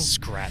begins to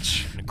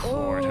scratch and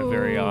claw at her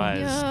very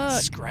eyes, yuck.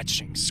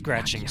 scratching,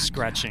 scratching,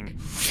 scratching.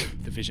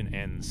 The vision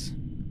ends,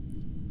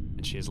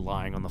 and she is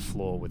lying on the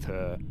floor with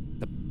the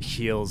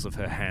heels of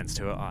her hands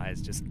to her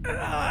eyes, just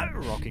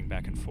rocking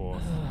back and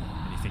forth.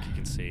 And you think you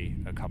can see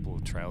a couple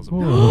of trails of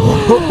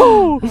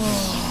blood.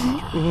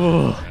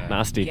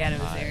 Nasty. Get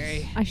him,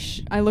 Zeri.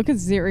 I look at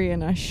Ziri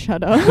and I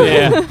shudder.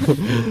 Yeah.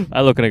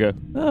 I look and I go,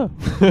 oh.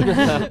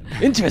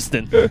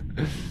 Interesting.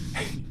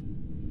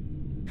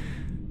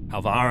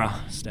 Alvara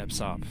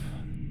steps up,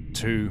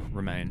 2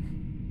 remain.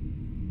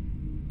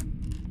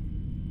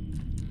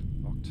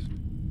 Locked.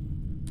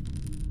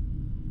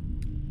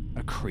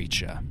 A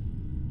creature.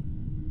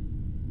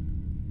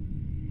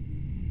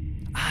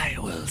 I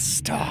will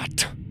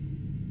start.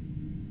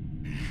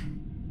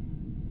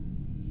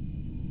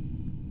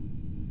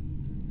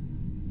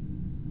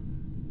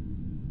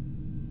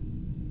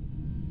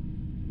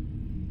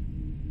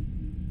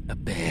 A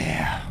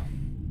bear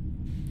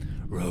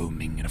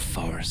roaming in a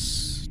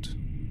forest.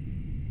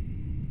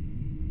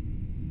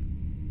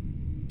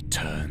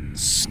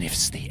 Turns,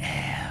 sniffs the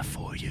air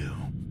for you.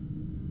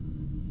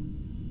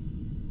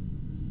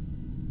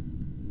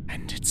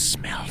 And it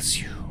smells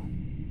you.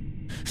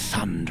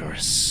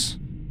 Thunderous.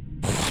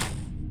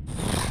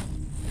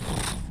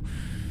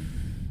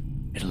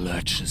 It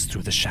lurches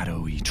through the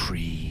shadowy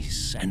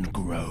trees and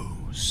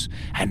grows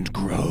and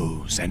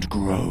grows and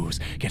grows,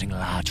 getting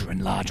larger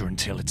and larger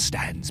until it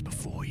stands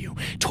before you,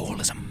 tall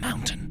as a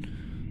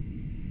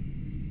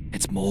mountain.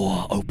 Its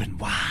maw open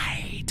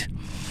wide.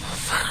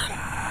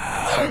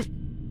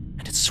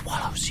 And it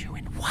swallows you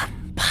in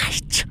one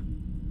bite.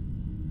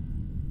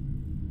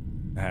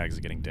 The hags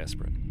are getting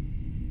desperate.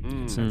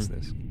 Sense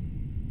this.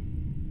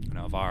 And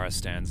Elvira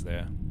stands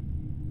there,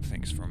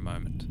 thinks for a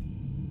moment.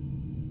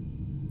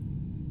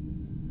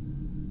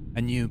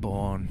 A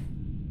newborn.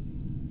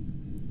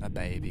 A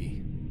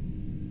baby.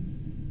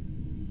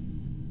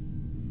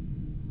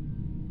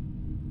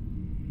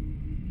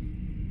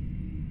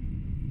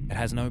 It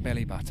has no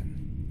belly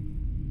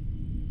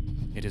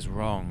button. It is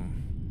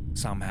wrong,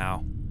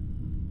 somehow.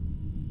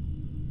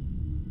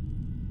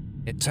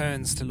 It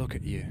turns to look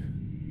at you.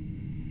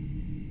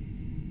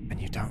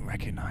 And you don't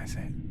recognize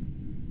it.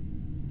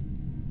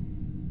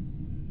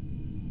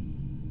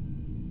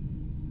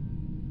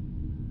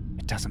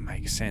 It doesn't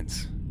make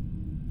sense.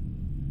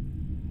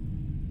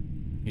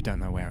 You don't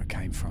know where it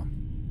came from.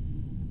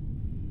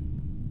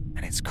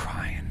 And it's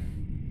crying.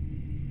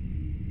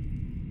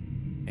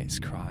 It's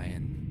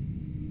crying.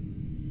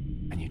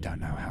 And you don't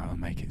know how to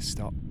make it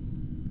stop.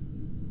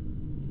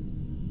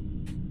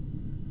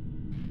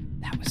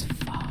 That was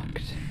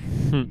fucked.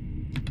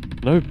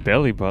 No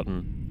belly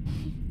button.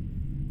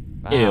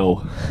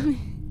 Ew.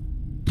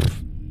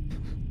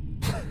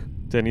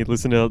 To any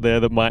listener out there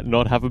that might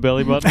not have a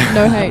belly button,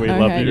 No hate, we no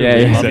love hate. you. Yeah,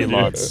 We yeah. Love accept you you.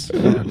 lots.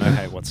 No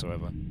hate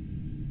whatsoever.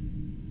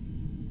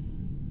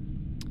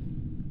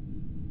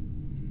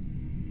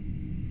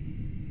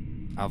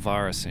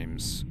 Elvira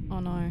seems Oh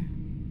no.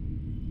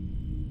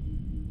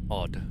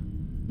 odd.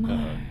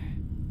 No.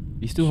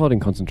 You still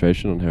holding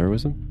concentration on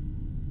heroism?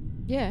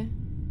 Yeah.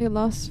 It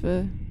lasts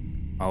for.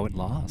 Oh, it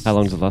lasts. How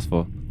long does it last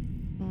for?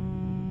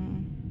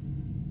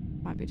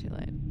 Might be too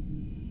late.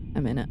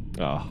 A minute.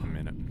 Oh. A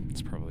minute.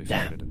 It's probably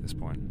faded at this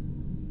point.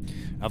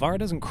 Elvira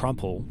doesn't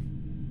crumple.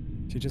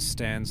 She just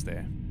stands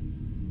there.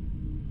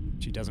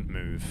 She doesn't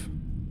move.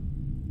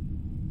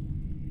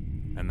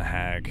 And the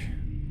hag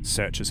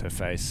searches her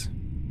face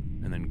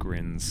and then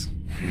grins.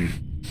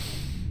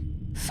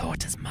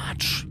 Thought as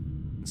much.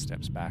 And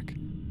steps back.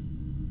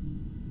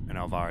 And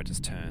Elvira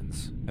just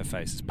turns. Her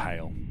face is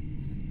pale.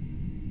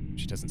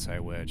 She doesn't say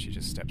a word. She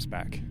just steps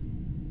back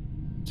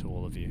to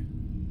all of you.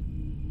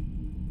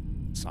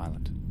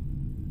 Silent.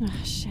 Oh,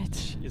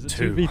 shit. Is it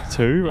 2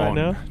 2v2 right on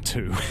now?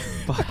 2.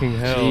 Fucking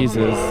hell.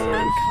 Jesus.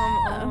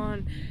 Come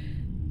on.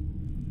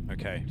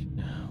 Okay.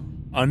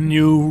 A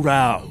new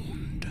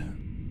round.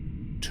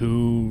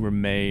 2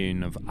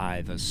 remain of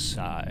either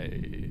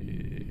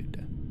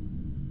side.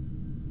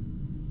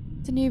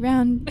 It's a new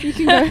round. You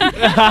can go.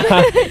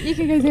 You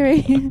can go,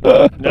 Zuri.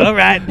 All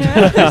right.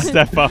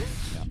 Step up.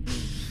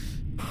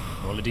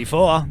 Roll a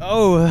d4.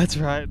 Oh, that's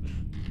right.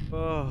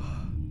 Oh.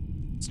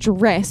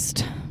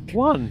 Stressed.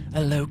 1.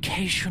 A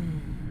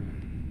location.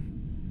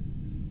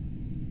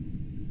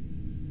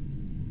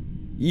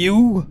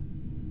 You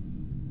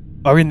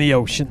are in the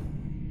ocean.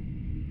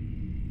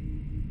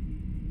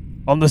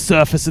 On the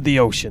surface of the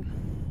ocean.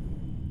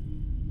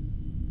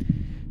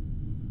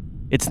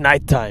 It's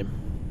nighttime.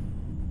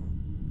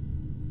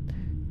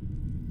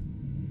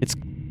 It's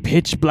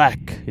pitch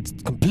black. It's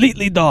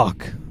completely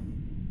dark.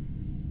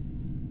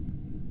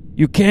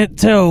 You can't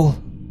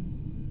tell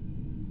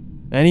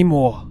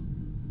anymore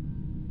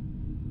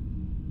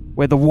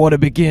where the water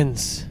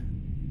begins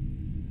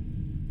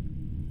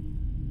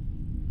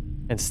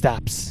and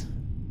stops.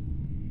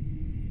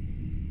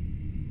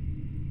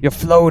 You're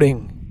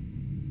floating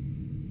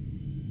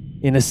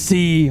in a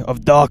sea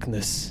of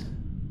darkness.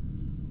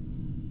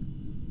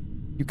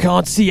 You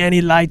can't see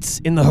any lights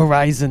in the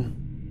horizon.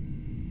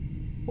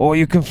 All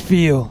you can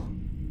feel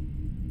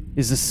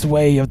is the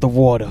sway of the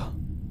water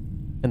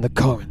and the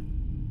current.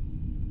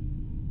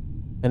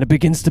 And it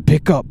begins to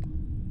pick up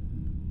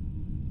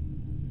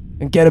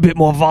and get a bit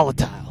more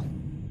volatile.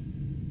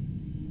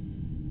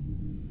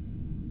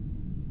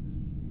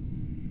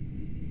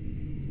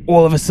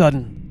 All of a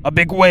sudden, a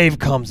big wave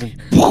comes and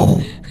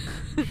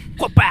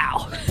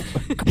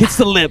hits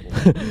the lip,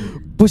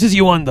 pushes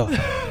you under.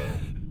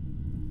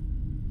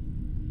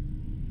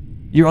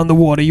 You're on the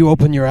water, you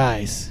open your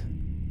eyes.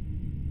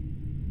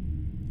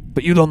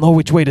 But you don't know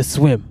which way to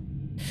swim.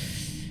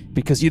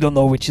 because you don't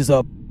know which is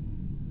up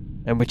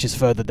and which is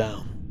further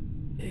down.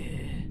 Yeah.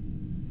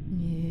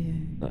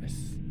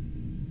 Nice.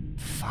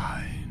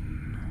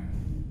 Fine.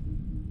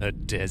 A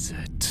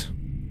desert.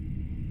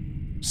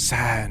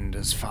 Sand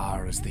as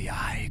far as the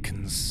eye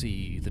can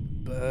see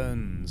that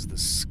burns the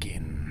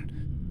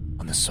skin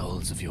on the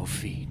soles of your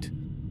feet.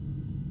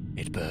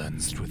 It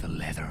burns through the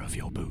leather of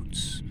your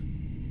boots.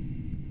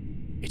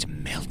 It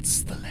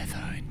melts the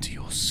leather into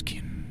your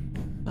skin.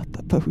 Not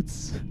the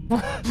boots.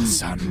 The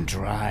sun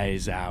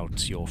dries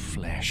out your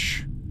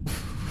flesh.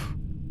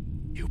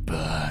 You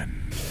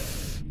burn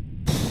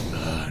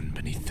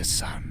beneath the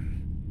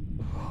sun.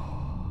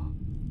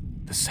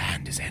 The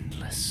sand is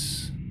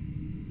endless.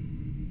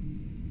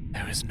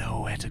 There is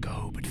nowhere to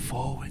go but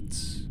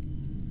forwards.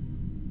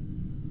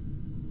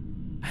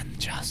 And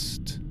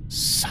just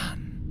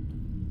sun.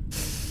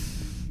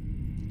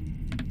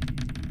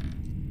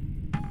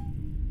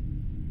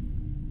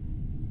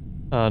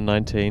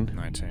 19.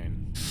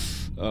 19.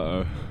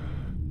 Uh-oh.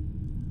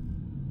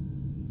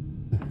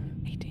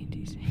 18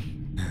 DC.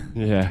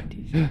 Yeah.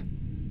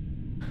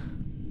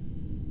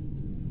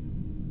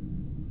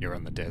 You're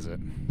on the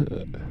desert.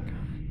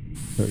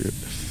 Very good.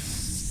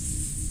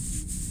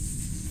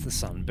 The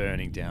sun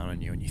burning down on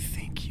you, and you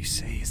think you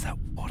see, is that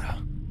water?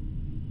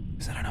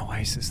 Is that an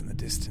oasis in the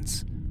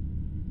distance?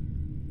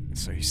 And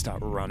so you start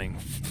running.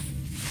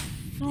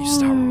 You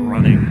start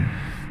running.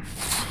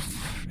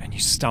 And you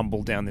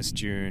stumble down this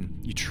dune.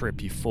 You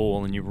trip, you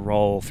fall, and you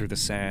roll through the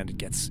sand. It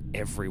gets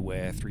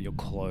everywhere, through your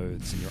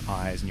clothes and your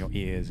eyes and your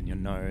ears and your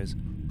nose.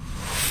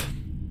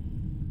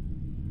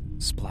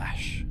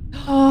 Splash.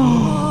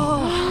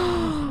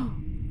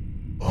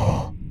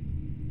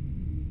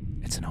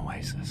 It's an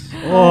oasis.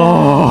 Fuck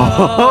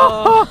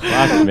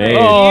me. You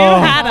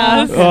had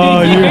us.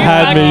 Oh, you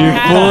had me. You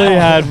fully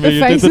had me. The You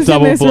did faces the in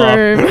double this bluff.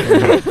 room.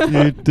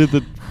 You did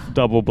the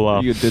double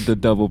bluff. You did the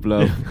double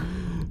blow.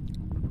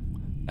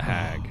 A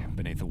hag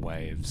beneath the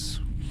waves.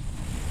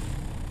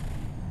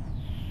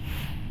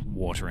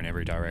 Water in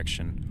every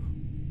direction.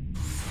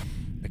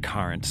 The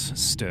current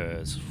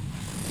stirs.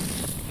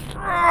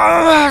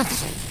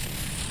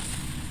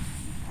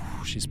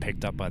 She's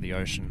picked up by the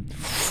ocean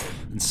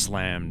and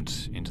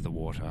slammed into the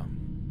water.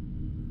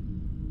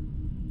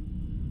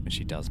 But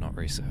she does not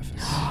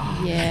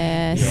resurface.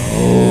 Yes.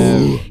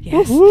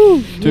 Yes.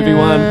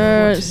 2v1.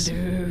 Yes.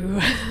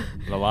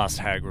 The last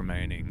hag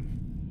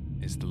remaining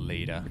is the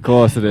leader. Of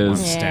course it The one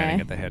is. Yeah. standing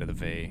at the head of the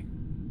V.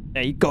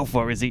 Hey, go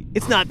for it, Izzy.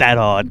 It's not that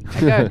hard.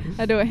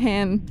 I do a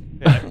hand.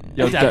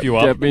 Yo, Dap you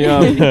up. Dap me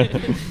up.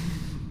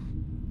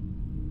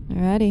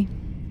 Alrighty.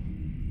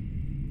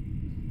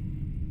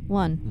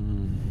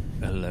 1.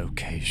 A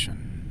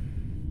location.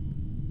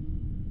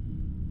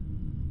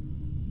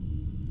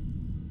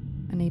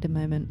 I need a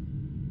moment.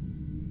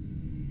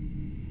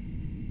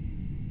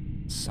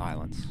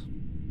 Silence.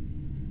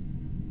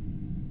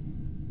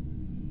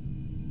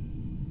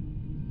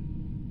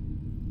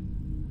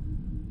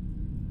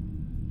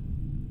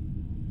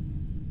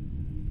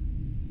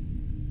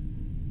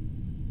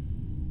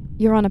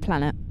 You're on a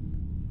planet.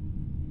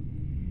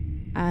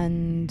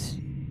 And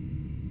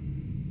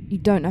you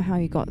don't know how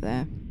you got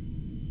there.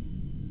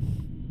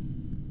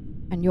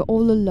 And you're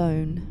all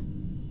alone.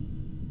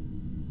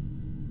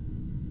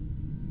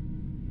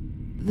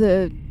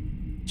 The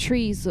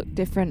trees look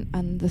different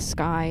and the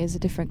sky is a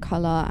different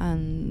colour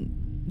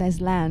and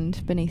there's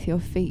land beneath your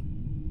feet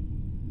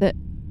that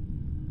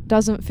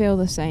doesn't feel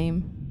the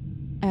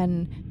same.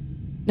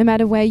 And no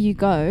matter where you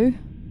go,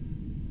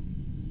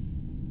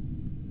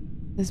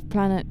 this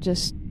planet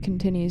just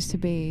continues to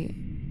be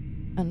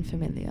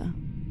unfamiliar,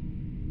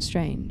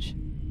 strange.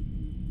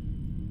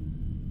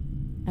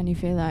 And you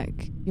feel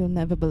like you'll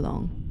never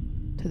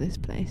belong to this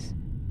place.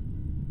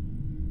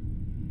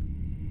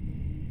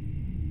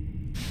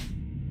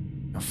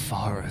 A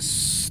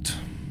forest.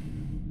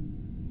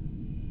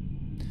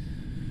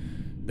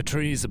 The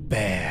trees are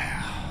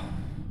bare.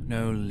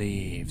 No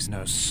leaves,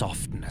 no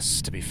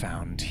softness to be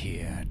found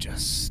here.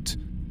 Just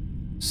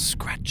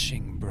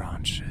scratching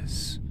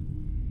branches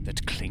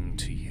that cling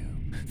to you.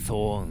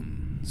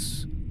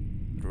 Thorns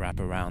that wrap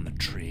around the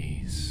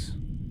trees.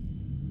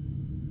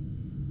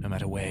 No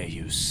matter where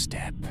you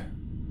step,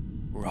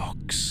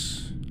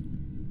 rocks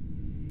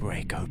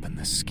break open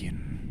the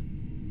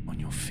skin on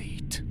your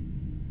feet.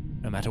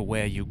 No matter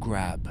where you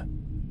grab,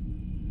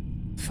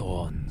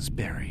 thorns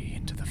bury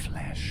into the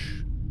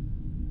flesh.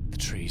 The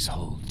trees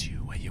hold you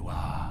where you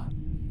are.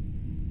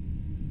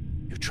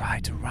 You try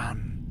to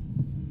run,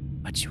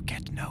 but you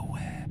get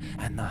nowhere,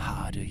 and the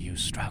harder you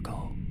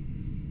struggle,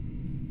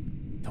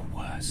 the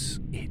worse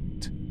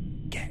it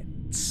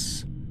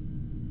gets.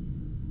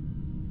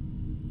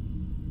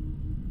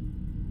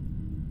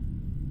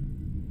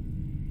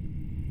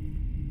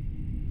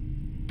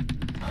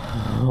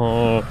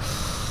 Oh.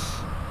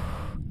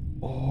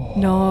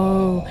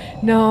 No.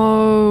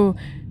 No.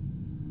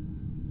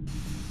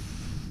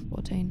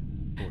 14.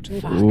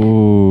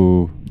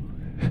 Ooh.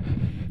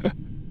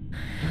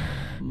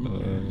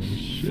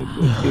 Shit.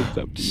 It's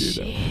up to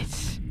you now.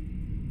 Shit.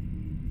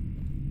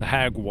 The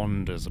hag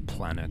wanders a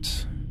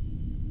planet,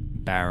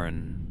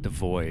 barren,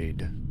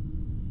 devoid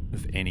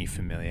of any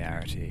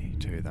familiarity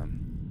to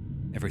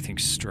them.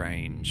 Everything's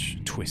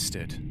strange,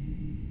 twisted.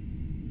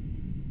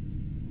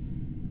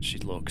 She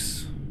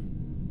looks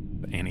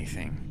for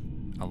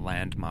anything, a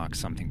landmark,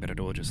 something, but it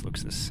all just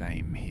looks the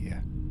same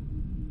here.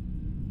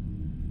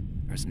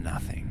 There's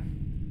nothing.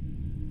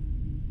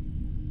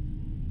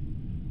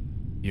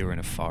 You're in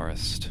a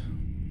forest.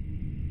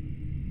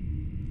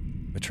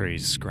 The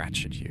trees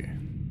scratch at you.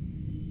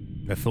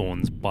 The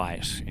thorns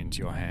bite into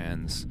your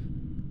hands,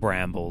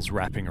 brambles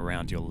wrapping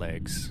around your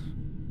legs.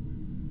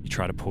 You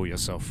try to pull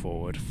yourself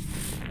forward.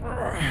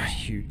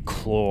 You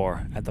claw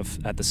at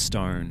the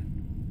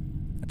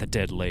stone, at the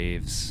dead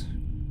leaves.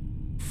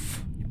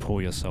 You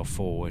pull yourself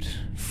forward.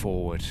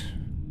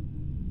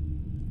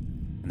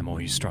 And the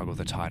more you struggle,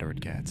 the tighter it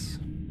gets.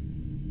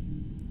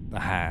 The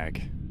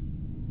hag,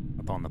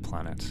 upon the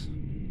planet,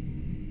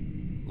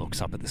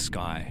 looks up at the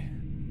sky.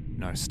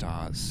 No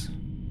stars,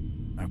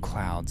 no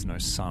clouds, no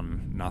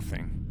sun,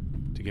 nothing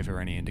to give her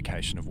any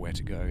indication of where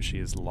to go. She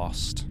is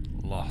lost.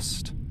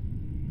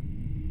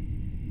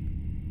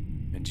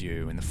 And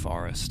you in the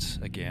forest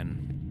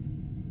again.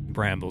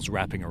 Brambles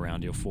wrapping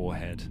around your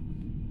forehead.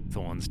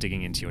 Thorns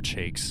digging into your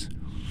cheeks.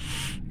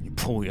 You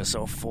pull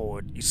yourself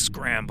forward. You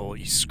scramble.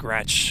 You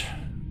scratch.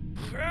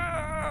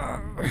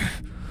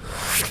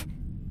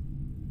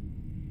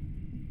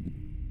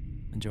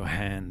 And your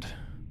hand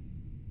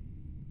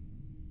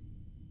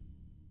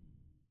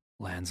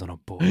lands on a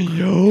book.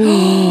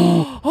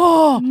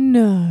 Oh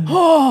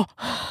no.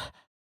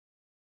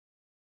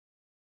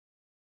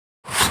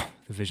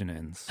 The vision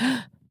ends.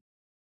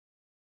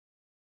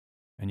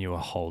 And you are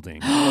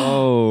holding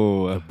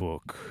Oh. a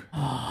book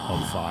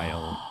of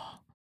vile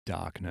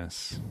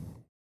darkness.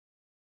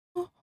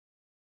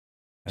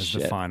 As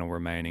the Shit. final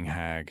remaining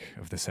hag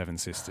of the Seven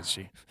Sisters,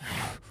 she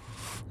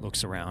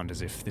looks around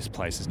as if this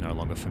place is no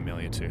longer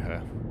familiar to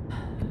her.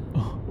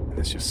 And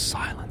there's just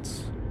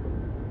silence.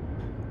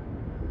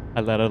 I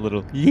let a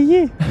little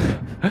yeah.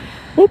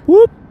 Whoop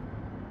whoop.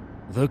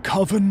 The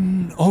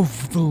Coven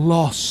of the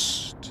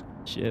Lost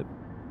Shit.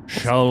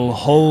 shall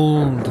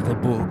hold the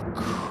book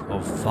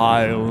of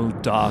vile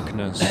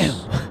darkness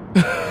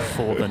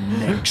for the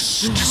next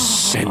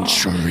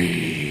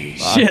century.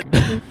 Shit.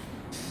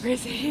 Where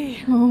is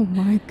he? Oh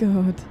my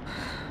god.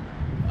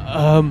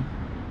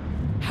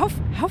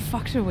 How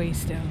fucked are we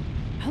still?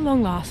 How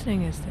long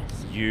lasting is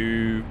this?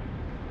 You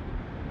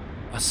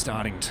are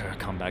starting to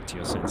come back to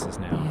your senses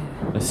now.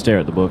 I stare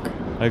at the book.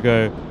 I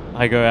go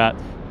out.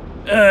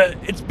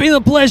 It's been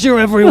a pleasure,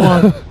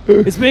 everyone.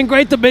 It's been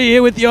great to be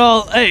here with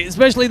y'all. Hey,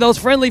 especially those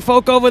friendly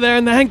folk over there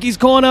in the Hankies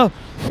corner.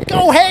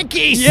 Go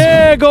Hankies!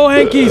 Yeah, go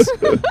Hankies.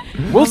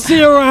 We'll see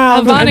you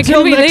around Havana,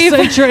 until can we next leave?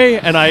 century.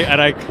 And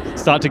I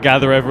start to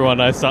gather everyone.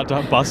 I start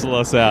to bustle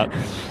us out.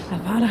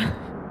 Havana.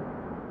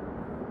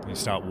 You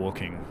start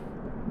walking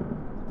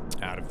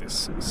out of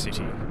this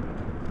city.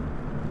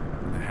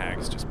 The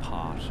hags just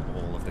part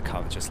all of the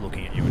cover, just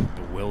looking at you in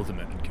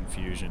bewilderment and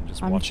confusion,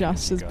 just I'm watching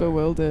just you as go.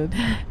 bewildered.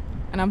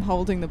 And I'm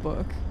holding the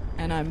book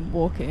and I'm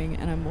walking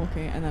and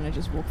then I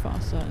just walk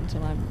faster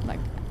until I'm like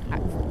at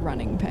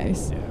running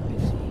pace. Yeah,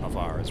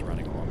 Alvara's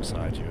running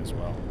alongside you as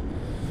well.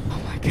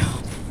 Oh my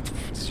god.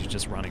 She's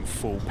just running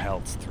full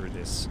pelt through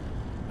this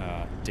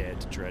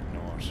dead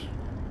dreadnought.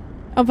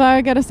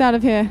 Elvira, get us out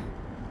of here.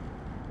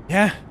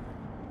 Yeah.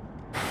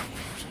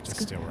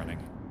 Just still running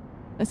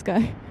Let's go.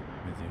 with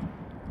you.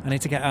 I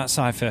need to get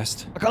outside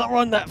first. I can't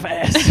run that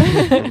fast.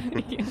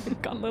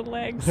 Got little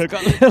legs.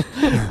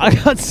 I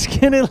got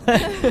skinny legs.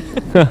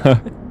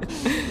 I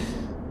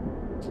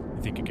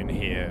think you can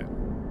hear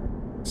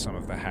some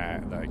of the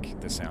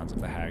the sounds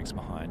of the hags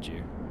behind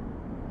you,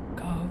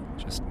 Go.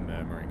 just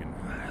murmuring and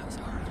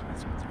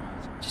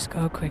Just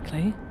go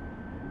quickly.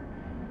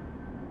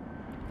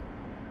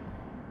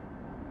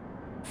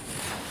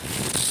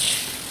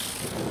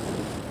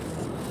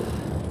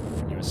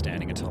 You were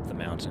standing atop the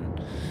mountain,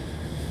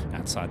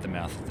 outside the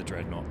mouth of the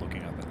dreadnought,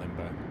 looking up at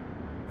Limbo.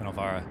 And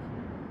Elvira,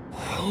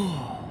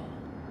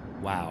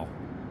 wow,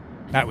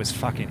 that was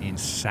fucking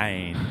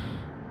insane.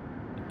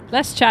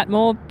 Less chat,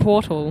 more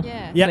portal.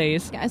 Yeah. Yep.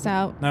 Please. Get us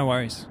out. No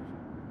worries.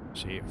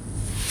 She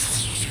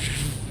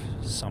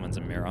summons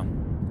a mirror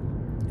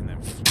and then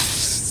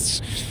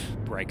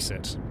breaks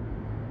it.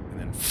 And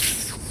then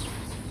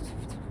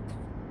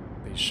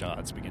these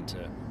shards begin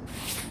to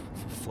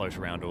float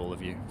around all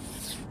of you.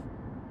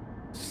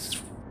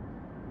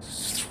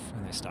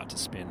 And they start to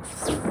spin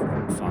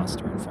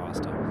faster and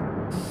faster.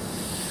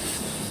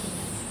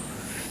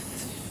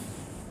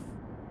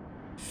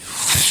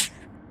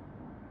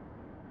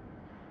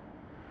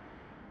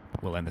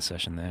 We'll end the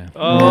session there.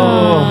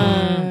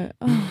 No.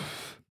 Oh.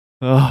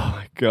 Oh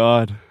my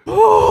god.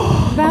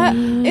 That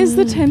is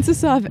the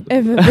tensest I've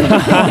ever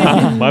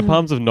been. My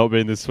palms have not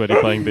been this sweaty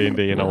playing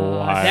D&D in a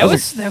while. There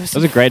was That was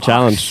a great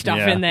challenge. stuff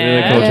Yeah. in Really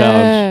there. cool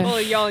challenge. Oh,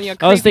 y'all in your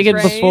I was creepy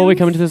thinking before we brains.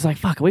 come into this, like,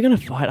 fuck, are we going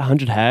to fight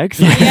 100 hags?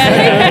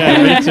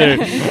 Yeah, me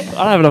too. I don't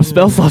have enough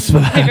spell slots for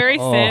that. Very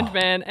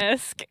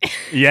Sandman-esque.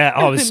 Yeah,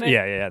 That's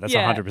yeah, that's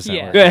Yeah, 100%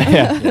 yeah. right.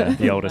 Yeah. Yeah,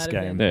 the oldest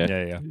Might have game. been.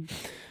 Yeah.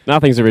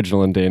 Nothing's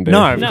original in D&D.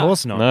 No, of No.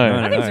 course not. No.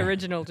 No, Nothing's no.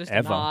 original, just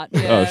Ever. an art. Oh,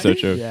 Yeah. so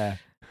true. Yeah.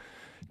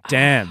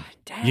 Damn.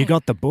 Damn. You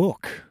got the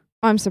book.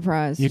 I'm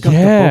surprised. You got the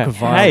book of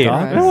Vile Hey,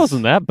 Darkness. that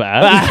wasn't that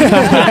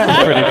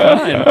bad.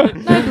 Pretty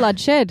fine. No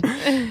bloodshed.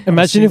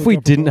 Imagine if we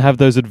didn't have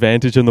those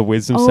advantage and the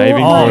wisdom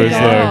saving my throws,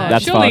 God. though.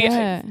 That's Surely, fucked.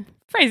 Yeah.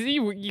 Fraser,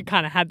 you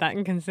kind of had that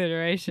in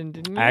consideration,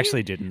 didn't you? I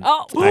actually didn't.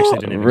 Oh, I actually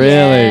didn't even. Really?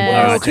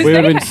 Yeah. because We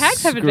would've they been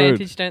hags have screwed.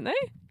 advantage, don't they?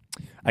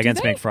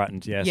 Against they? being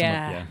frightened, yeah.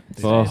 Yeah.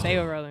 Oh. They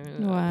were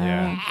rolling. Wow.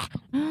 Yeah.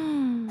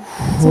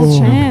 It's a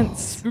chance.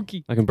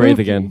 Spooky. I can breathe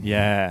again.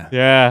 Yeah.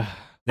 Yeah.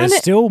 There's And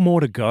it- still more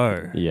to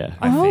go. Yeah.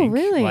 I Oh, think.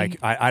 really? Like,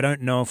 I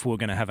don't know if we're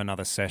going to have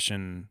another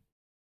session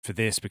for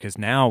this because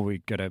now we're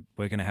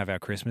gonna have our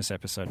Christmas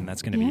episode and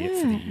that's going to be it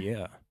for the Yeah.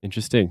 year.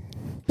 Interesting.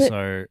 But-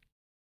 So,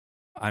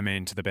 I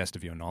mean, to the best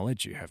of your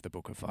knowledge, you have the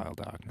Book of Vile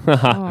Darkness.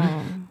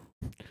 Oh.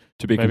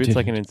 To be Maybe it's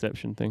like an continued.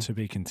 Inception thing. To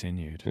be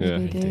continued. Yeah.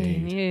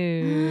 Indeed.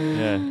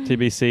 Yeah.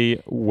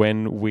 TBC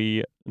when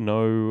we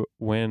know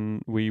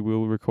when we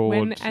will record.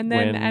 When and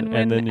then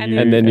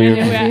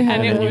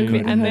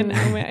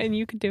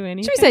you could do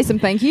anything. Should we say some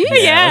thank yous?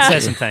 Yeah.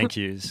 Let's say some thank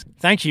yous.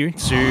 Thank you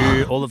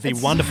to all of the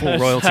wonderful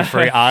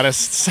royalty-free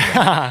artists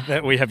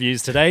that we have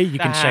used today. You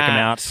can check them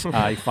out.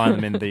 You find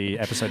them in the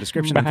episode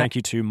description. And thank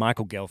you to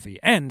Michael Gelfi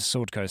and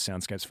Sword Coast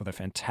Soundscapes for their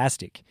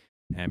fantastic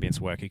ambience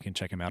work. You can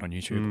check them out on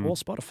YouTube or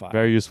Spotify.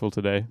 Very useful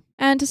today.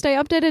 And to stay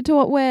updated to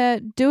what we're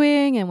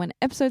doing and when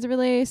episodes are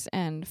released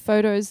and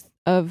photos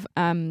of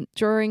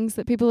drawings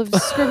that people have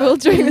scribbled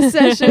during the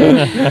session,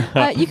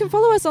 you can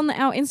follow us on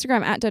our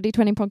Instagram at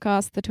Dirty20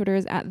 Podcast. The Twitter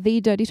is at the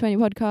Dirty20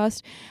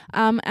 Podcast.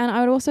 And I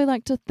would also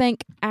like to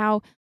thank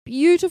our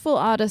beautiful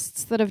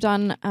artists that have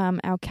done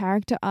our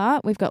character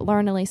art. We've got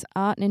Lauren Elise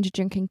Art, Ninja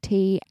Drinking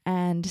Tea,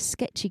 and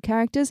Sketchy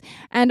Characters,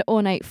 and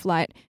Ornate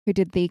Flight, who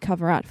did the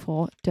cover art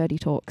for Dirty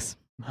Talks.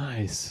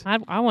 Nice.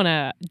 I want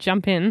to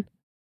jump in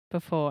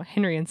before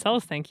Henry and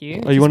Sol's thank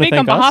you. Oh, you wanna speak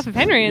on thank us? behalf of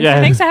Henry and Yeah.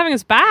 say thanks for having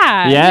us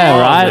back. Yeah,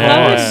 right. Lovely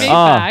Yeah. to be Oh.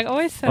 back.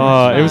 Always so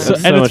much It was fun.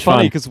 That's so and much it's funny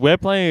fun. because we're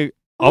playing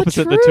Oh,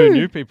 opposite the true. two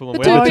new people,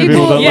 and The we're two the two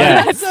people people. that Yeah.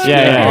 left. That's so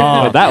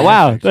Yeah. good. That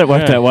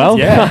worked Yeah. out well.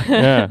 Yeah.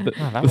 Yeah.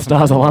 The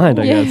stars aligned,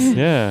 I Yeah. guess.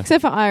 Yeah.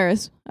 Except for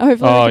Iris.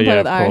 Hopefully Oh, we can play yeah,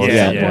 with of Iris. course. at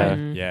Yeah, some yeah,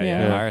 point. yeah,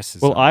 Yeah. Iris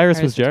is Well,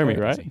 Iris was Jeremy,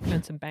 great. right?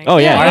 Earn some bank. Oh,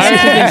 yeah. Iris is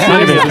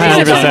Yeah. in the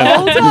 100%.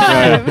 whole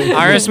time.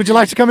 Iris, would you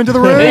like to come into the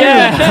room?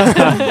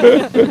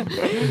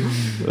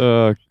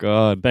 Oh,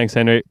 God. Thanks,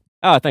 Henry.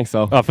 Oh, thanks,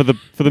 Sol. Oh, for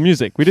the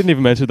music. We didn't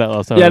even mention that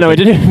last time. Yeah, no, we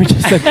didn't. We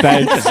just said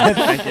thanks.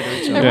 Thank you to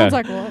each other. Everyone's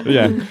like, what?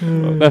 Yeah.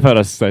 They've heard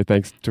us say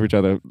thanks to each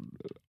other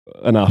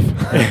enough.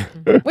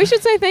 We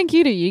should say thank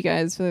you to you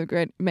guys for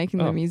making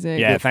the Oh. music.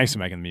 Yeah, thanks for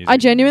making the music. I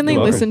genuinely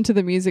You're welcome. listen to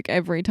the music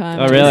every time.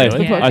 Oh, I really?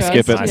 listen to the Yeah. I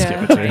skip it. podcast. I skip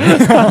Yeah. it too.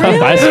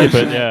 Really? I skip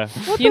it, yeah.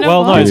 You know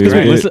Well, no, what? it's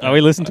because Yeah.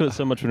 we listen to it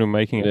so much when we're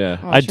making it. Yeah.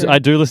 Oh, I true.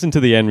 do listen to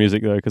the end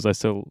music, though, because I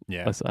still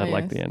Yeah. I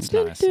like the end. Nice. I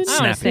want to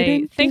Snappy.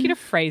 say thank you to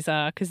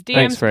Fraser because DM's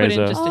Thanks, put in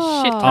Fraser. just a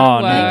Oh, shit ton Oh,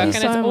 of no. work Thank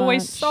and you it's so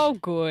always much. so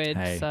good.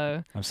 Hey.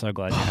 So I'm so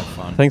glad you had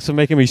fun. Thanks for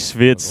making me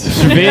schwitz.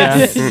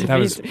 That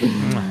was.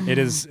 It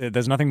is.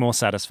 There's nothing more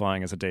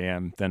satisfying as a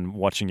DM than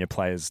watching your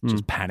players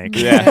just panic.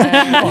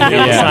 Yeah. On the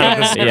other side of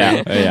the screen.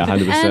 Yeah,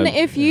 100%. And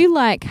if you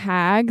like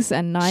hags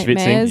and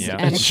nightmares yeah.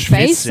 and Schwitzing.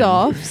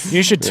 face-offs,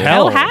 You should Tell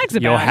tell hags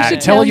about your it. hag. You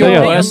should Tell tell your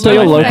your- worst. tell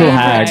your favorite local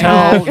hag.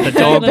 Tell the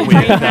dog Little with.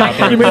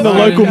 hag. You mean the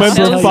local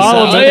member of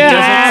Parliament?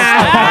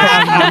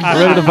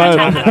 Ready to vote.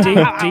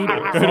 Deep,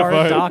 far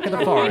dark of the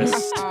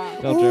forest.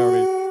 Tell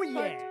Jeremy.